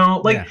 You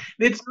know, like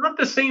it's not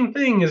the same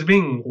thing as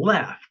being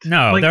left.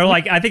 No, they're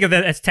like, I think of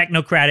it as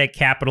technocratic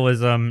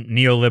capitalism,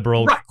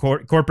 neoliberal, right.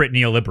 Corporate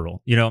neoliberal,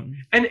 you know.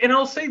 And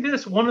I'll say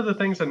this, one of the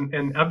things,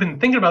 and I've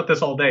been thinking about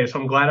this all day, so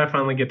I'm glad I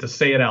finally get to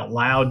say it out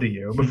loud to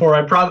you before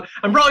I'm probably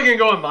going to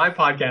go on my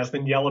podcast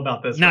and yell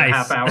about this for a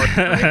half hour.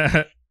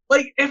 Right?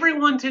 Like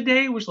everyone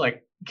today was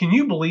like, can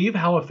you believe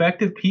how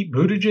effective Pete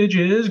Buttigieg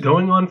is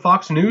going on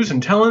Fox News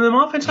and telling them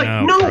off? It's like,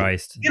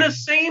 in a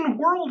sane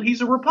world,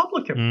 he's a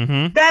Republican.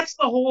 Mm-hmm. That's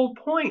the whole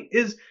point,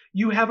 is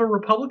you have a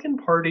Republican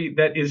Party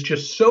that is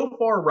just so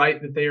far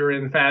right that they are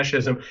in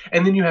fascism,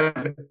 and then you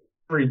have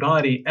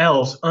everybody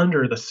else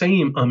under the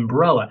same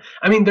umbrella.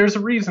 I mean, there's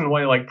a reason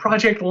why like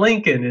Project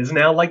Lincoln is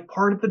now like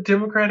part of the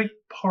Democratic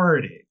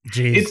Party.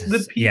 Jesus.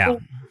 It's the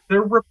people,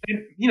 they're,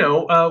 you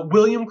know,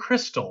 William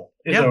Crystal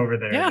is over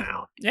there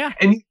now. Yeah.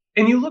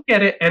 And you look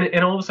at it,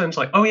 and all of a sudden it's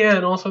like, oh yeah,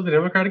 and also the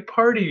Democratic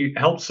Party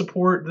helped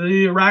support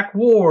the Iraq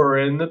War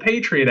and the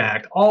Patriot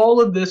Act,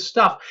 all of this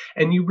stuff.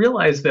 And you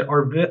realize that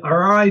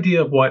our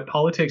idea of what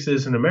politics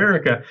is in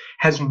America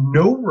has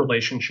no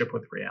relationship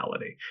with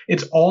reality.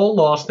 It's all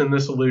lost in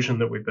this illusion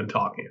that we've been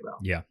talking about.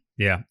 Yeah.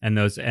 Yeah, and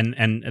those and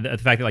the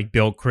fact that like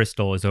Bill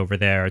Kristol is over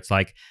there, it's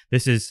like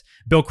this is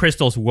Bill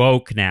Kristol's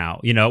woke now,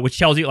 you know, which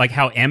tells you like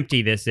how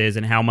empty this is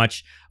and how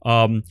much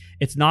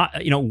it's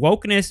not, you know,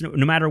 wokeness.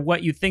 No matter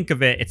what you think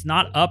of it, it's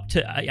not up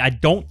to. I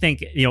don't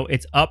think, you know,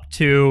 it's up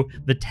to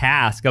the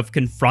task of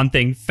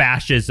confronting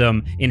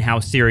fascism in how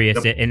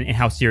serious it and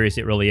how serious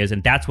it really is,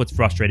 and that's what's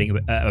frustrating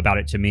about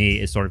it to me,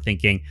 is sort of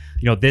thinking,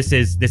 you know, this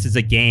is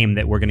a game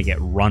that we're going to get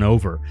run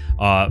over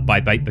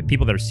by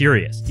people that are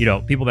serious, you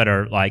know, people that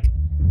are like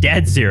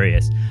dead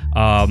serious.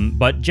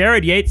 But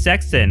Jared Yates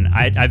Sexton,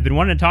 I've been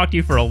wanting to talk to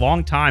you for a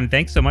long time.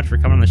 Thanks so much for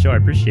coming on the show. I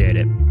appreciate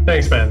it.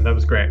 Thanks, Ben. That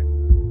was great.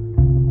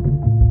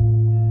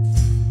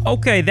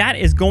 Okay, that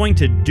is going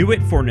to do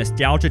it for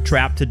Nostalgia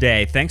Trap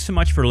today. Thanks so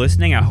much for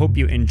listening. I hope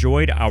you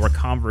enjoyed our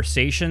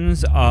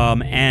conversations.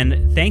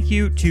 And thank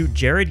you to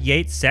Jared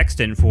Yates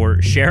Sexton for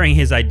sharing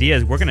his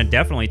ideas. We're going to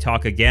definitely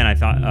talk again. I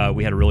thought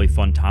we had a really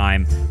fun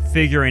time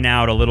figuring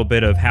out a little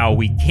bit of how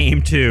we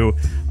came to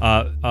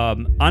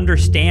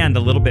understand a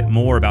little bit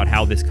more about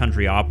how this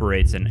country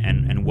operates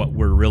and what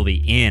we're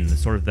really in,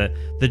 sort of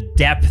the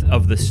depth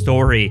of the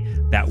story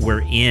that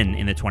we're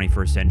in the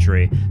 21st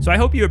century. So I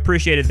hope you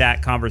appreciated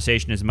that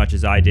conversation as much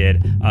as I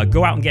did.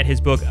 Go out and get his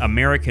book,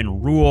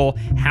 American Rule: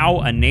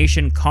 How a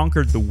Nation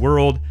Conquered the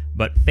World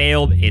but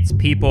Failed Its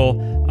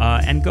People,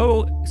 and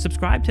go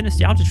subscribe to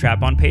Nostalgia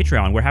Trap on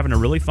Patreon. We're having a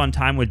really fun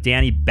time with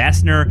Danny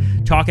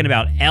Bessner talking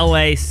about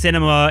LA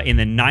cinema in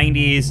the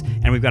 90s,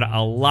 and we've got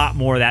a lot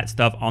more of that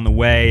stuff on the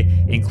way,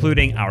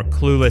 including our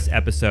Clueless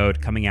episode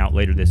coming out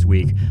later this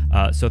week.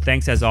 So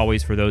thanks as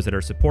always for those that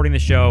are supporting the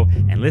show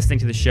and listening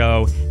to the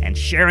show and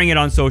sharing it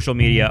on social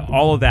media.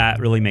 All of that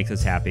really makes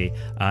us happy,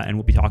 and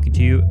we'll be talking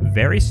to you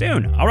very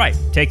soon. All right,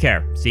 take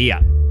care. See ya.